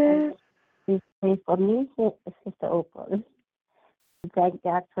 Pastor, morning. Please pray for me, Sister Opal. Thank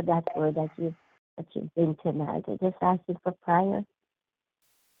God for that word that you've been tonight. I just ask you for prayer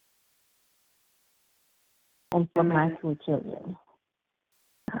and for my two children.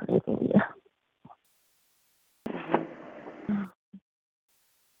 Hallelujah.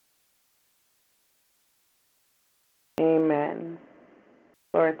 Amen.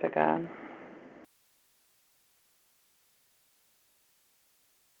 Glory to God.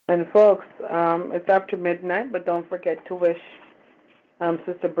 And folks, it's after midnight, but don't forget to wish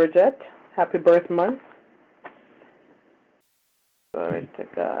Sister Bridget happy birth month. Glory to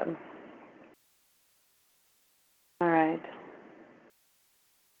God. All right.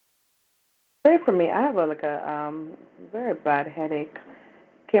 Pray for me. I have a very bad headache.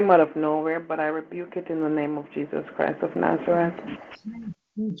 Came out of nowhere, but I rebuke it in the name of Jesus Christ of Nazareth.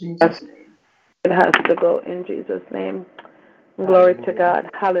 Jesus. It has to go in Jesus' name. Glory to God.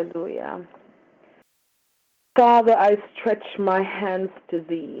 Hallelujah. Father, I stretch my hands to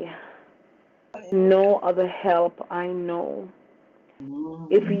thee. No other help I know.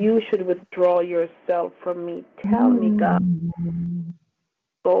 If you should withdraw yourself from me, tell me, God,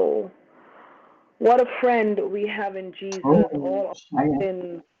 go. What a friend we have in Jesus, all our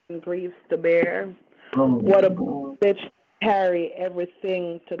sins and griefs to bear. What a privilege to carry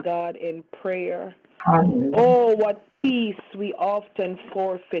everything to God in prayer. Oh, what peace we often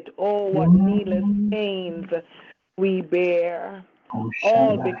forfeit. Oh, what needless pains we bear.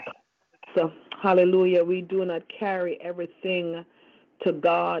 All because, hallelujah, we do not carry everything to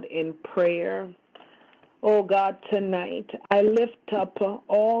God in prayer. Oh God, tonight I lift up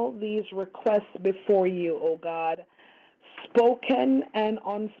all these requests before you, oh God, spoken and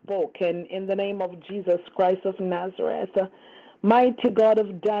unspoken, in the name of Jesus Christ of Nazareth. Mighty God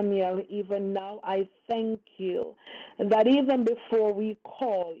of Daniel, even now I thank you that even before we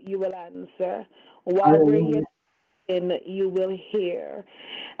call, you will answer. While we're yet in, you will hear.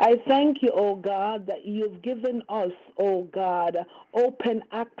 I thank you, oh God, that you've given us, oh God, open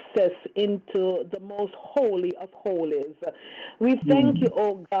access into the most holy of holies. We thank you,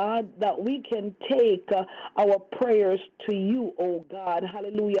 oh God, that we can take our prayers to you, oh God,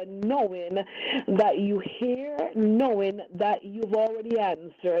 hallelujah, knowing that you hear, knowing that you've already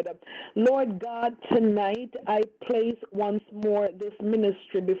answered. Lord God, tonight I place once more this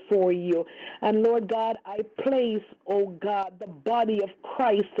ministry before you. And Lord God, I place, oh God, the body of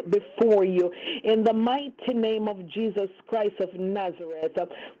Christ before you in the mighty name of Jesus Christ of Nazareth.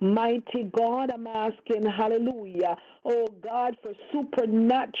 Mighty God, I'm asking, hallelujah, oh God, for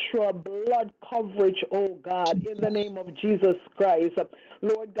supernatural blood coverage, oh God, in the name of Jesus Christ.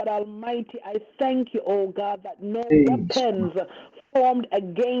 Lord God Almighty, I thank you, oh God, that no weapons formed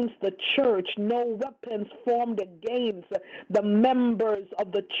against the church, no weapons formed against the members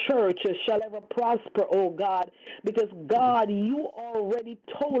of the church shall ever prosper, oh God, because God, you already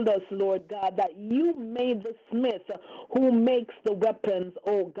told us, Lord God, that you made the smith who makes the weapons,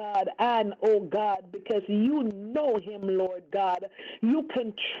 oh God, and oh God, because you know him, Lord God, you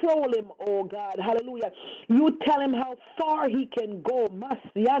control him, oh God, hallelujah, you tell him how far he can go,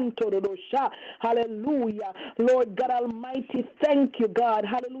 hallelujah, Lord God Almighty, thank you, God,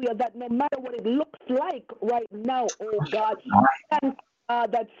 hallelujah, that no matter what it looks like right now, oh God, thank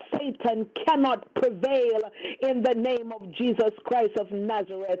that Satan cannot prevail in the name of Jesus Christ of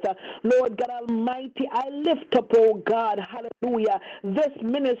Nazareth. Lord God Almighty, I lift up, oh God, hallelujah, this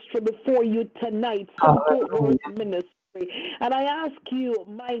ministry before you tonight, Simple Word Ministry. And I ask you,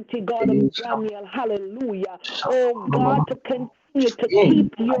 mighty God of Daniel, hallelujah, oh God, to continue to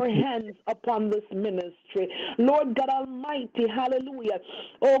keep your hands upon this ministry. Lord God Almighty, hallelujah.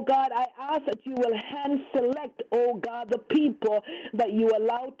 Oh God, I ask that you will hand select, oh God, the people that you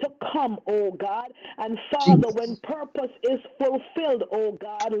allow to come, oh God. And Father, when purpose is fulfilled, oh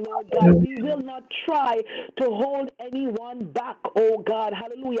God, Lord God, we will not try to hold anyone back, oh God,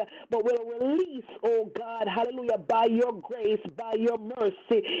 hallelujah, but will release, oh God, hallelujah, by your grace, by your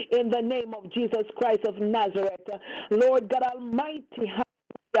mercy, in the name of Jesus Christ of Nazareth. Lord God Almighty,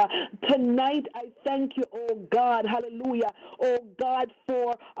 tonight, I thank you, oh God, hallelujah, oh God,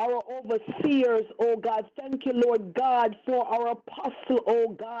 for our overseers, oh God. Thank you, Lord God, for our apostle,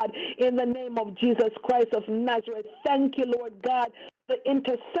 oh God, in the name of Jesus Christ of Nazareth. Thank you, Lord God, the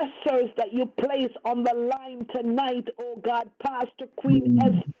intercessors that you place on the line tonight, oh God, Pastor Queen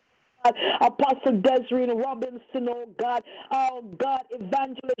Esther, Apostle Desiree Robinson, oh God,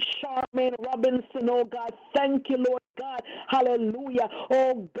 Evangelist Charmaine Robinson, oh God, thank you, Lord God, hallelujah,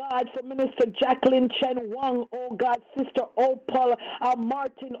 oh God, for Minister Jacqueline Chen Wang, oh God, Sister Opal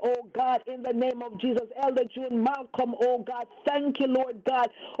Martin, oh God, in the name of Jesus, Elder June Malcolm, oh God, thank you, Lord God,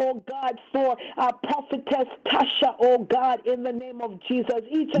 oh God, for Prophetess Tasha, oh God, in the name of Jesus,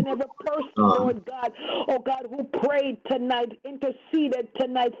 each and every person, Lord God, oh God, who prayed tonight, interceded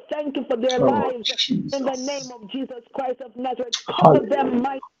tonight, thank you for their lives in the name of Jesus Christ of Nazareth. Cover them,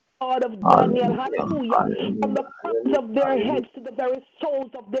 mighty God of Daniel, hallelujah, from the crowns of their heads to the very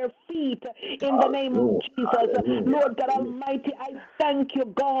soles of their feet, in the name of Jesus. Lord God Almighty, I thank you,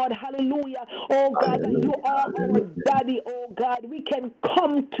 God, hallelujah, oh God, that you are our daddy, oh God. We can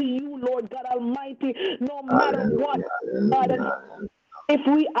come to you, Lord God Almighty, no matter what, God, and if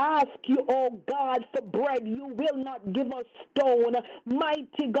we ask you, oh God, for bread, you will not give us stone.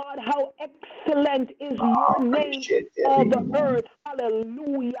 Mighty God, how excellent is your name on the earth.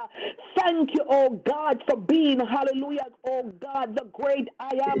 Hallelujah. thank you, oh God, for being, hallelujah, oh God, the great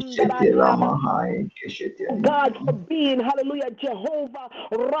I am that I am. Oh God, for being, hallelujah, Jehovah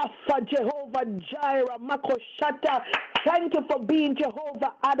Rapha, Jehovah Jireh, Makoshata. Thank you for being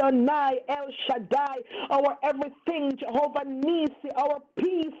Jehovah Adonai, El Shaddai, our everything, Jehovah Nisi, our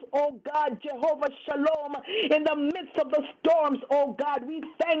peace, oh God, Jehovah Shalom, in the midst of the storms, oh God, we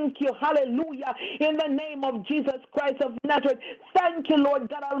thank you, hallelujah, in the name of Jesus Christ of Nazareth. Thank you, Lord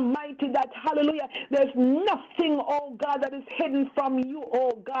God Almighty, that, hallelujah, there's nothing, oh God, that is hidden from you,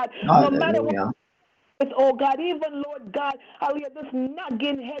 oh God, no matter what. Oh God, even Lord God, hallelujah, this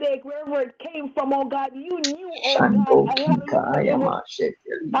nagging headache, wherever it came from, oh God, you knew, oh God, hallelujah,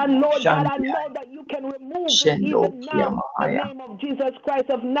 and Lord God, I know that you can remove it even now in the name of Jesus Christ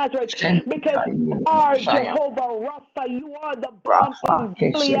of Nazareth, because you are Jehovah Rapha, you are the balm in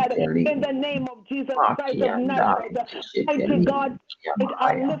Gilead in the name of Jesus Christ of Nazareth. Mighty God,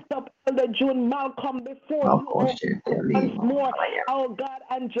 I lift up Elder June Malcolm before you, oh God, once more, oh God,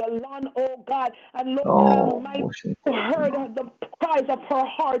 and Jalan, oh God, and Lord God Almighty, you heard the cries of her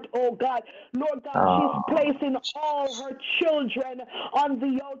heart, oh God. Lord God, she's placing all her children on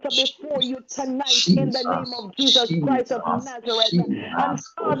the altar before you tonight in the name of Jesus Christ of Nazareth. And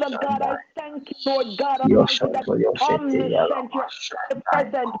Father God, I thank you, Lord God Almighty, that omniscient, you're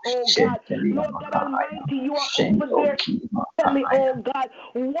present, oh God. Lord God Almighty, you are over there, oh God,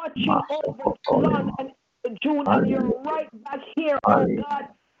 watching over John and June, and you're right back here, oh God,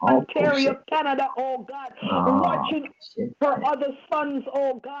 Ontario, Canada, oh God, watching her other sons,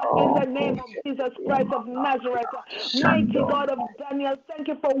 oh God, in the name of Jesus Christ of Nazareth. Mighty God of Daniel, thank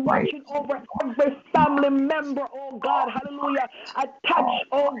you for watching over every family member, oh God, hallelujah, attached,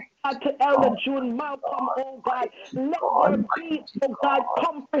 oh God, to Elder June Malcolm, oh God. Let there be, oh God,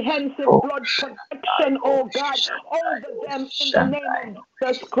 comprehensive blood protection, oh God, over them in the name of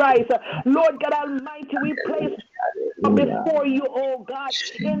Jesus Christ. Lord God Almighty, we place before you, oh God,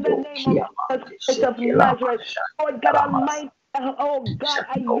 in the name of Jesus Christ of Nazareth. Lord God Almighty, oh God,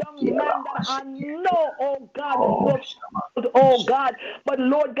 a young man that I know, oh God, that you have called, oh God, but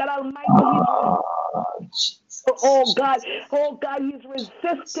Lord God Almighty, oh God, he's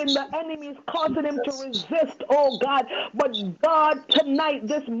resisting. The enemy is causing him to resist, oh God. But God, tonight,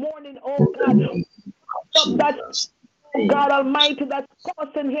 this morning, oh God, stop that, oh God Almighty, that's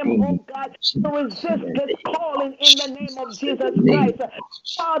causing him, oh God, to resist this calling in the name of Jesus Christ.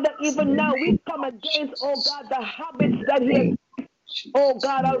 Father, even now we come against, oh God, the habits that he has, oh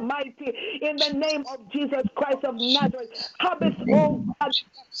God Almighty, in the name of Jesus Christ of Nazareth. Habits, oh God,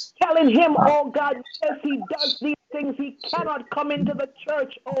 telling him, oh God, yes, he does these things. He cannot come into the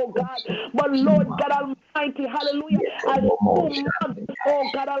church, oh God. But Lord God Almighty, hallelujah, as two mothers, oh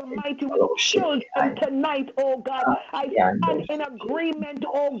God Almighty, with children tonight, oh God, I stand in agreement,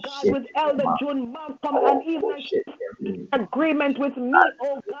 oh God, with Elder June Malcolm, and even as agreement with me,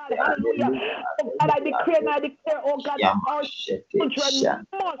 oh God, hallelujah. Oh God, I decree and I declare, oh God, that our children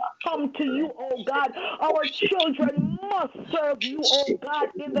must come to you, oh God. Our children must serve you, oh God,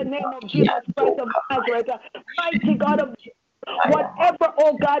 in the name of Jesus Christ of Nazareth. Mighty God of whatever,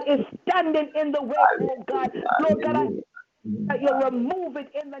 oh God, is standing in the way, oh God, Lord God, that you remove it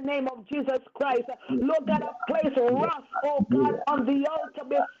in the name of Jesus Christ. Lord God, I place wrath, oh God, on the altar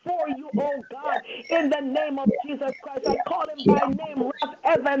before you, oh God, in the name of Jesus Christ. I call him by name, Wrath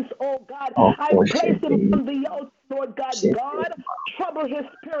Evans, oh God. I place him on the altar, Lord God. God, trouble his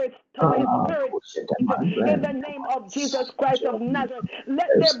spirit, in the name of Jesus Christ of Nazareth.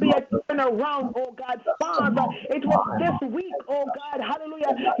 Let there be a turnaround, oh God. Father, it was this week, oh God,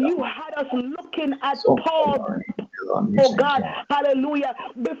 hallelujah, you had us looking at Paul, oh God, hallelujah.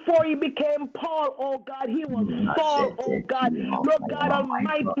 Before he became Paul, oh God, he was Saul, oh God. Lord God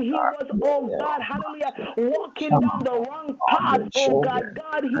Almighty, he was, oh God, hallelujah, walking down the wrong path, oh God.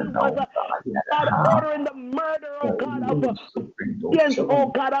 God, he was God ordering the murder, oh God, of yes,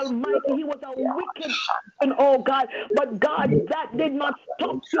 oh God Almighty. He was a wicked person, oh God. But God, that did not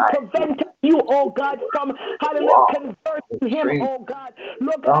stop you, prevent you, oh God, from hallelujah, converting him, oh God.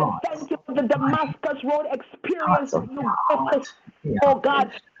 Lord God, I thank you for the Damascus Road experience that you gave us, oh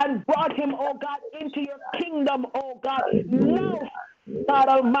God, and brought him, oh God, into your kingdom, oh God. Now, God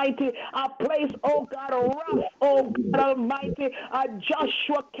Almighty, I place, oh God, Ralph, oh God Almighty,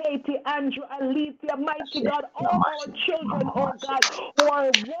 Joshua, Katie, Andrew, Alethea, mighty God, all our children, oh God, who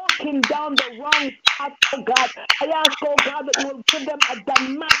are walking down the wrong path, oh God. I ask, oh God, that you will give them a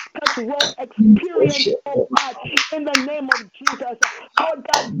Damascus Road experience, oh God, in the name of Jesus. Lord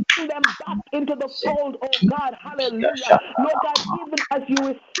God, bring them back into the fold, oh God, hallelujah. Lord God, even as you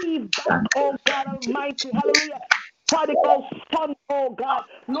receive back, oh God Almighty, hallelujah, prodigal son, oh God.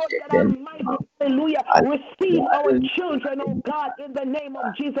 Lord God Almighty, hallelujah. Receive our children, oh God, in the name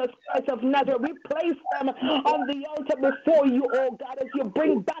of Jesus Christ of Nazareth. We place them on the altar before you, oh God, as you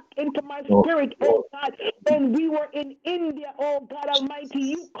bring back into my spirit, oh God, when we were in India, oh God Almighty,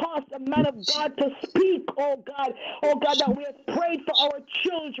 you caused a man of God to speak, oh God, that we have prayed for our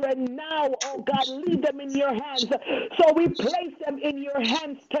children now, oh God, leave them in your hands. So we place them in your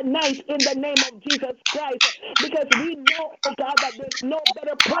hands tonight in the name of Jesus Christ, because we know, oh God, that there's no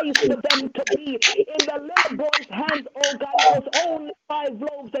better place for them to be. In the little boy's hands, oh God, it was only 5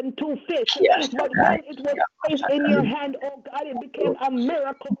 loaves and 2 fish, but when it was placed in your hand, oh God, it became a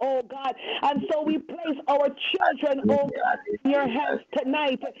miracle, oh God. And so we place our children, oh God, in your hands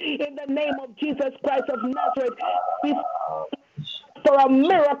tonight in the name of Jesus Christ of Nazareth. We for a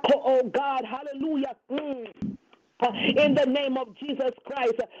miracle, oh God, hallelujah. In the name of Jesus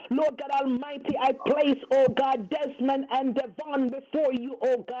Christ, Lord God Almighty, I place, oh God, Desmond and Devon before you,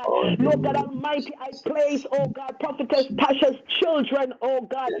 oh God. Lord God Almighty, I place, oh God, Prophetess Tasha's children, oh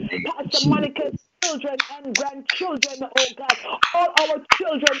God, Pastor Monica's children and grandchildren, oh God, all our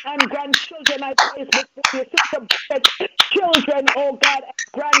children and grandchildren I place before you, Sister Brett's children, oh God,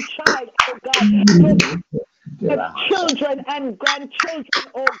 and grandchild, oh God. Lord, children and grandchildren,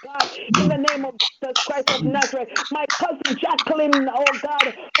 oh God, in the name of Jesus Christ of Nazareth. My cousin Jacqueline, oh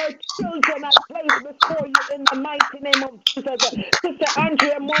God, her children I place before you in the mighty name of Jesus. Sister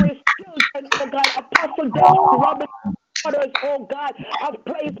Andrea Morris' children, oh God, Apostle David Robert daughters, oh God, I've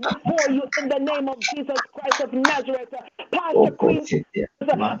placed before you in the name of Jesus Christ of Nazareth. Pastor Queen,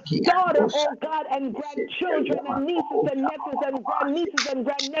 daughter, oh God, and grandchildren and nieces and nephews and grandnieces and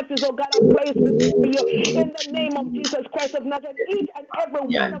grandnephews, oh God, I place before you in the name of Jesus Christ of Nazareth. Each and every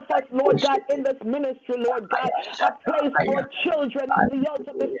one of us, Lord God, in this ministry, Lord God, I place our children on the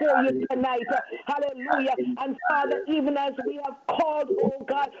altar before you tonight. Hallelujah. And Father, even as we have called, oh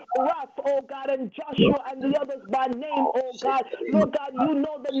God, Russ, oh God, and Joshua and the others by name, oh God, Lord God, you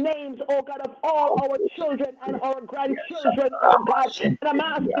know the names, oh God, of all our children and our grandchildren, oh God. And I'm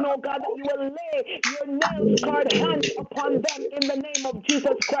asking, oh God, that you will lay your nail-scarred hands upon them in the name of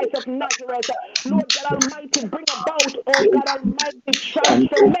Jesus Christ of Nazareth. Lord God Almighty, bring about, oh God Almighty,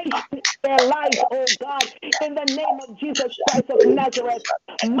 transformation in their lives, oh God, in the name of Jesus Christ of Nazareth.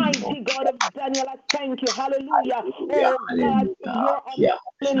 Mighty God of Daniel, I thank you. Hallelujah. Oh God, for your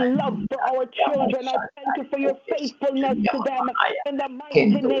unfailing love for our children. I thank you for your faithfulness to them in the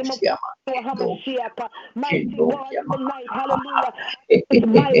mighty name of Hamashiach. Mighty God, tonight, hallelujah. It's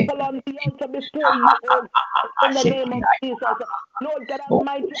Michael on the altar before you, oh God, in the name of Jesus. Lord God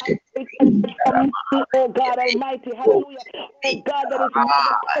Almighty, I pray from me, oh God Almighty, hallelujah. Oh God, that his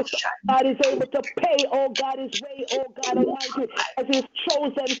mother, God, is able to pay, oh God, his way, oh God Almighty, as he's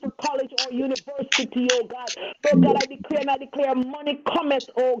chosen for college or university, oh God. Lord God, I decree and I declare money cometh,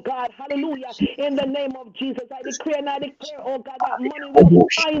 oh God, hallelujah, in the name of Jesus. I decree and I declare, oh God, that money will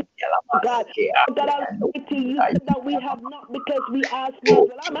find, oh God. Oh God Almighty, you said that we have not because we ask not.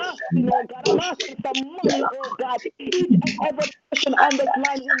 Well, I'm asking, oh God, I'm asking for money, oh God. Each and every person on this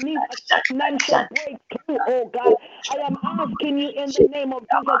line who needs a financial breakthrough, oh God, I am asking you in the name of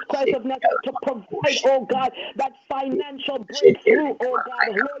Jesus Christ of Nazareth to provide, oh God, that financial breakthrough, oh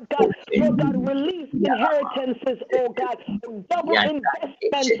God. Lord God, release inheritances, oh God, double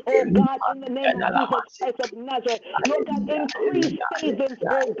investments, oh God, in the name of Jesus Christ of Nazareth. Lord God, increase savings,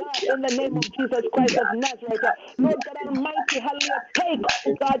 oh God, in the name of Jesus Christ of Nazareth. Lord God Almighty, hallelujah, take,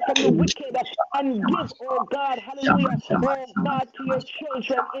 oh God, from the wicked and give, oh God, hallelujah, oh God, to your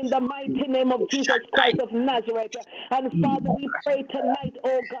children in the mighty name of Jesus Christ of Nazareth. And Father, we pray tonight,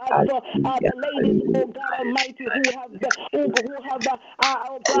 oh God, for the ladies, oh God Almighty, who have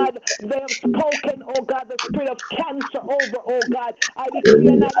oh God, they have spoken, oh God, the spirit of cancer over, oh God. I decree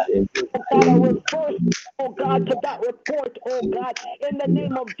and I decree, oh God, a reverse, oh God, to that report, oh God, in the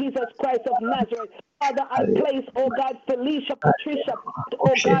name of Jesus Christ of Nazareth. Father, I place, oh God, Felicia, Patricia,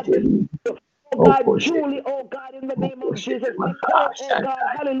 oh God, oh God, Julie, oh God, in the name of Jesus. Nicole, oh God,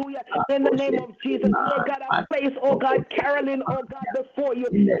 hallelujah, in the name of Jesus. Lord God, I place, oh God, Carolyn, oh God, before you,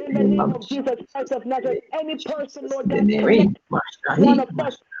 in the name of Jesus Christ of Nazareth. Any person, Lord God, connect one of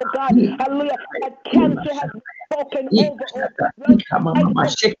us, oh God, hallelujah, that cancer has been spoken over, oh God.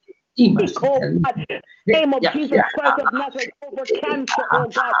 Speak, oh God, name of Jesus Christ of Nazareth over cancer, oh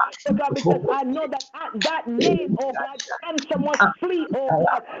God. Oh God, because I know that at that name, oh God, cancer must flee, oh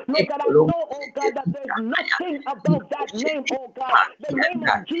God. Lord God, I know, oh God, that there's nothing above that name, oh God. The name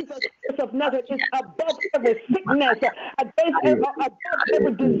of Jesus Christ of Nazareth is above every sickness, above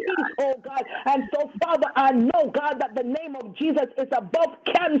every disease, oh God. And so, Father, I know, God, that the name of Jesus is above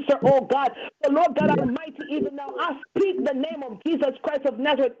cancer, oh God. So, Lord God Almighty, even now, I speak the name of Jesus Christ of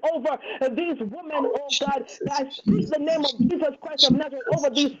Nazareth over these women, oh God. I speak the name of Jesus Christ of Nazareth over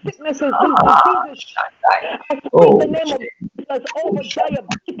these sicknesses, these diseases. I speak the name of Jesus over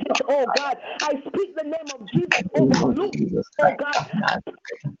diabetes, oh God. I speak the name of Jesus over lupus, oh God.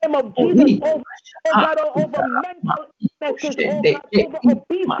 The name of Jesus over, oh God, over mental illnesses, oh God, over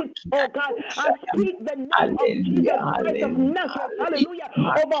obesity, oh God. I speak the name of Jesus Christ of Nazareth, hallelujah,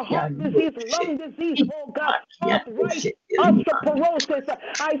 over heart disease, lung disease, oh God, arthritis, osteoporosis.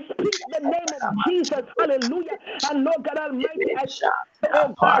 I speak the name of Jesus, hallelujah. And Lord God Almighty, I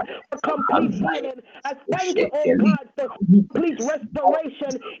oh God, for complete healing. I thank you, oh God, for complete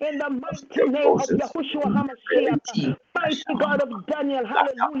restoration in the mighty name of Yahushua HaMashiach. Mighty God of Daniel,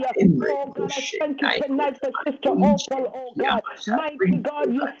 hallelujah. Oh God, I thank you tonight for Sister Opal, oh God. Mighty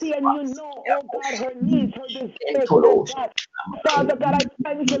God, you see and you know, oh God, her needs, her desires, oh God. Father God, I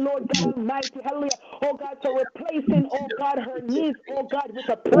thank you, Lord God Almighty, hallelujah. Oh God, for replacing, oh God, her needs, oh God, with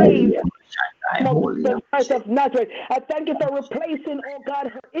a praise of Jesus Christ of Nazareth. I thank you for replacing, oh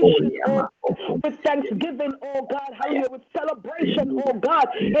God, her issues, oh God, with thanksgiving, oh God, hallelujah, with celebration, oh God,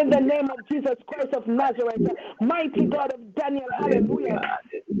 in the name of Jesus Christ of Nazareth. Mighty God of Daniel, hallelujah.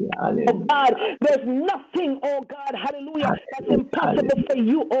 Oh God, there's nothing, oh God, hallelujah, that's impossible for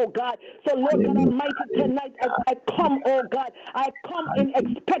you, oh God. So Lord God Almighty, tonight as I come, oh God, I come in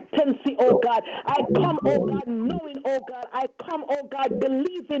expectancy, oh God. I come, oh God, knowing, oh God. I come, oh God,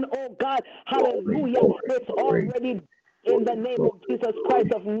 believing, oh God, hallelujah. It's already in the name of Jesus Christ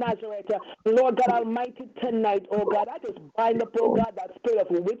of Nazareth. Lord God Almighty, tonight, oh God, I just bind up, oh God, that spirit of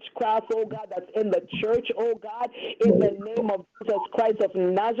witchcraft, oh God, that's in the church, oh God, in the name of Jesus Christ of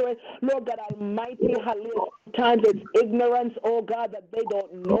Nazareth. Lord God Almighty, hallelujah. Sometimes it's ignorance, oh God, that they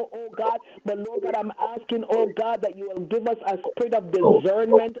don't know, oh God. But Lord God, I'm asking, oh God, that you will give us a spirit of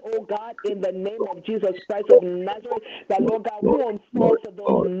discernment, oh God, in the name of Jesus Christ of Nazareth. That, Lord God, we won't fall for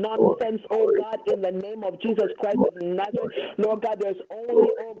those nonsense, oh God, in the name of Jesus Christ of Nazareth. Lord God, there's only,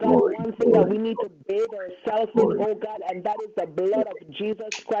 oh God, one thing that we need to bathe ourselves in, oh God, and that is the blood of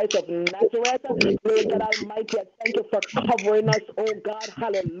Jesus Christ of Nazareth. Lord God Almighty, I thank you for covering us, oh God,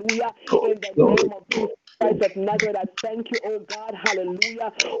 hallelujah, in the name of Jesus Christ of Nazareth. I thank you, oh God,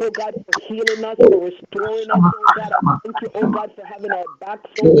 hallelujah, oh God, for healing us, for restoring us, oh God. I thank you, oh God, for having our backs,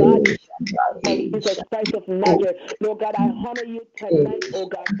 oh God, of Jesus Christ of Nazareth. Lord God, I honor you tonight, oh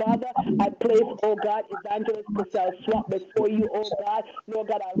God. Father, I place, oh God, Evangelist Cassell Swap before you, oh God. Lord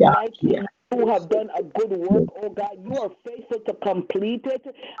God Almighty, you have done a good work, oh God. You are faithful to complete it.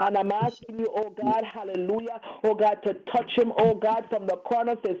 And I'm asking you, oh God, hallelujah, oh God, to touch him, oh God, from the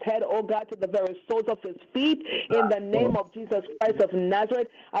corner of his head, oh God, to the very soles of his feet. In the name of Jesus Christ of Nazareth,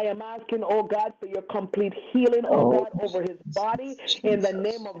 I am asking, oh God, for your complete healing, oh God, over his body. In the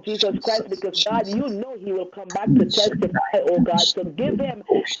name of Jesus Christ, because God, you know he will come back to testify, oh God. So give him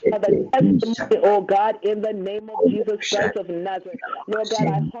the testimony, oh God, in the name of Jesus Christ of Nazareth. Lord God,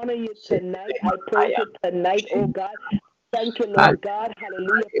 I honor you tonight. I praise you tonight, oh God. Thank you, Lord God,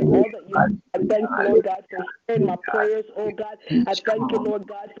 hallelujah, for all that you do. I thank you, Lord God, for hearing my prayers, oh God. I thank you, Lord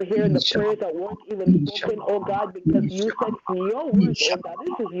God, for hearing the prayers that weren't even spoken, oh God, because you said in your word, oh God,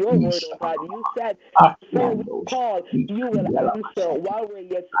 this is your word, oh God. You said, before we call, you will answer. While we're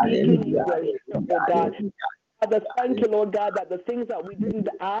yet speaking, you will hear, oh God. Father, thank you, Lord God, that the things that we didn't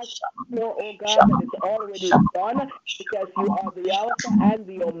ask for, oh God, that it's already done because you are the Alpha and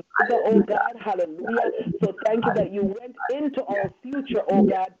the Omega, oh God, hallelujah. So thank you that you went into our future, oh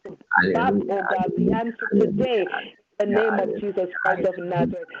God, to back, oh God, the answer today. In the name of Jesus Christ of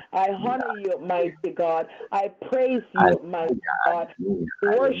Nazareth, I honor you, mighty God. I praise you, mighty God. I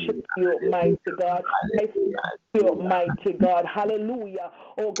worship you, mighty God. I thank you, mighty God. Hallelujah.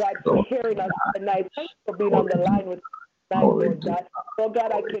 Oh God, for hearing us tonight. Thank you for being on the line with us tonight, Lord God. Oh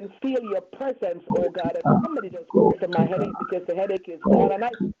God, I can feel your presence, oh God. And somebody just pray for my headache because the headache is gone. And I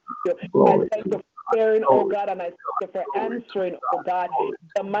thank you. I thank you for hearing, oh God, and I thank you for answering, oh God,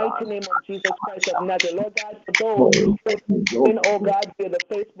 in the mighty name of Jesus Christ of Nazareth. Lord God, for those who are in, oh God, via the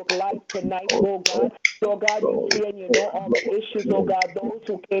Facebook Live tonight, oh God. Lord God, you see and you know all the issues, oh God. Those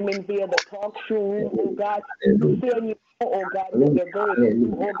who came in via the talk show room, oh God, you see and you know, oh God, what they're going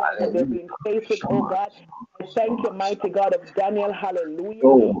through, oh God, what they're being faced with, oh God. I thank you, mighty God of Daniel,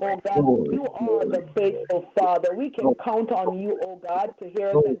 hallelujah. Oh God, you are the faithful Father. We can count on you, oh God, to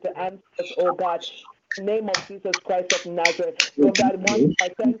hear us and to answer us, oh God. in the name of Jesus Christ of Nazareth. Lord God, once I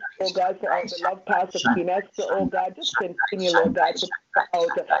thank you, oh God, for our beloved Pastor Queen Esther, oh God. Just continue, Lord God, to pour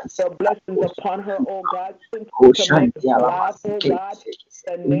out your blessings upon her, oh God. Continue to make her laugh, oh God.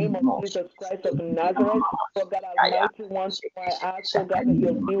 In the name of Jesus Christ of Nazareth. Lord God Almighty, once more I ask, oh God, that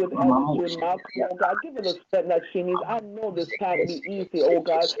you'll be with Elder June Malcolm, oh God. Give her the strength that she needs. I know this can't be easy, oh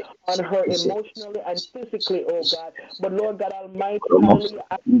God, on her emotionally and physically, oh God. But Lord God Almighty, hallelujah,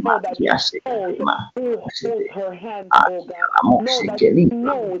 I know that she knows who holds her hands, oh God. I know that she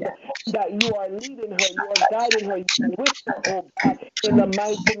knows that you are leading her, you are guiding her, you are with her, oh God, in the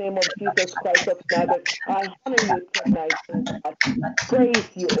mighty name of Jesus Christ of Nazareth. I honor you tonight, oh God. Praise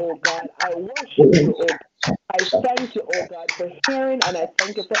you, oh God. I worship you, oh God. I thank you, oh God, for hearing, and I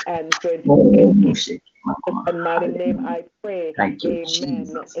thank you for answering. In Jesus' mighty name I pray. Amen.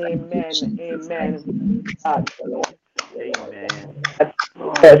 Amen. Amen. God. Amen.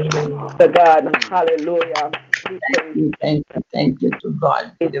 Yes, to God. Hallelujah. Thank you to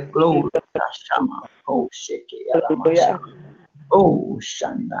God. Be the glory. Shama. Oh, Hallelujah. Oh,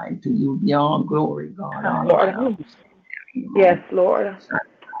 Shandai, to you be all glory, God, all honor. Yes, Lord.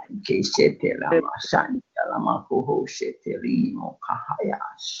 Keshetelama Shantalama Koho Shetelimo Kahaya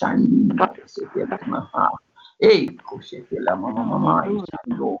Shandi Kesetelama Koshetelama Mama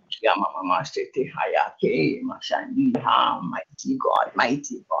Ishando Yama Mama Shete Hayake Mashandi Ha mighty God,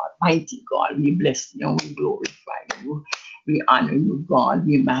 mighty God, mighty God. We bless you and we glorify you. We honor you, God.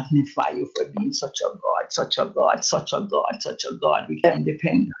 We magnify you for being such a God, such a God, such a God, such a God. We can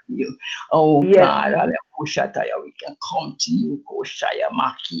depend on you. Oh God, Shataya, we can come to you, Koshaya,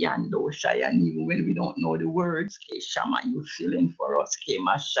 Makiando, Shaya, and even when we don't know the words, Keshama, you feeling for us,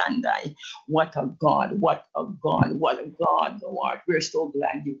 Kema Shandai. What a God, what a God, what a God, Lord. We're so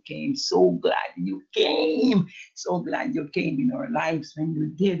glad you came, so glad you came, so glad you came in our lives when you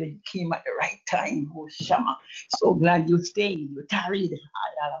did, and you came at the right time, Koshama. So glad you stayed, you tarried,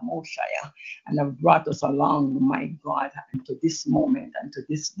 Moshaya, and have brought us along, my God, and to this moment and to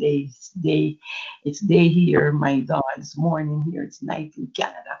this day. It's day here, my God. It's morning here. It's night in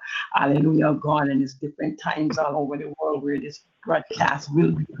Canada. Hallelujah, God. And it's different times all over the world where this broadcast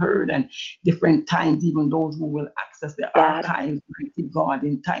will be heard, and different times, even those who will access the archives, mighty God,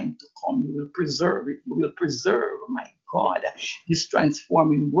 in time to come. You will preserve it. You will preserve, my God, this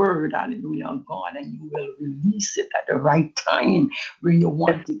transforming word, hallelujah, God, and you will release it at the right time where you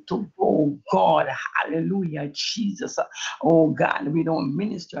want it to go, God, hallelujah, Jesus. Oh God, we don't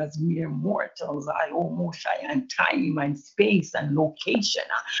minister as mere mortals. I almost shy and time and space and location.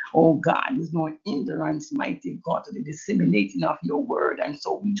 Oh God, there's no hindrance, mighty God, to the disseminating of your word. And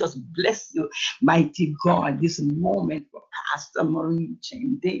so we just bless you, mighty God, this moment for Pastor Maureen,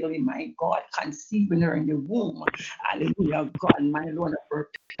 Chen, Daley, my God, conceiving her in the womb. Hallelujah, God, my Lord, of her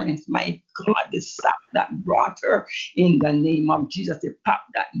parents, my God, the sap that brought her in the name of Jesus, the pap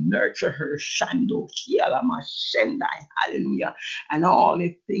that nurture her, Shando, Kiala, Mashendai, hallelujah, and all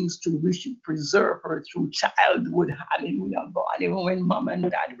the things to which you preserve her through childhood, hallelujah, God, even when mom and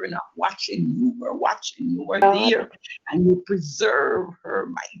dad were not watching, you were watching, you were there, and you preserve her,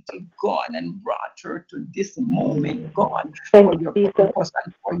 mighty God, and brought her to this moment, God, for your purpose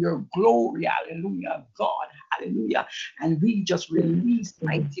and for your glory, hallelujah, God, hallelujah. And we just release,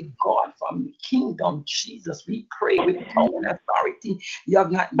 mighty God, from the kingdom, Jesus. We pray with power and authority. You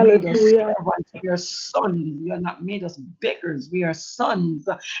have not made us servants, we are sons. You have not made us beggars, we are sons.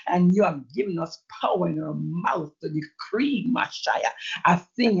 And you have given us power in our mouth to decree, Messiah, a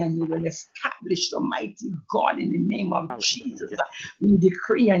thing, and you will establish the mighty God in the name of Jesus. We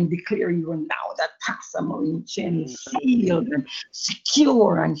decree and declare even now that Pastor Maureen Chen is sealed and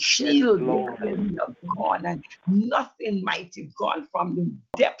secure and shielded, hallelujah, God, and nothing, mighty God, from the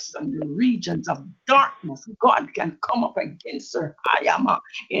depths and the regions of darkness, God, can come up against her. I am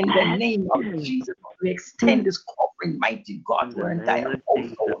in the name of Jesus. We extend this covering, mighty God, to her entire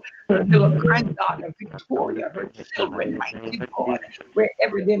household, her little granddaughter, Victoria, her children, mighty God,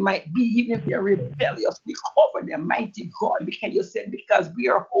 wherever they might be, even if they're rebellious, we cover them, mighty God, because you said, because we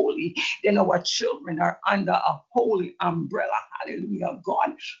are holy, then our children are under a holy umbrella. Hallelujah,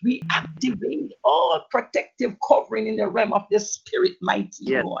 God. We activate all protective covering in the realm of the spirit,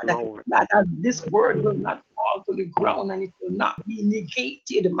 mighty God. That this word will not fall to the ground and it will not be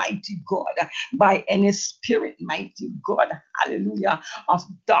negated, mighty God, by any spirit, mighty God, hallelujah, of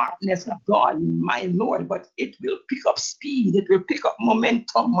darkness, God, my Lord, but it will pick up speed, it will pick up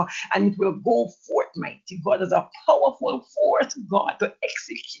momentum, and it will go forth, mighty God, as a powerful force, God, to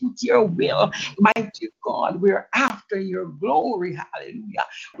execute your will, mighty God. We're after your glory, hallelujah.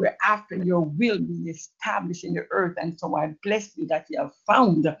 We're after your will being established in the earth, and so I bless you that you have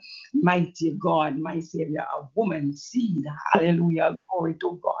found, mighty God, my Savior, a woman seed, hallelujah, glory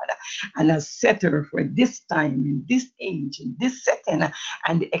to God, and a setter for this time, in this age, in this setting,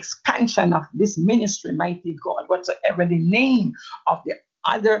 and the expansion of this ministry, mighty God, whatsoever the name of the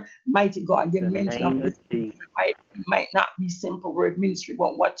other, mighty God, the mention of this might not be simple word ministry,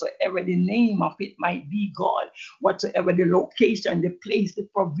 but whatsoever the name of it might be, God, whatsoever the location, the place, the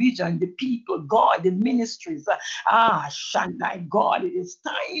provision, the people, God, the ministries, Shandai, God, it is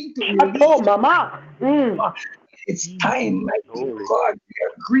time to release. Oh, Mama. It's time, mighty God, we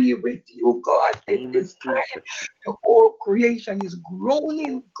agree with you, God. It is time. The whole creation is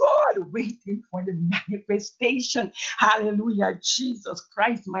groaning, God, waiting for the manifestation. Hallelujah, Jesus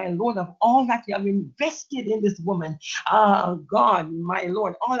Christ, my Lord, of all that you have invested in this woman. God, my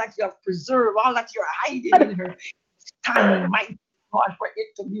Lord, all that you have preserved, all that you're hiding in her. It's time, mighty God, for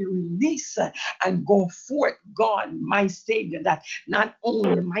it to be released and go forth, God, my Savior, that not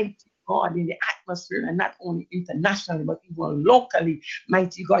only mighty God in the atmosphere and not only internationally, but even locally,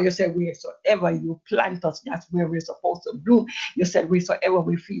 mighty God, you said wheresoever you plant us, that's where we're supposed to bloom. You said wheresoever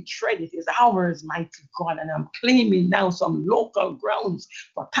we feel tread, it is ours, mighty God. And I'm claiming now some local grounds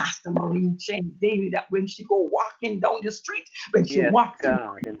for Pastor Maureen, Chen, Daley, that when she go walking down the street, when she walks in the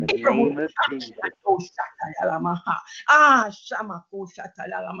neighborhood,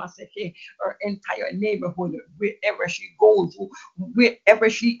 her entire neighborhood, wherever she goes, wherever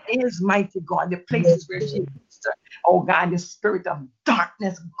she is, mighty God, the places where she is, oh God, the spirit of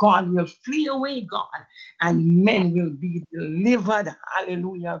darkness, God, will flee away, God, and men will be delivered.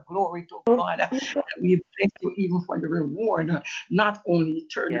 Hallelujah. Glory to God. We bless you even for the reward, not only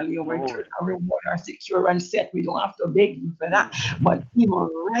eternally, our eternal reward are secure and set. We don't have to beg you for that, but even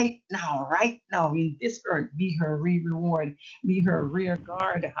right now, in this earth, be her reward, be her rear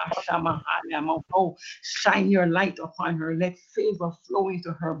guard. Oh, shine your light upon her. Let favor flow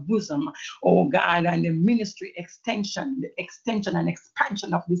into her bosom, oh God, and the ministry extension, the extension and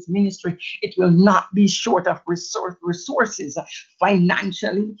expansion of this ministry, it will not be short of resources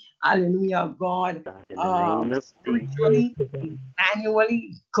financially, hallelujah, God, spiritually,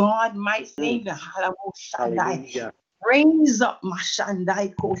 annually, God, my Savior, hallelujah. Raise up,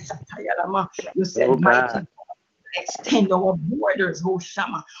 Mashandai Koshatayalama. You said, mighty, extend our borders, oh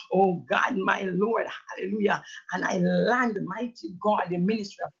Shama, oh God, my Lord, hallelujah. And I land, mighty God, the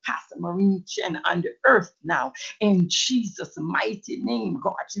ministry of Pastor Maureen Chen on the earth now. In Jesus' mighty name,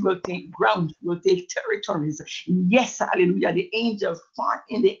 God, she will take ground, she will take territories. Yes, hallelujah. The angels fought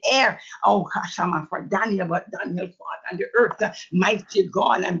in the air, oh Shama, for Daniel, but Daniel fought on the earth, mighty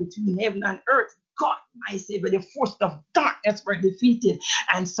God, and between heaven and earth, God, my Savior, the force of darkness were defeated.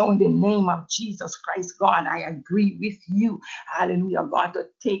 And so in the name of Jesus Christ, God, I agree with you. Hallelujah, God, to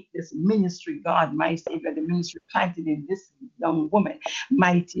take this ministry, God, my Savior, the ministry planted in this young woman.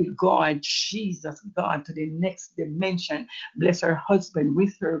 Mighty God, Jesus, God, to the next dimension. Bless her husband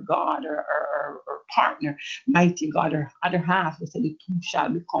with her, God, her partner. Mighty God, her other half. We said the two shall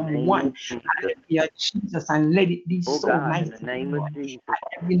become one. Hallelujah, Jesus, and let it be so, God, mighty in the name God. Of Jesus.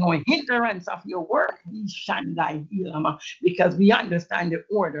 You know, hindrance of your work, we Shandai Ilama, because we understand the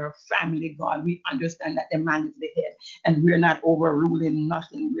order of family, God. We understand that the man is the head, and we're not overruling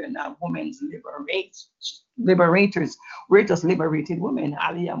nothing. We're not women's liberators. We're just liberated women.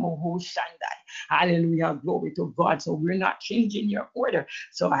 Hallelujah, Moho Shandai. Hallelujah, glory to God. So we're not changing your order.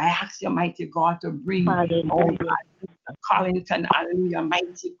 So I ask you, mighty God, to bring, oh God, Collington, hallelujah,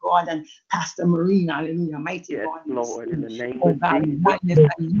 mighty God, and Pastor Maureen, hallelujah, mighty God, Lord, in the name of God, oneness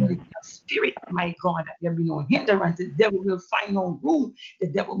and unity of spirit, my God, that there be no hindrance, the devil will find no room, the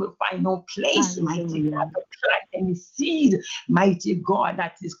devil will find no place, mighty God, to plant any seed, mighty God,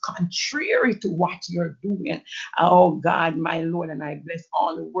 that is contrary to what you're doing. Oh God, my Lord, and I bless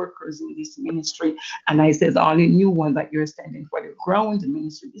all the workers in this ministry, and I says all the new ones that you're standing for the ground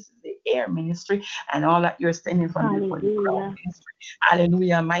ministry, this is the air ministry, and all that you're standing for the ground ministry.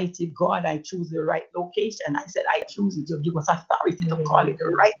 Hallelujah, mighty God, I choose the right location. I said I choose it. You give us authority to call it the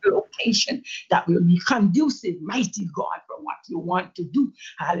right location that will be conducive, mighty God, for what you want to do.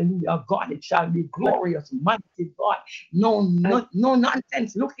 Hallelujah, God, it shall be glorious, mighty God. No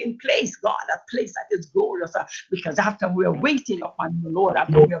nonsense looking place, God, a place that is glorious victorious because after we are waiting upon the Lord,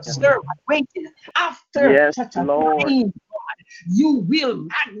 after we have served and waited, after Yes, such a Lord. time, you will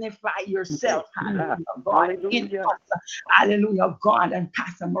magnify yourself, hallelujah, God, in Hallelujah. us, hallelujah, God, and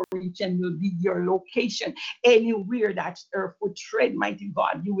Pastor Maureen Chen will be your location. Anywhere that earth would tread, mighty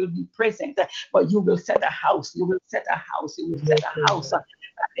God, you will be present, but you will set a house, you will set a house, you will set a house. That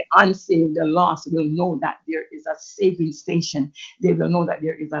the unsaved, the lost will know that there is a saving station. They will know that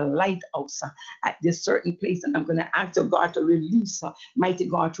there is a lighthouse at this certain place. And I'm going to ask God to release, mighty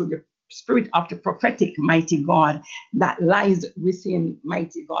God, through the spirit of the prophetic, mighty God, that lies within,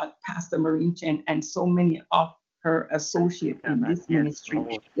 mighty God, Pastor Maureen Chen and so many of her associates in this Yes, ministry,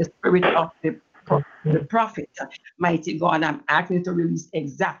 Lord. the spirit of the prophet, mighty God, I'm asking you to release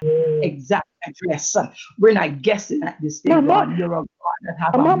exact address. We're not guessing at this thing, God. You're a God that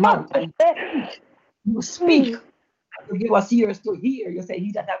have a mouth and you speak. You give us ears to hear. You say,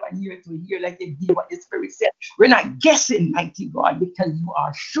 he that have an ear to hear, let him hear what the Spirit said. We're not guessing, mighty God, because you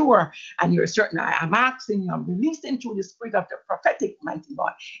are sure and you're certain. I'm asking you, I'm releasing through the spirit of the prophetic, mighty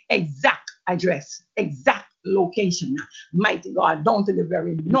God, exact address, exact location, mighty God, down to the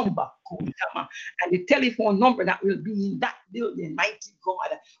very number, and the telephone number that will be in that building, mighty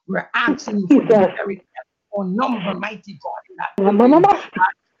God. We're asking you for the very telephone number, mighty God, in that building.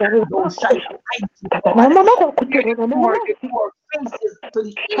 Those shine mighty God. The four faces to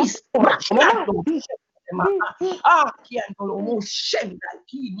the east.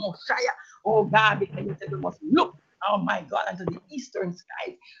 Oh God, because you said we must look, oh my God, unto the eastern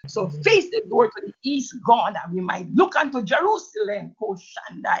sky. So face the door to the east, God, that we might look unto Jerusalem,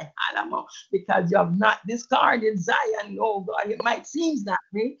 because you have not discarded Zion, oh God. It might seem that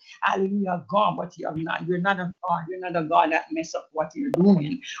way, hallelujah, God, but you have not. You're not a God. You're not a God that mess up what you're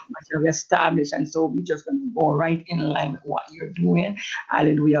doing, what you've established. And so we're just going to go right in line with what you're doing.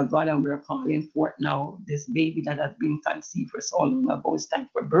 Hallelujah, God. And we're calling forth now this baby that has been conceived for so long ago. It's time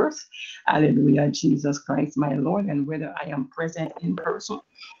for birth. Hallelujah, Jesus Christ, my Lord. And whether I am present in person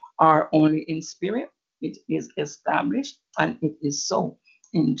or only in spirit, it is established and it is so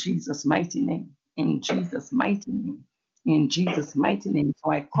in Jesus' mighty name. In Jesus' mighty name. In Jesus' mighty name.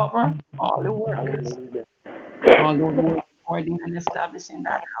 So I cover all the workers, Hallelujah. all those who are supporting and establishing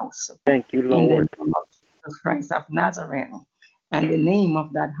that house. Thank you, In the Lord. name of Jesus Christ of Nazareth. And the name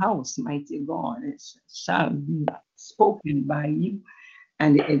of that house, mighty God, it shall be spoken by you.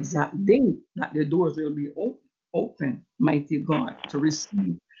 And the exact date that the doors will be open, mighty God, to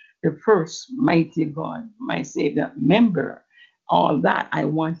receive the first, mighty God, my Savior, member, all that I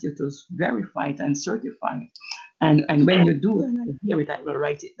want you to verify it and certify it. And when you do and I hear it, I will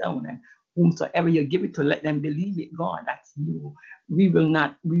write it down. And whomsoever you give it to, let them believe it, God, that's you. We will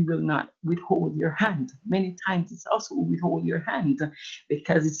not withhold your hand. Many times it's us who withhold your hand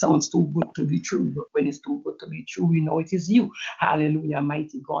because it sounds too good to be true. But when it's too good to be true, we know it is you. Hallelujah,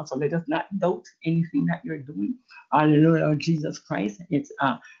 mighty God. So let us not doubt anything that you're doing. Hallelujah, Jesus Christ. It's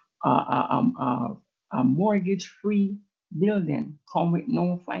a mortgage-free building. Come with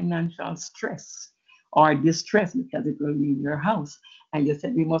no financial stress or distress because it will be your house. And you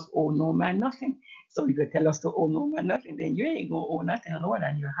said we must owe no man nothing. So if you tell us to owe no man nothing, then you ain't going to owe nothing more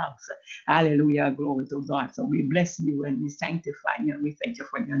than your house. Hallelujah, glory to God. So we bless you and we sanctify you and we thank you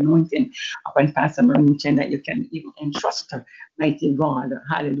for the anointing upon Pastor Maureen Chen that you can even entrust her, mighty God.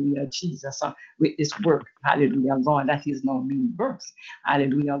 Hallelujah, Jesus, with this work. Hallelujah, God, that is now being birthed.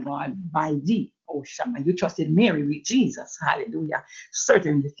 Hallelujah, God, by thee. Oh, Shama, you trusted Mary with Jesus. Hallelujah.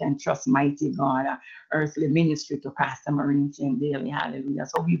 Certainly you can trust mighty God, earthly ministry to Pastor Maureen Chen Daley. Hallelujah.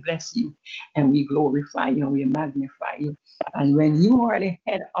 So we bless you and we glorify you and we magnify you. And when you are the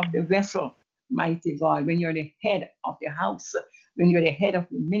head of the vessel, mighty God, when you're the head of the house, when you're the head of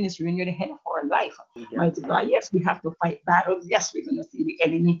the ministry, when you're the head of our life, mighty God, yes, we have to fight battles. Yes, we're going to see the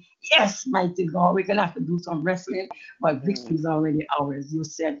enemy. Yes, mighty God, we're going to have to do some wrestling, but victory is already ours. You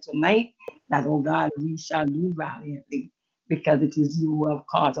said tonight that, oh God, we shall do valiantly because it is you who have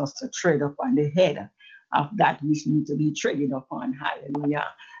caused us to tread upon the head of that which need to be treaded upon. Hallelujah.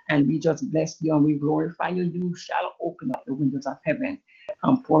 And we just bless you and we glorify you. You shall open up the windows of heaven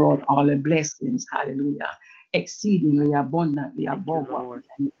and pour out all the blessings. Hallelujah. Exceedingly abundantly above what we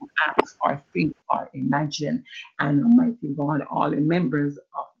can ask or think or imagine. And Almighty God, all the members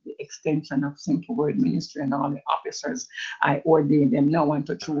of the extension of Simple Word Ministry and all the officers, I ordain them now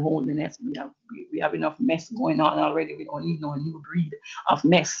unto true holiness. We have enough mess going on already. We don't need no new breed of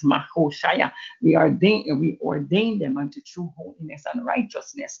mess. Mahoshaya. We ordain them unto true holiness and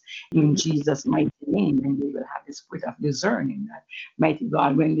righteousness in Jesus' mighty name, and they will have the spirit of discerning that, mighty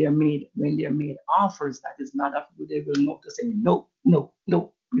God, when they're made offers that is not of you, they will know to say no, no,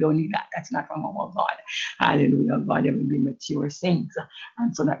 no. We don't need that. That's not from our God. Hallelujah. God, there will be mature saints.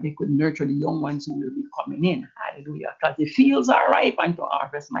 And so that they could nurture the young ones who will be coming in. Hallelujah. Because the fields are ripe unto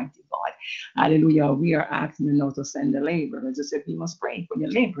harvest, mighty God. Hallelujah. We are asking you now to send the laborers. Just said we must pray for the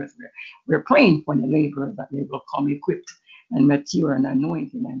laborers. We're praying for the laborers that they will come equipped and mature and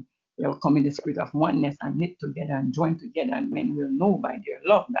anointed, and they'll come in the spirit of oneness and knit together and join together, and men will know by their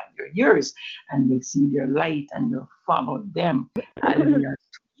love that they're yours, and will see their light and will follow them. Hallelujah.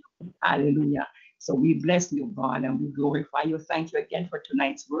 Hallelujah. So we bless you, God, and we glorify you. Thank you again for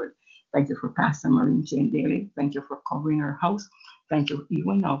tonight's word. Thank you for Pastor Maureen, Chen, Daley. Thank you for covering her house. Thank you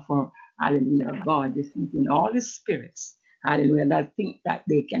even now for, hallelujah, God, defeating all the spirits, hallelujah, that think that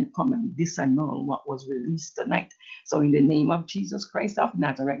they can come and disannul what was released tonight. So in the name of Jesus Christ of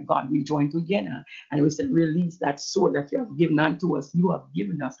Nazareth, God, we join together and we say, release that sword that you have given unto us. You have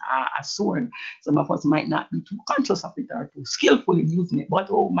given us a sword. Some of us might not be too conscious of it or too skillful in using it, but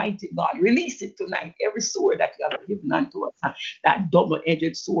Almighty God, release it tonight. Every sword that you have given unto us, that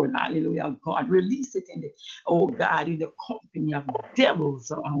double-edged sword, hallelujah, God, release it in the, oh God, in the company of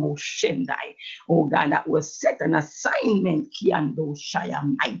devils, oh Shendai, oh God, that was set an assignment, Kiando Shaya,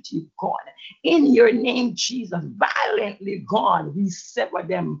 mighty God. In your name, Jesus, violently, God, we sever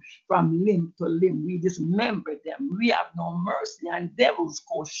them from limb to limb. We dismember them. We have no mercy on devils,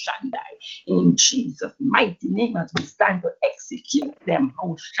 Ko Shandai. In Jesus' mighty name, as we stand to execute them,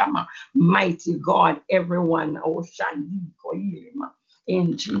 oh Shama, mighty God, everyone, oh Shandi, Koirima.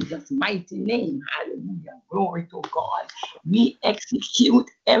 In Jesus' mighty name, hallelujah, glory to God. We execute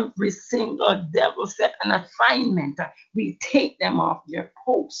every single devil set an assignment. We take them off their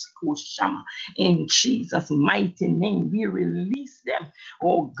posts, Kushama. In Jesus' mighty name, we release them,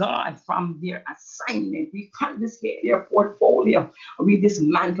 oh God, from their assignment. We confiscate their portfolio. We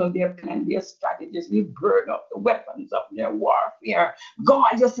dismantle their plan, their strategies. We burn up the weapons of their warfare. God,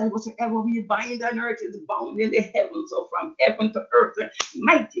 just said, whatsoever we bind on earth is bound in the heavens. So from heaven to earth,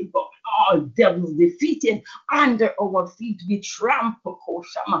 mighty God, all devils defeated under our feet. We trample,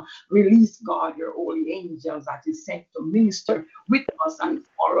 Koshama. Release, God, your holy angels that is sent to minister with us and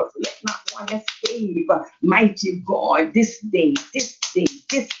for us. Let not one escape. Mighty God, this day,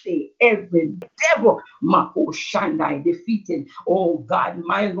 every devil, Mako Shandai, defeated. Oh God,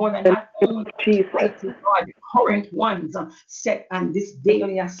 my Lord, and not only mighty God, the current ones set on this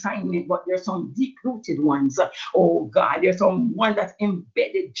daily assignment, but there's some deep-rooted ones. Oh God, there's some one that's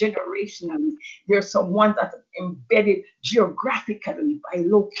embedded generationally. There's some one that's embedded geographically by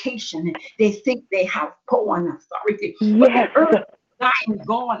location. They think they have power and authority. But the earth dying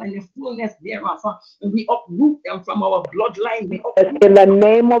God and the fullness thereof. And we uproot them from our bloodline. We uproot in the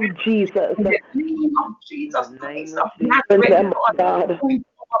name of Jesus. in the name of Jesus Christ of Nazareth, God, going to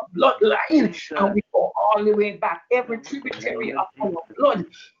our bloodline, and we go all the way back. Every tributary of our blood,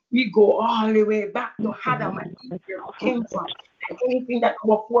 we go all the way back to Adam and Eve, where we came from. And anything that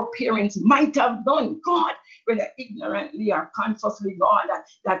our foreparents might have done, God, whether ignorantly or consciously, God,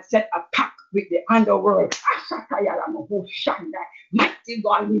 that set a pact with the underworld. Mighty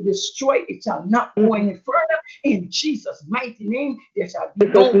God, we destroy it. It shall not go any further. In Jesus' mighty name, there shall be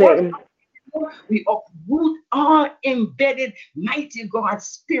no word. We uproot all embedded, mighty God,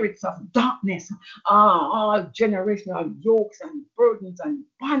 spirits of darkness, all generational yokes and burdens and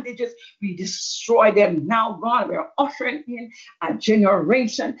bondages. We destroy them now, God. We're ushering in a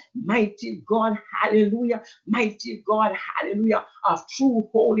generation, mighty God, hallelujah, mighty God, hallelujah, of true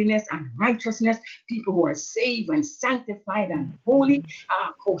holiness and righteousness. People who are saved and sanctified and holy,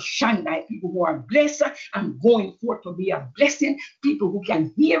 Koshandai, people who are blessed and going forth to be a blessing, people who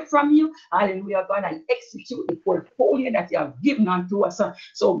can hear from you. Hallelujah, God, and execute the portfolio that you have given unto us.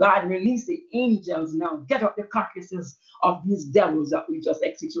 So, God, release the angels now. Get up the carcasses of these devils that we just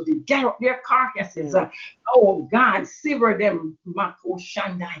executed. Get up their carcasses. Oh, God, sever them, Mako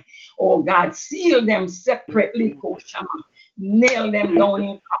Shandai. Oh, God, seal them separately, Koshama. Nail them down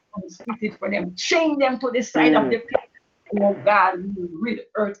in coffins, fitted for them. Chain them to the side of the pit. Oh God, we rid the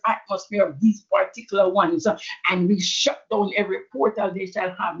earth atmosphere of these particular ones, and we shut down every portal. They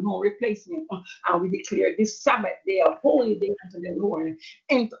shall have no replacement. And we declare this Sabbath day a holy day unto the Lord,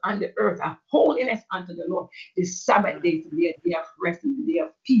 and on the earth a holiness unto the Lord. This Sabbath day to be a day of rest and a day of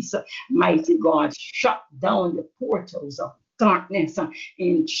peace. Mighty God, shut down the portals of darkness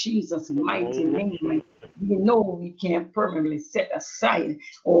in Jesus' mighty name. We know we can't permanently set aside,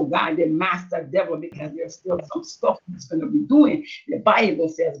 oh God, the master devil, because there's still some stuff he's going to be doing. The Bible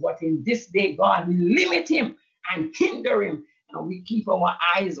says, but in this day, God, we limit him and hinder him. And we keep our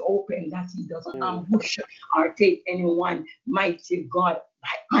eyes open that he doesn't ambush or take anyone, mighty God,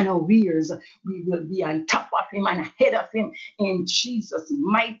 like unawares. We will be on top of him and ahead of him in Jesus'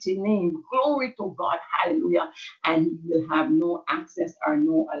 mighty name. Glory to God. Hallelujah. And he will have no access or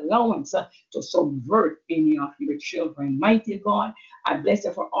no allowance to subvert any of your children. Mighty God, I bless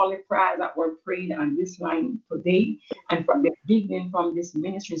you for all the prayers that were prayed on this line today and from the beginning from this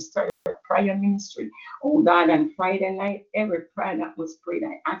ministry, started prayer ministry. Oh God, on Friday night, every prayer that was prayed,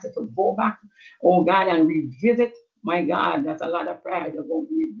 I asked you to go back, oh God, and revisit. My God, that's a lot of prayers that won't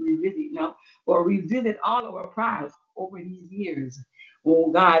revisit now, or revisit all our prayers over these years.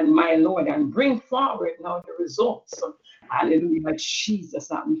 Oh God, my Lord, and bring forward now the results. Hallelujah, Jesus,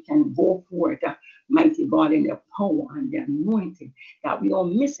 that we can go forward, mighty God, in the power and the anointing, that we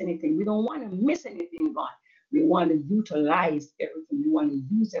don't miss anything. We don't want to miss anything, God. We want to utilize everything. We want to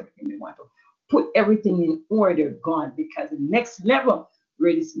use everything. We want to put everything in order, God, because the next level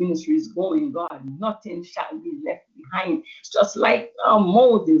where this ministry is going, God, nothing shall be left behind. It's just like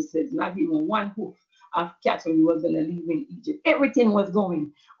Moses said, not even one hoof of cattle he was going to leave in Egypt. Everything was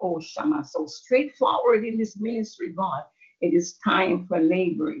going, oh, Shama, so straightforward in this ministry, God. It is time for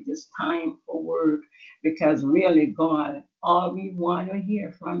labor. It is time for work, because really, God, all we want to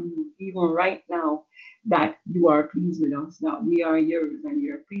hear from you, even right now, that you are pleased with us, that we are yours and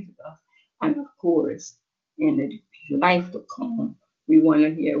you're pleased with us. And of course, in the life to come, we want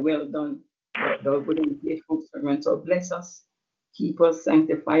to hear, well done, thou good and faithful servant. So bless us, keep us,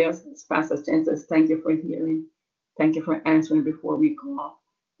 sanctify us. As Pastor Chen says, thank you for hearing. Thank you for answering before we call.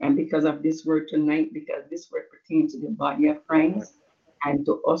 And because of this word tonight, because this word pertains to the body of Christ and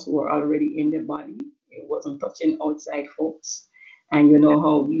to us who are already in the body, it wasn't touching outside folks. And you know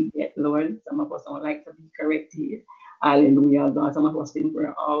how we get, Lord. Some of us don't like to be corrected. Hallelujah, God. Some of us think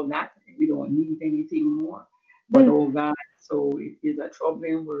we're all that. We don't need anything more. But oh God, so it is a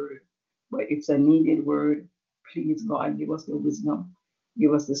troubling word, but it's a needed word. Please, God, give us the wisdom.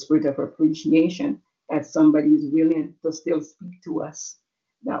 Give us the spirit of appreciation that somebody is willing to still speak to us,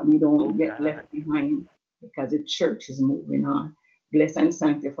 that we don't get left behind because the church is moving on. Bless and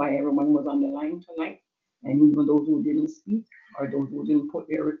sanctify everyone who was on the line tonight. And even those who didn't speak or those who didn't put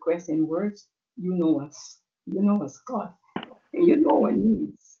their requests in words, you know us. You know us, God. And you know our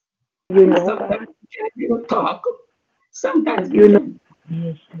needs. You know, sometimes we can't even talk. Sometimes we you know,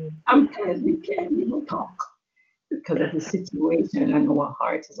 can. Sometimes we can't even talk because of the situation and our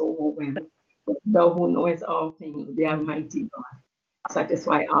heart is overwhelmed. But thou who knowest all things, the Almighty God,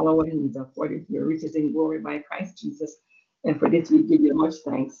 satisfy all our needs according to your riches in glory by Christ Jesus. And for this we give you much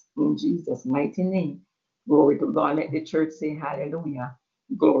thanks in Jesus' mighty name. Glory to God. Let the church say hallelujah.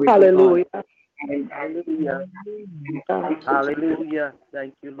 Glory to God. hallelujah. And Hallelujah. Hallelujah.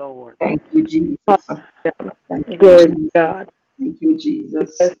 Thank you, Lord. thank you, Jesus. Thank you, Glory to Jesus. God. Thank you,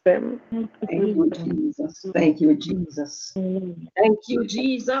 Jesus. Bless them. Thank you, Jesus. Thank you, Jesus. Thank you,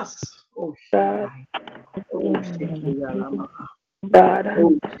 Jesus. Oh, God, Shaddai. Oh, Shekiah. God.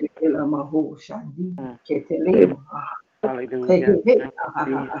 Oh, Shekiah, Maho, Shadi, We Ketelema. Hallelujah. bless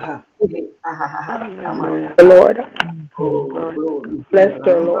the Lord. Oh, glory. Bless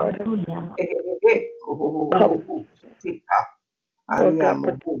the Lord. Lord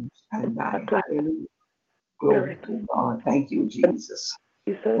God, protect Hallelujah. Glory Spirit. to God. Thank you, Jesus.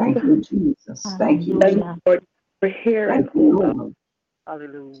 Jesus. Thank you, Jesus. Thank you, Thank Jesus. you, Lord, for hearing, Thank oh you, God. Lord.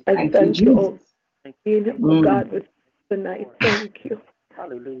 Hallelujah. I Thank you, thank you, oh Jesus. being, oh Mm. God, with tonight. Thank you. Thank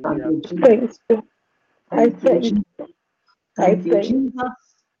Hallelujah. you, Thank Jesus. you. I Thank you, thank Jesus. you. I Thank you, thank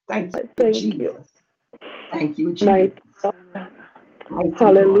Jesus. Thank I you, thank you. Jesus. Thank you, Mighty Jesus. God. Mighty God.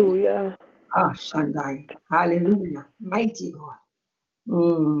 Hallelujah. Ah, Shandai. Hallelujah. Mighty God.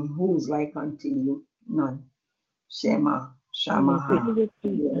 Who's like unto you? None. Shema. Shamaha. Hallelujah.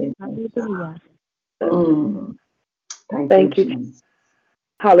 Mm. Thank you, Thank you. Jesus.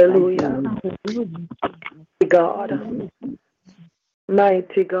 Thank you, Hallelujah. Lord. Mighty God. Thank you.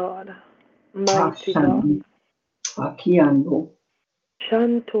 Mighty God. Ah, Mighty God. Shandi. Akiando.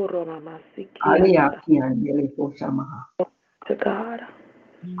 Ali Shantoromamasikianda. Akiandele po Shamaha. To God.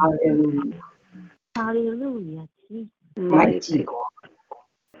 Hallelujah. Hallelujah. Jesus. Mighty Mighty, God.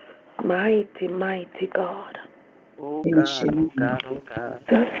 mighty God. Oh In God, oh Shema. God, oh God.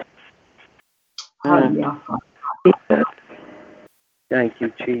 Hallelujah. Jesus. Thank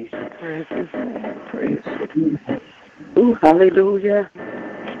you, Jesus. Praise his name. Praise his Jesus. Ooh, hallelujah.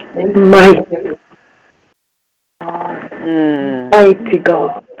 Thank mighty, Mm. mighty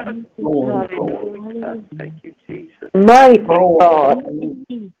God. Glory, glory. Hallelujah. Thank you, Jesus. Mighty God.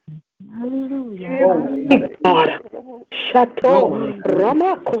 Glory. Hallelujah. Glory. Mighty God. Chateau Glory.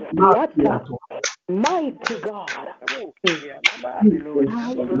 Ramakusiata. Makiato. Mighty God.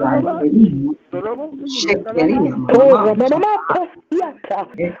 Thank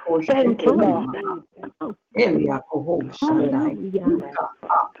you, God.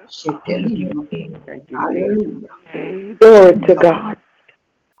 Hallelujah. Glory to God.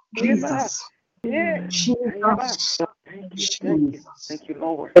 Jesus. Jesus. Jesus. Thank you,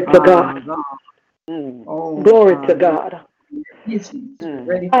 Lord. Glory to God. Oh, Glory to God. business.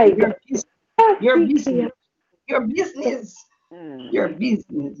 Ready for your business. Your business. Your business. Your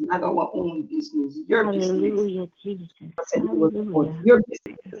business. Not our own business. Your business. Hallelujah, Jesus. Hallelujah. Your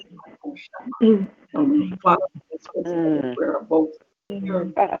business. Father, let's prayer about your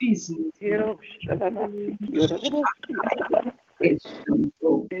business.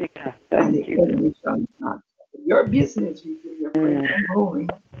 And the enemy shall not. Your business, we give your praise and glory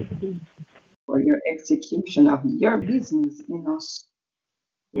for your execution of your business in us.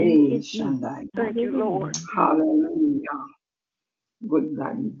 Hey, Shandai. Thank you, Lord. Hallelujah. Good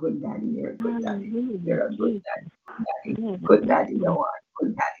daddy, you're a good daddy. You're a good daddy. Good daddy, you are.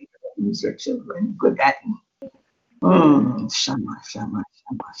 Good daddy. Use your children. Good daddy. Shama, Shama, Shama,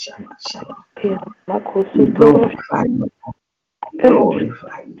 Shama, Shama. We glorify you.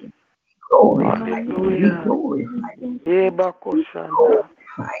 Glorify you. Glorify you. We glorify you. We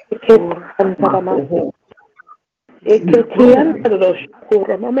glorify you.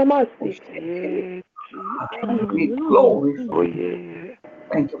 We glorify.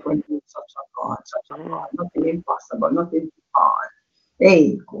 Thank you for being such a God, such a God. Nothing impossible, nothing too hard.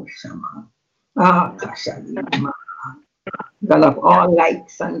 Hey, Koshama. Kashalima. God of all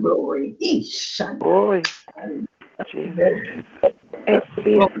lights and glory. Ishan.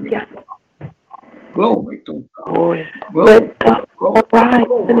 Glory to God. Glory.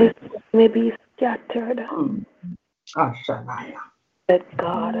 Glory. May be scattered. Ashanaya. Let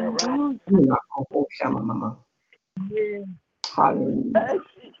God arise. Hallelujah.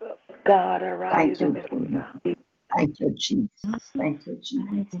 God arise. Thank you, Jesus. Thank you,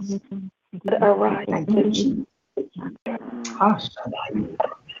 Jesus. Arise. Thank you, Jesus. Ashanaya.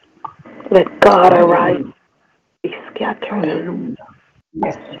 Let God arise. Be scattered. Hallelujah.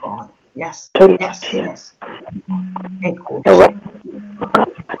 Yes, God. Yes. Yes. Yes. Echo.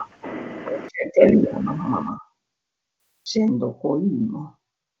 Sendo Colimo.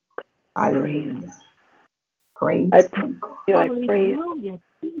 Hallelujah. Praise I to God. praise. Hallelujah,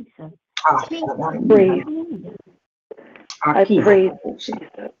 Jesus. Praise. I praise.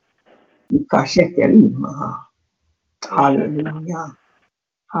 Hallelujah.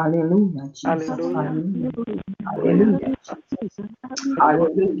 Hallelujah, Jesus. Hallelujah. Hallelujah, Jesus.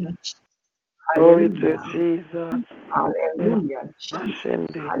 Hallelujah. Glory to Hallelujah. Jesus. Hallelujah,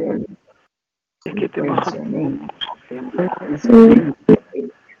 Jesus. Hallelujah. We praise your name.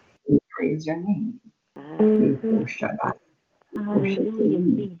 We praise your name. We push it back. We push it to Hallelujah,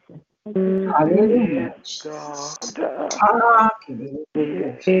 you. Jesus. Hallelujah, Jesus.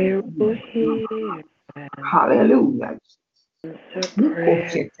 Hallelujah. You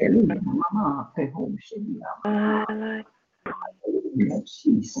push it to you. Mama, hallelujah,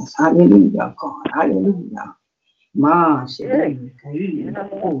 Jesus. Hallelujah, God. Hallelujah. Ma, Shedin, Kai,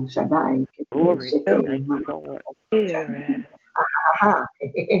 Oh, Shaddai, Glory. Shedin, Thank you, Mama. Lord. Aha.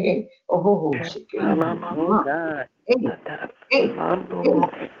 Oh, Shedin, Oh, Mama. God. Hey, hey, hey,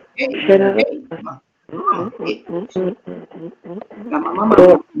 Mama. Hey,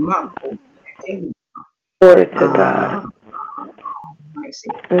 Mama. Glory to God. I say,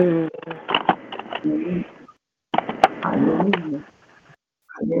 hallelujah,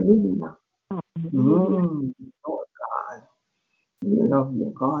 hallelujah. Lord God, we love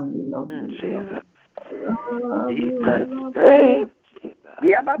you, God, we love you, we love you. Love you, we love you.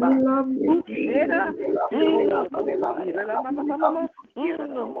 Yeah, We Baba. love you, we love you, we love you, we love you, we love you, we love you.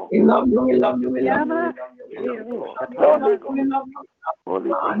 We love you, we love you, we love you, we love you, we love you, we love you, we love you, we love you,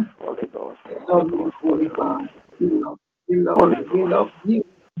 Holy God. Ghost, Holy Ghost, We Holy love you, Ghost, Holy Holy Ghost, God. We love Holy you, we Ghost, love you,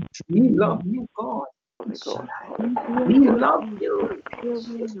 we love you, God. Holy Ghost, Shaddai. Holy Ghost, We love you.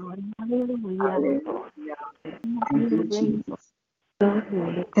 Hallelujah. Hallelujah. Thank you, Jesus.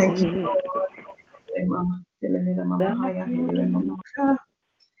 Thank you, Lord. Mama, telele mama haya, telele mama ka,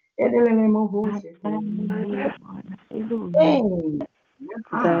 telele mama hoshe, Hallelujah. hey,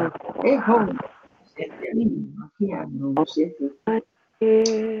 yaha, eho, sheteli, makiano, shete,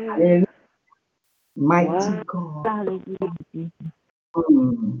 hallelujah, mighty God.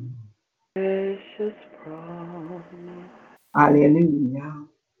 Mm. Precious promise. Hallelujah.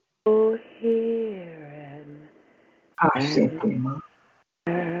 Oh, hear Ashete, ma,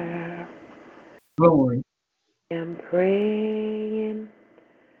 and glory. am praying,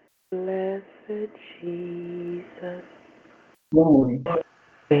 blessed to Jesus. Glory.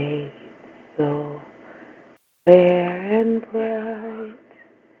 Face so fair and bright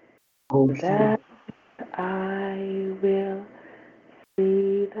that I will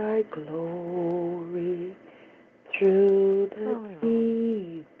see thy glory through the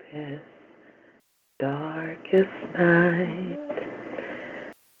deepest, darkest night.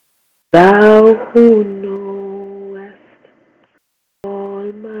 Thou who knowest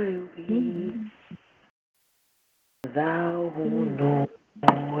all my weeds, thou who knowest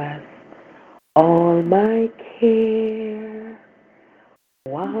all my care,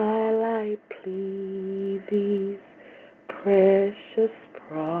 while I plead these precious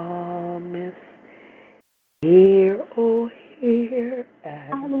promise, hear, oh hear,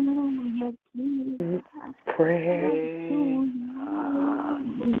 and prayer.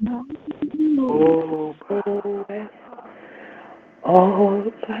 Oh, bless all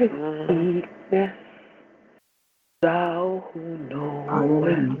thy sweetness, thou who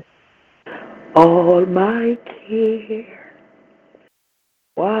knowest all my care,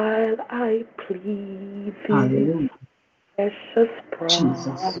 while I plead these precious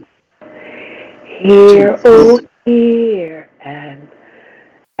promise. Hear, oh hear, and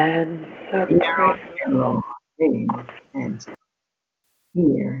answer prayer. Lord. And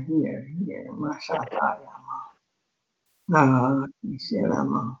here. Mashatayama.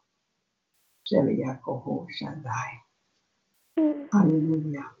 Ishelama. Sheliyakoho Shaddai.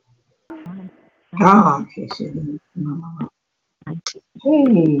 Hallelujah. Kisheli Mama.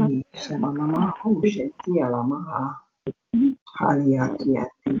 Hey, Shamama. Oh, Shetialama. Hallelujah.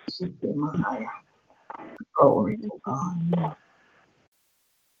 Shite Mahaya. Glory to God.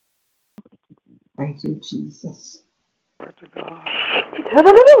 Thank you, Jesus. Glory to God.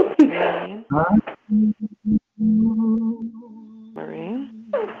 Maureen?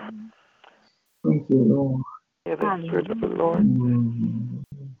 Thank you, Lord. Yeah, the Spirit of the Lord.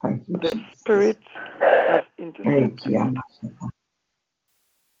 Thank you, The Jesus. Spirit has Thank you. intercepted.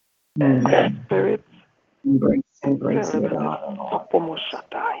 The Spirit. Embrace your daughter, Lord.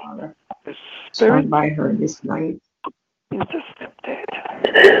 The Spirit Stand by her this night. intercepted.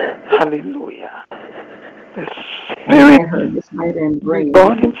 Hallelujah. The Stand by Spirit her this night and bring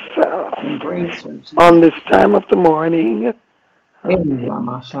God Himself embrace her, Jesus. on this time of the morning.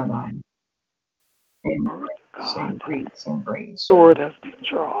 Embrace. Sword has been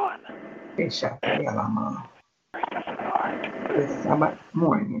drawn. This Sabbath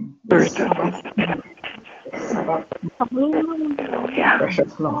morning. This Sabbath Hallelujah.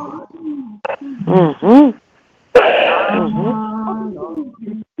 precious Lord.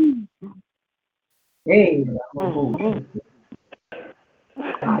 Hey,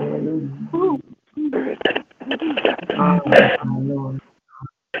 hallelujah. Lord.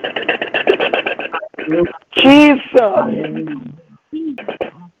 Jesus.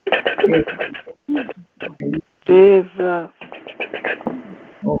 Jesus.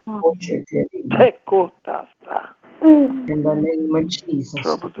 In the name of Jesus.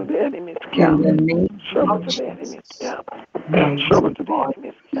 Trouble to the enemy's camp. In the name Trouble of to the Jesus. enemy's camp. Mighty Trouble to the God.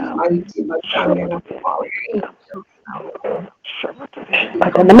 enemy's camp. Mighty Trouble battalion to of the our enemy's camp. angels. Trouble to the enemy's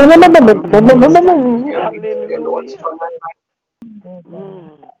camp. The Lord Hallelujah. strong and mighty.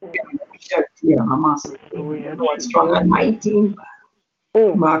 The Hallelujah, Lord Jesus. strong and mighty.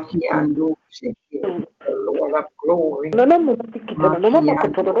 Maki and the Lord of glory. Maki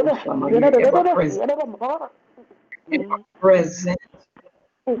and ever present.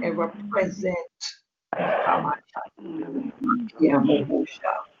 Ever present.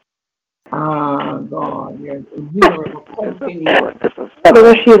 Ah, God, you're the winner of a company.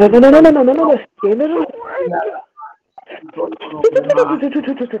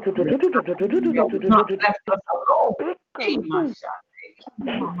 You have not left us alone.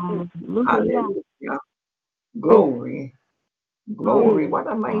 Hallelujah. Glory. Glory. What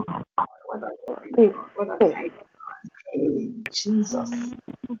a mighty God. What a loving God. What a kind God. Hey, Jesus.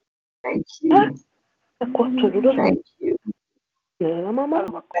 Thank you. Thank you.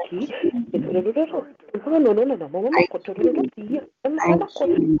 Thank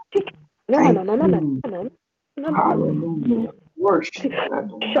you. Hallelujah. Worship and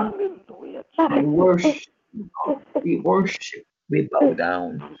adore. We worship. We worship. We bow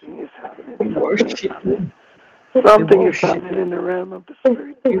down. We worship you. Something is happening in the realm of the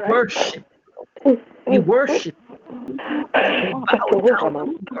Spirit. We worship. We worship. We bow down.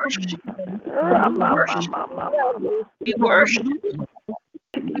 We worship. We worship.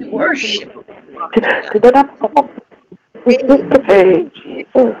 We worship. Hey,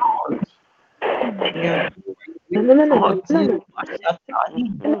 Jesus. We exalt you.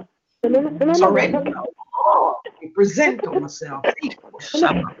 Surrender. Oh, we present ourselves.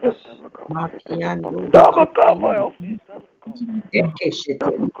 Shama. Makiando.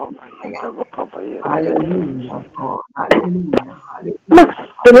 Hallelujah, God. Hallelujah. Hallelujah.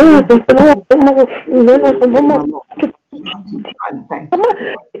 And thank you,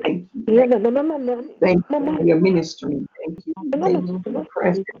 Lord. Thank you. Thank you for your ministry. Thank you. Thank you for your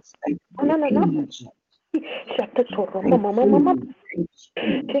presence. Thank you for your peace. Thank you. Thank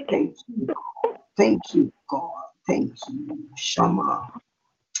you. Thank you. Thank you, God. Thank you. Shama.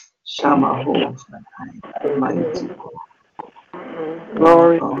 Shama Ho. Almighty God.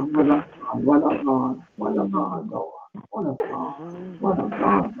 Glory to What a God. What a God. What a God, Lord. What a God. What a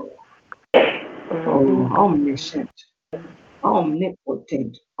God, Lord. Oh, omniscient,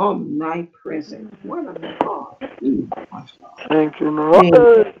 omnipotent, omnipresent. What a God. Thank you,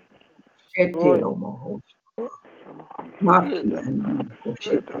 Thank you. Lord. Lord.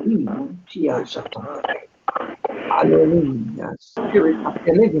 Hallelujah. Spirit of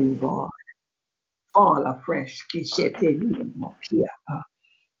the living God. Fall afresh.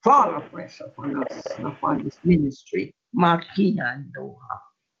 Fall afresh upon us, upon this ministry.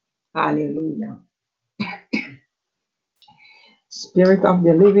 Hallelujah. Spirit of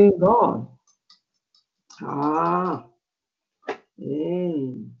the living God. Ah.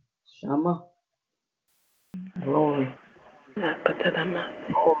 Shama. Glory.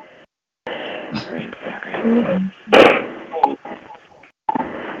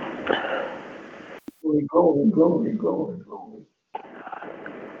 Glory, glory, glory, glory, glory.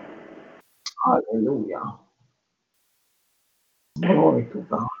 Hallelujah. Glory to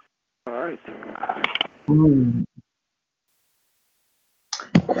God.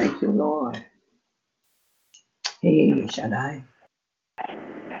 Thank you, Lord. Hey, Shaddai.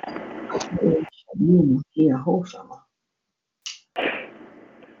 Hey, Shaddai. Here, Hoshama.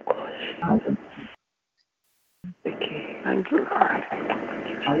 Thank you, Lord.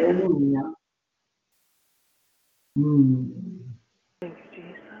 Hallelujah. Thank you,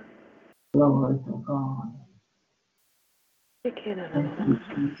 Jesus. Glory to God. Thank you,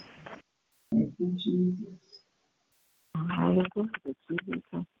 Jesus. Thank you, Jesus.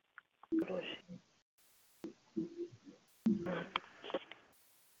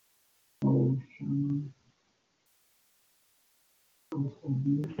 Oh, Shama.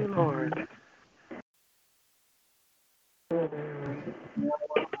 Thank you, Lord.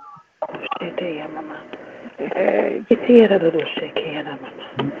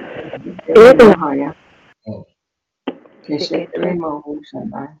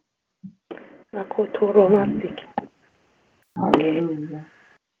 Hallelujah.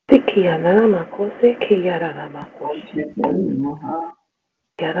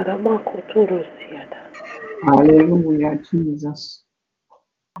 Hallelujah, Jesus.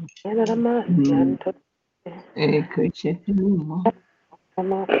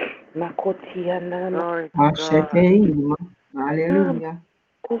 Glory to God. Hallelujah.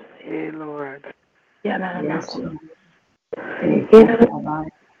 Hey, Lord. Yes, Lord.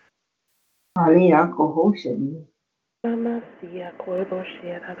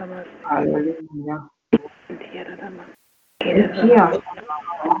 Hallelujah. Hallelujah.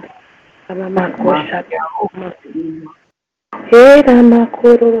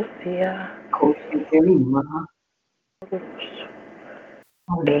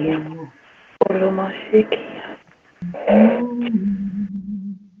 Hallelujah.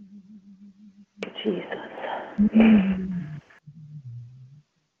 Jesus.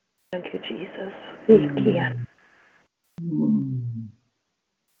 Thank you, Jesus. Hallelujah.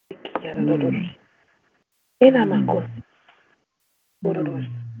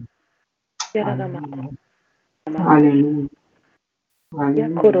 Hallelujah. Hallelujah.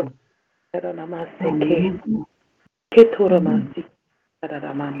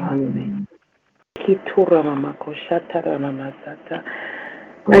 Hallelujah.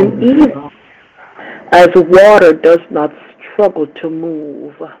 And Glory to even God. as water does not struggle to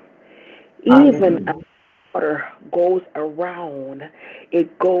move, even as Hallelujah. water goes around,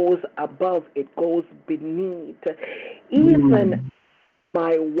 it goes above, it goes beneath. Even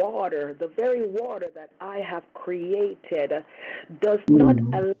my water, the very water that I have created, does not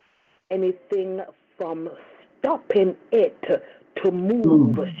allow anything from stopping it to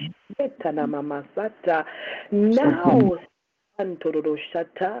move. Now,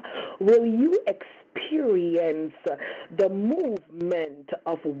 will you experience the movement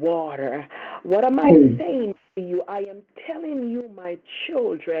of water? What am I saying to you? I am telling you, my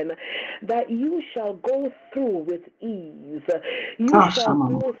children, that you shall go through with ease. You shall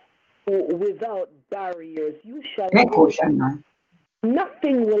go through without barriers. You shall go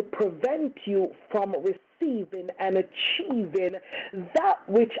Nothing will prevent you from receiving and achieving that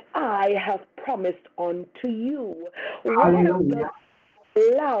which I have promised unto you. Water does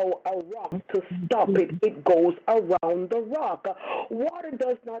allow a rock to stop it, it goes around the rock. Water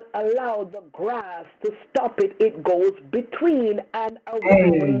does not allow the grass to stop it, it goes between and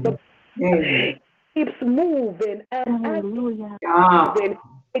around the it keeps moving, and as it's moving,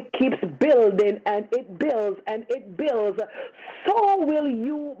 it keeps building and it builds and it builds. So will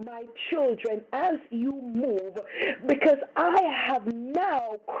you, my children, as you move, because I have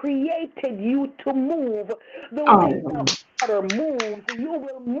now created you to move the way that water moves. You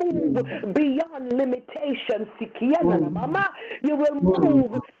will move beyond limitations. You will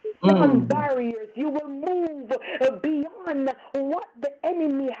move beyond barriers. You will move beyond what the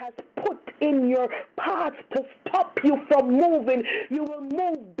enemy has put in your path to stop you from moving. You will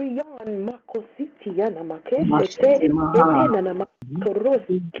move beyond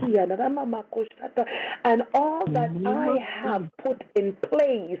and all that I have put in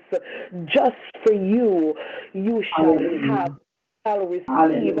place just for you, you shall have, shall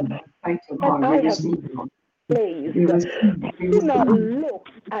receive. And I have placed. Do not look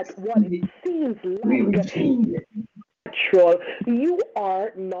at what it seems like natural. You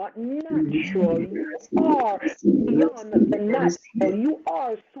are not natural. You are beyond the natural. You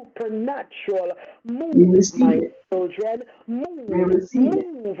are supernatural. Move, my children. Move,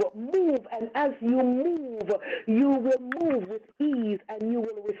 move. And as you move, you will move with ease and you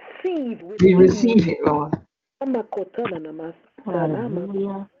will receive with ease. We receive it, Lord.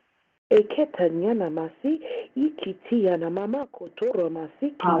 Hallelujah.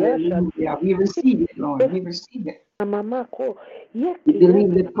 Hallelujah. We receive it, Lord. We receive it. We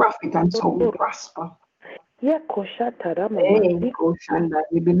believe the prophet and so we prosper. Hey, Koshanda,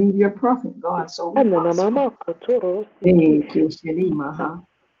 we believe your prophet, God, so we prosper. Thank you, Shelima.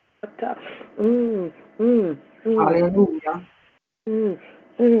 Hallelujah.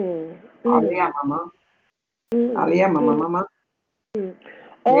 Hallelujah, Mama. Hallelujah, Mama.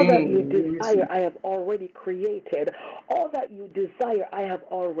 All that you desire, I have already created. All that you desire, I have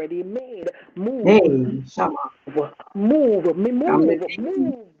already made. Move. Move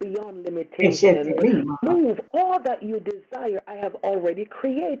beyond limitations. Move. All that you desire, I have already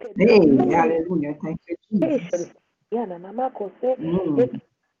created. Move. Hallelujah. Thank you, Jesus.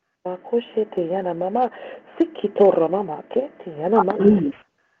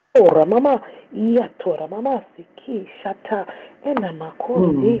 Ora mama yatora mama siki shata ena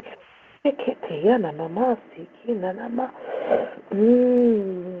makosi ekete yana mama siki na nama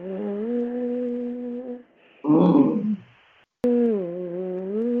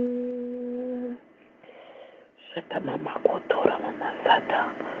shata mama kotora mama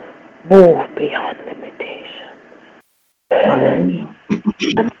sata. Move beyond limitations.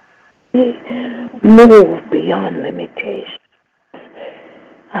 Move beyond limitations.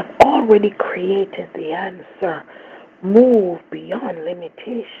 I've already created the answer. Move beyond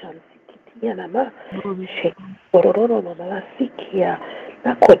limitations.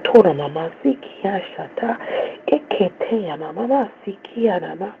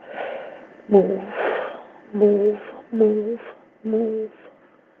 Move, move, move, move,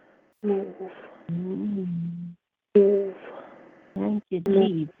 move, move. Thank you,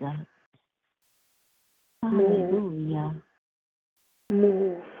 Jesus. Hallelujah.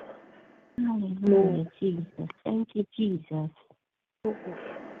 Move. Hallelujah, Jesus. Thank you, Jesus.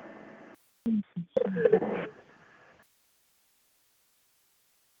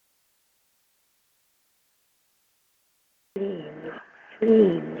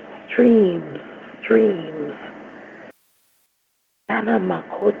 Streams.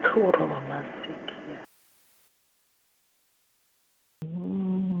 Anamakotoro masiki.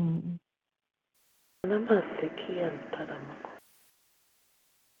 Anamasiki antaramako.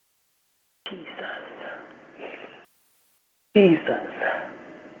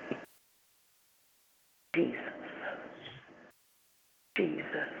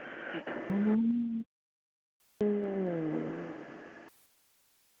 Jesus.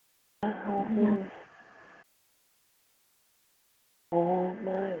 All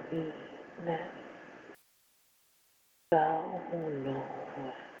my weakness, thou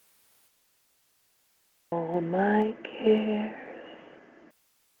knowest. All my cares,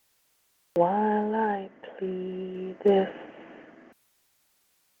 while I plead this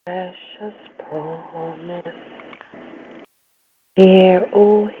precious promise. Hear,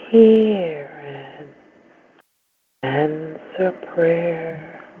 oh, hear, and answer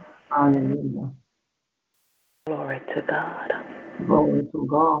prayer. Hallelujah. Glory to God. Glory to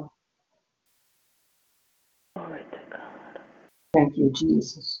God. Glory to God. Thank you,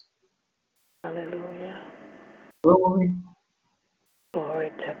 Jesus. Hallelujah. Glory. Glory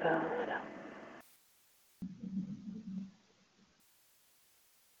to God.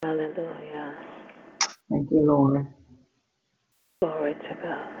 Hallelujah. Thank you, Lord. Glory to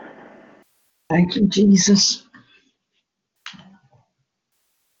God. Thank you, Jesus.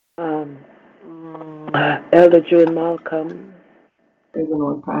 Elder June Malcolm, Thank you,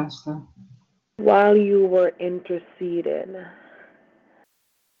 Lord, Pastor. while you were interceding,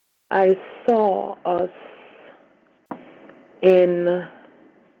 I saw us in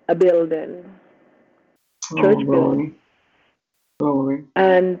a building, church Oh, building, glory. Glory.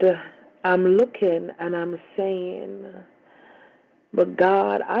 and I'm looking and I'm saying, but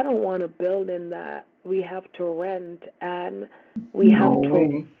God, I don't want a building that we have to rent and we No have to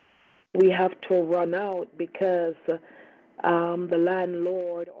way. run out because the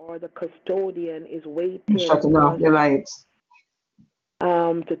landlord or the custodian is You're waiting shutting for off us your lights.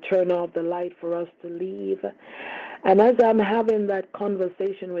 to turn off the light for us to leave. And as I'm having that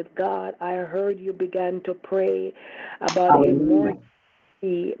conversation with God, I heard you began to pray about a Hallelujah.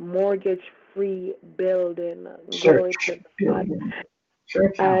 mortgage-free building. Glory Church to God. building.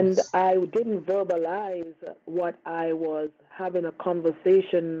 Church And house. I didn't verbalize what I was having a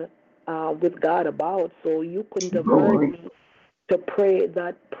conversation with God about, so you couldn't have heard Glory. me to pray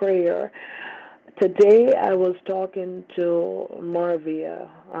that prayer. Today I was talking to Marvia,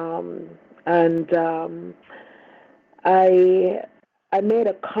 and I made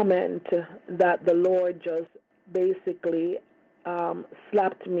a comment that the Lord just basically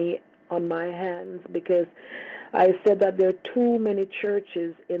slapped me on my hands because I said that there are too many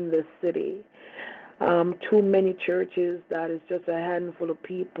churches in this city. Too many churches that is just a handful of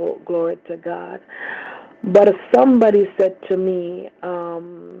people, glory to God. But somebody said to me,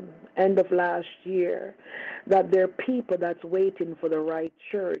 end of last year, that there are people that's waiting for the right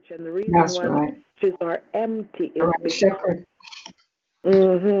church. And the reason That's why right. churches are empty All is right, because shepherd.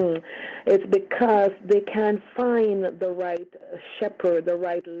 it's because they can't find the right shepherd, the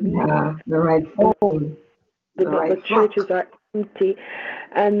right leader. Yeah, the right phone. The The right churches flock. are empty,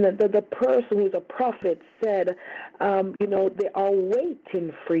 and the person who's a prophet said, they are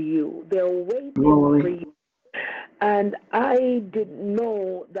waiting for you. They're waiting for Glory. you. And I didn't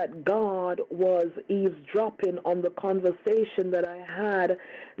know that God was eavesdropping on the conversation that I had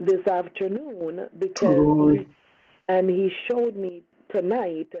this afternoon because Glory. he showed me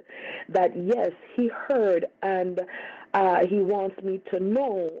tonight that yes, he heard, and he wants me to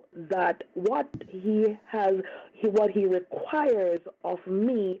know that what he requires of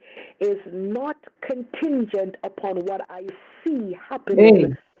me is not contingent upon what I see happening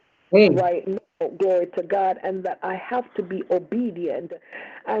Hey, hey. right now. Glory to God, and that I have to be obedient.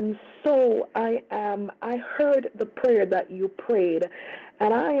 And so I heard the prayer that you prayed,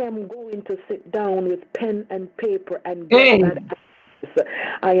 and I am going to sit down with pen and paper and get Hey, that address.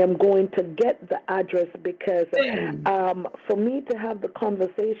 I am going to get the address because hey. for me to have the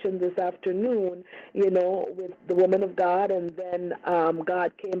conversation this afternoon, with the woman of God, and then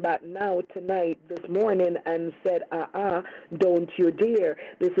God came back now tonight, this morning, and said, don't you dare.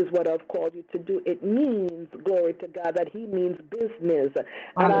 This is what I've called you to do. It means, glory to God, that he means business.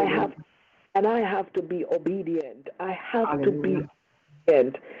 And Hallelujah. I have to be obedient. I have to be Hallelujah.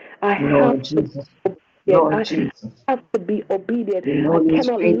 obedient. I have Lord to be Jesus. obedient. Lord Jesus. I have to be obedient. You I know these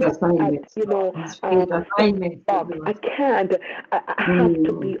cannot faith look at, assignments. These faith assignments you box. give I us. can't. I have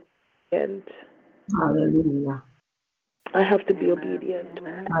to be obedient. Hallelujah. I have to be Amen. obedient.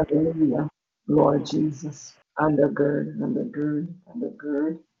 Amen. Hallelujah. Lord Jesus. Undergird, undergird,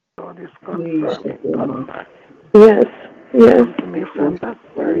 undergird. God is Please confirming. shut your mouth. Confirm. Yes, yes. Confirmation. That's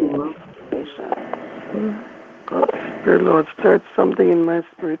very Lord. confirmation. God, dear Lord, stirred something in my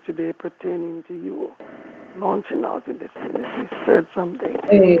spirit today pertaining to you. Launching out in this ministry, stirred something.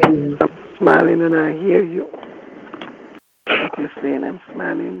 Hey, I'm smiling and I hear you. What you're saying, I'm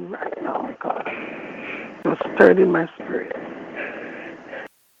smiling right now because it was stirred in my spirit.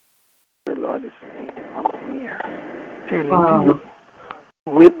 The Lord is saying, I'm here, telling to wow. you,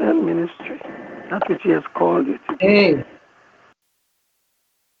 with that ministry, that which He has called you to do. Hey,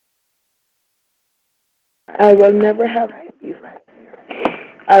 I will never have peace.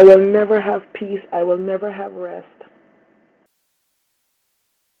 I will never have peace. I will never have rest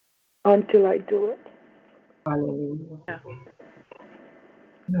until I do it. hallelujah.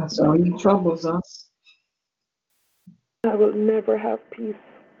 That's all he troubles us. I will never have peace.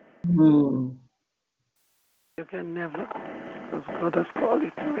 Hmm. You can never, because God has called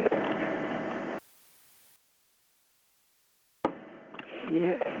you to it.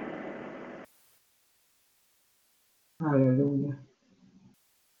 Yes. Hallelujah.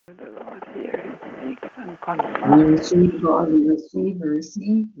 The Lord hear, he speaks and We confirms. receive, God, we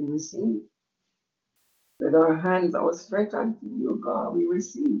receive. With our hands outstretched unto you, God, we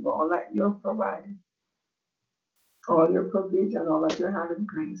receive all that you have provided, all your provision, all that you have in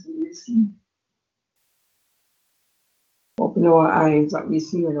place, we receive. Open our eyes that we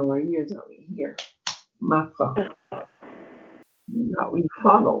see and our ears that we hear. Master, that we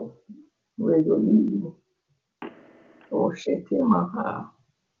follow where you lead. Oh, Shekemaha,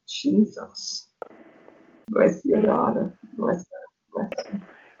 Jesus. Bless your daughter. Bless her. Bless her.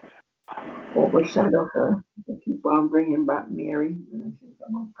 Overshadow her. Keep on bringing back Mary. And I think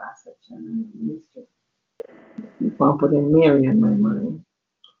about Pastor Chen and the ministry. Keep on putting Mary in my mind.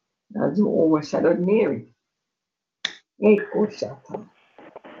 As you overshadowed Mary. Hey, Koshata.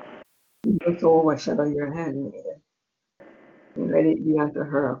 Just overshadow your handmaiden. And let it be unto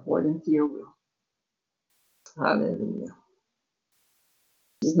her according to your will. Hallelujah.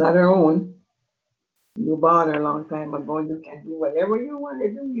 She's not her own. You bought her a long time ago. You can do whatever you want to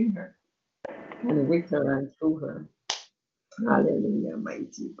do in her. And with her and through her. Hallelujah,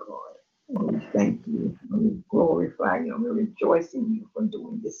 mighty God. And we thank you. And we glorify you. And we rejoice in you for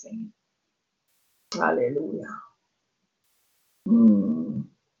doing the same. Hallelujah. Hmm.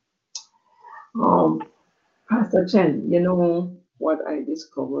 Pastor Chen, you know what I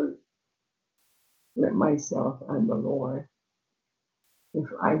discovered with myself and the Lord? If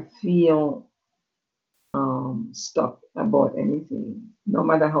I feel stuck about anything, no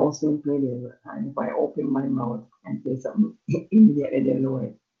matter how simple it is, and if I open my mouth and say something, immediately the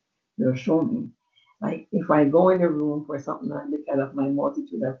Lord will show me. Like if I go in a room for something and because of my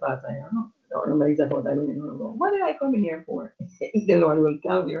multitude of thoughts, don't remember exactly what I don't know. What did I come in here for? The Lord will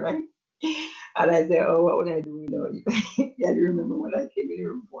tell me, right? And I say, oh, what would I do without you? I don't remember what I came in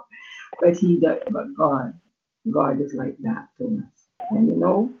here for. But God is like that to us. And you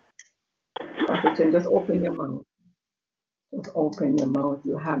know, Pastor Chen, just open your mouth. Just open your mouth.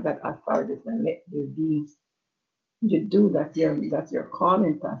 You have that authority and let your deeds. You do that. That's your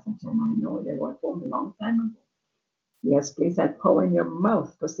calling, Pastor Chen. I know that was told me a long time ago. Yes, place that power in your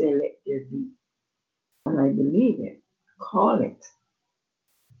mouth to say, let there be. And I believe it. Call it.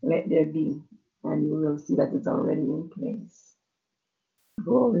 Let there be. And you will see that it's already in place.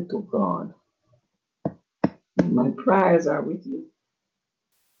 Glory to God. And my prayers are with you.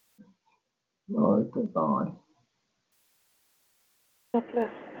 Glory to God. God bless.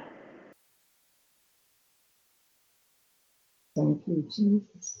 Thank you,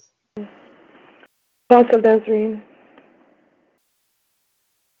 Jesus. Pastor Desiree,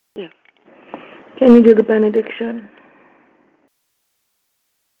 Yes. can you do the benediction?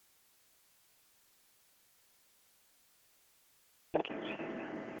 Thank you, Jesus.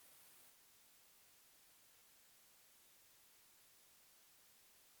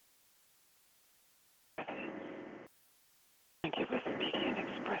 Thank you for speaking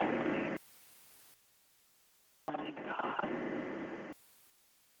expressively. Morning, God.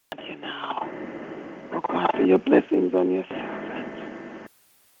 Thank you now. Oh God, for your blessings on your servants.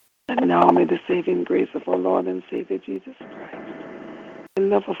 And now may the saving grace of our Lord and Savior Jesus Christ, the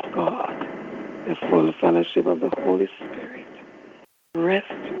love of God, the full fellowship of the Holy Spirit,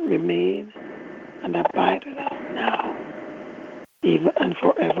 rest, remain, and abide with us now, even and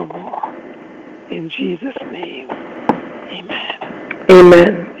forevermore. In Jesus' name, amen.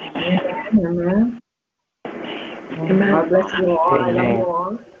 Amen. Amen. Amen. Amen. God bless you all. I love you Amen.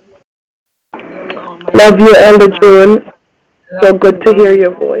 all. Love you all, my Love you, sisters. Elder June. So Love good you. to hear Love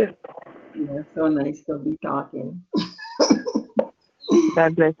your you. voice. Yeah, so nice to be talking.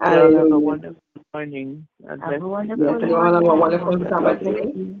 God bless you all. Have a Hallelujah. wonderful morning. God Have a bless Yes, wonderful you all have a morning. wonderful you. God Sabbath bless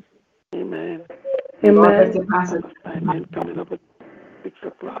day. you. Amen. God bless Amen. you, Pastor. Assignment coming up at 6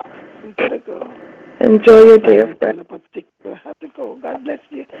 o'clock. We gotta go. Enjoy your day of Assignment rest. coming up at 6. We have to go. God bless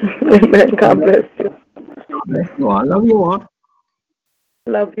you. Amen. God God bless you. bless you all. Love you all.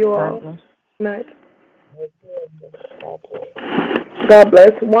 Love you God all. bless Night. you. God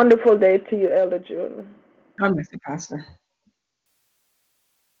bless. Wonderful day to you, Elder June. God bless you, Pastor.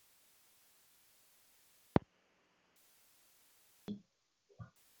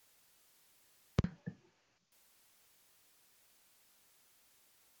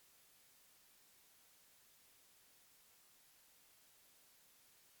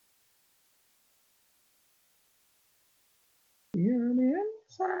 You're the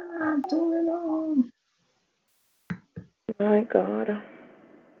answer to it all. My God.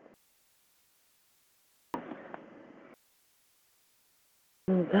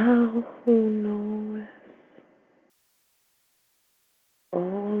 Thou who knowest all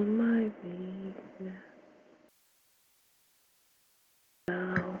my weakness,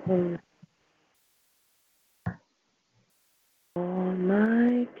 All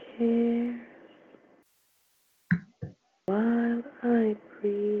my cares while I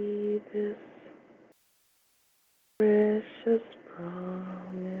breathe this precious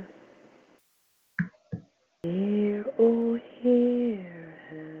promise. Hear, oh, hear,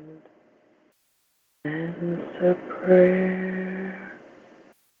 and answer prayer.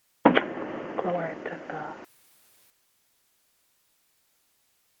 Glory to God.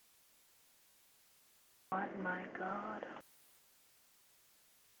 Lord, my God.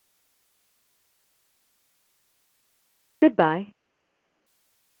 Goodbye.